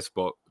serious,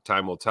 but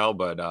time will tell.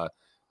 But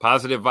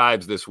positive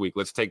vibes this week.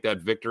 Let's take that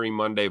Victory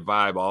Monday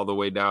vibe all the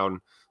way down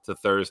to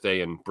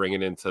Thursday and bring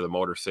it into the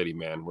Motor City,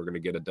 man. We're going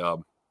to get a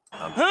dub.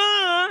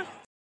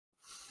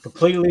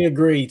 Completely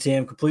agree,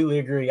 Tim. Completely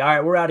agree. All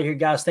right, we're out of here,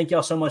 guys. Thank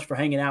y'all so much for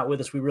hanging out with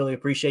us. We really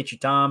appreciate your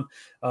time.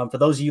 For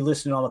those of you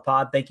listening on the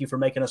pod, thank you for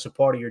making us a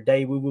part of your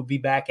day. We will be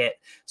back at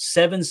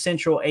 7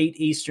 Central, 8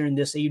 Eastern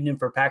this evening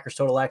for Packers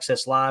Total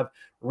Access Live,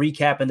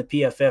 recapping the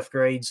PFF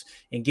grades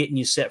and getting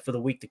you set for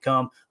the week to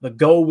come. The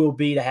goal will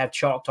be to have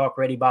Chalk Talk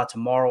ready by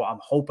tomorrow. I'm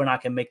hoping I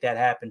can make that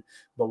happen,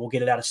 but we'll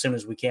get it out as soon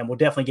as we can. We'll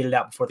definitely get it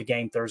out before the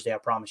game Thursday. I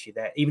promise you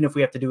that. Even if we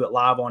have to do it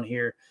live on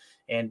here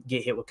and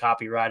get hit with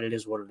copyright, it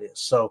is what it is.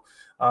 So,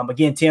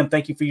 again, Tim,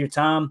 thank you for your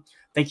time.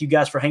 Thank you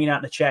guys for hanging out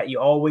in the chat. You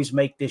always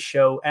make this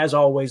show. As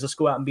always, let's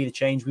go out and be the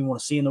change we want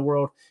to see in the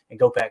world, and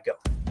go Pack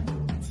Go.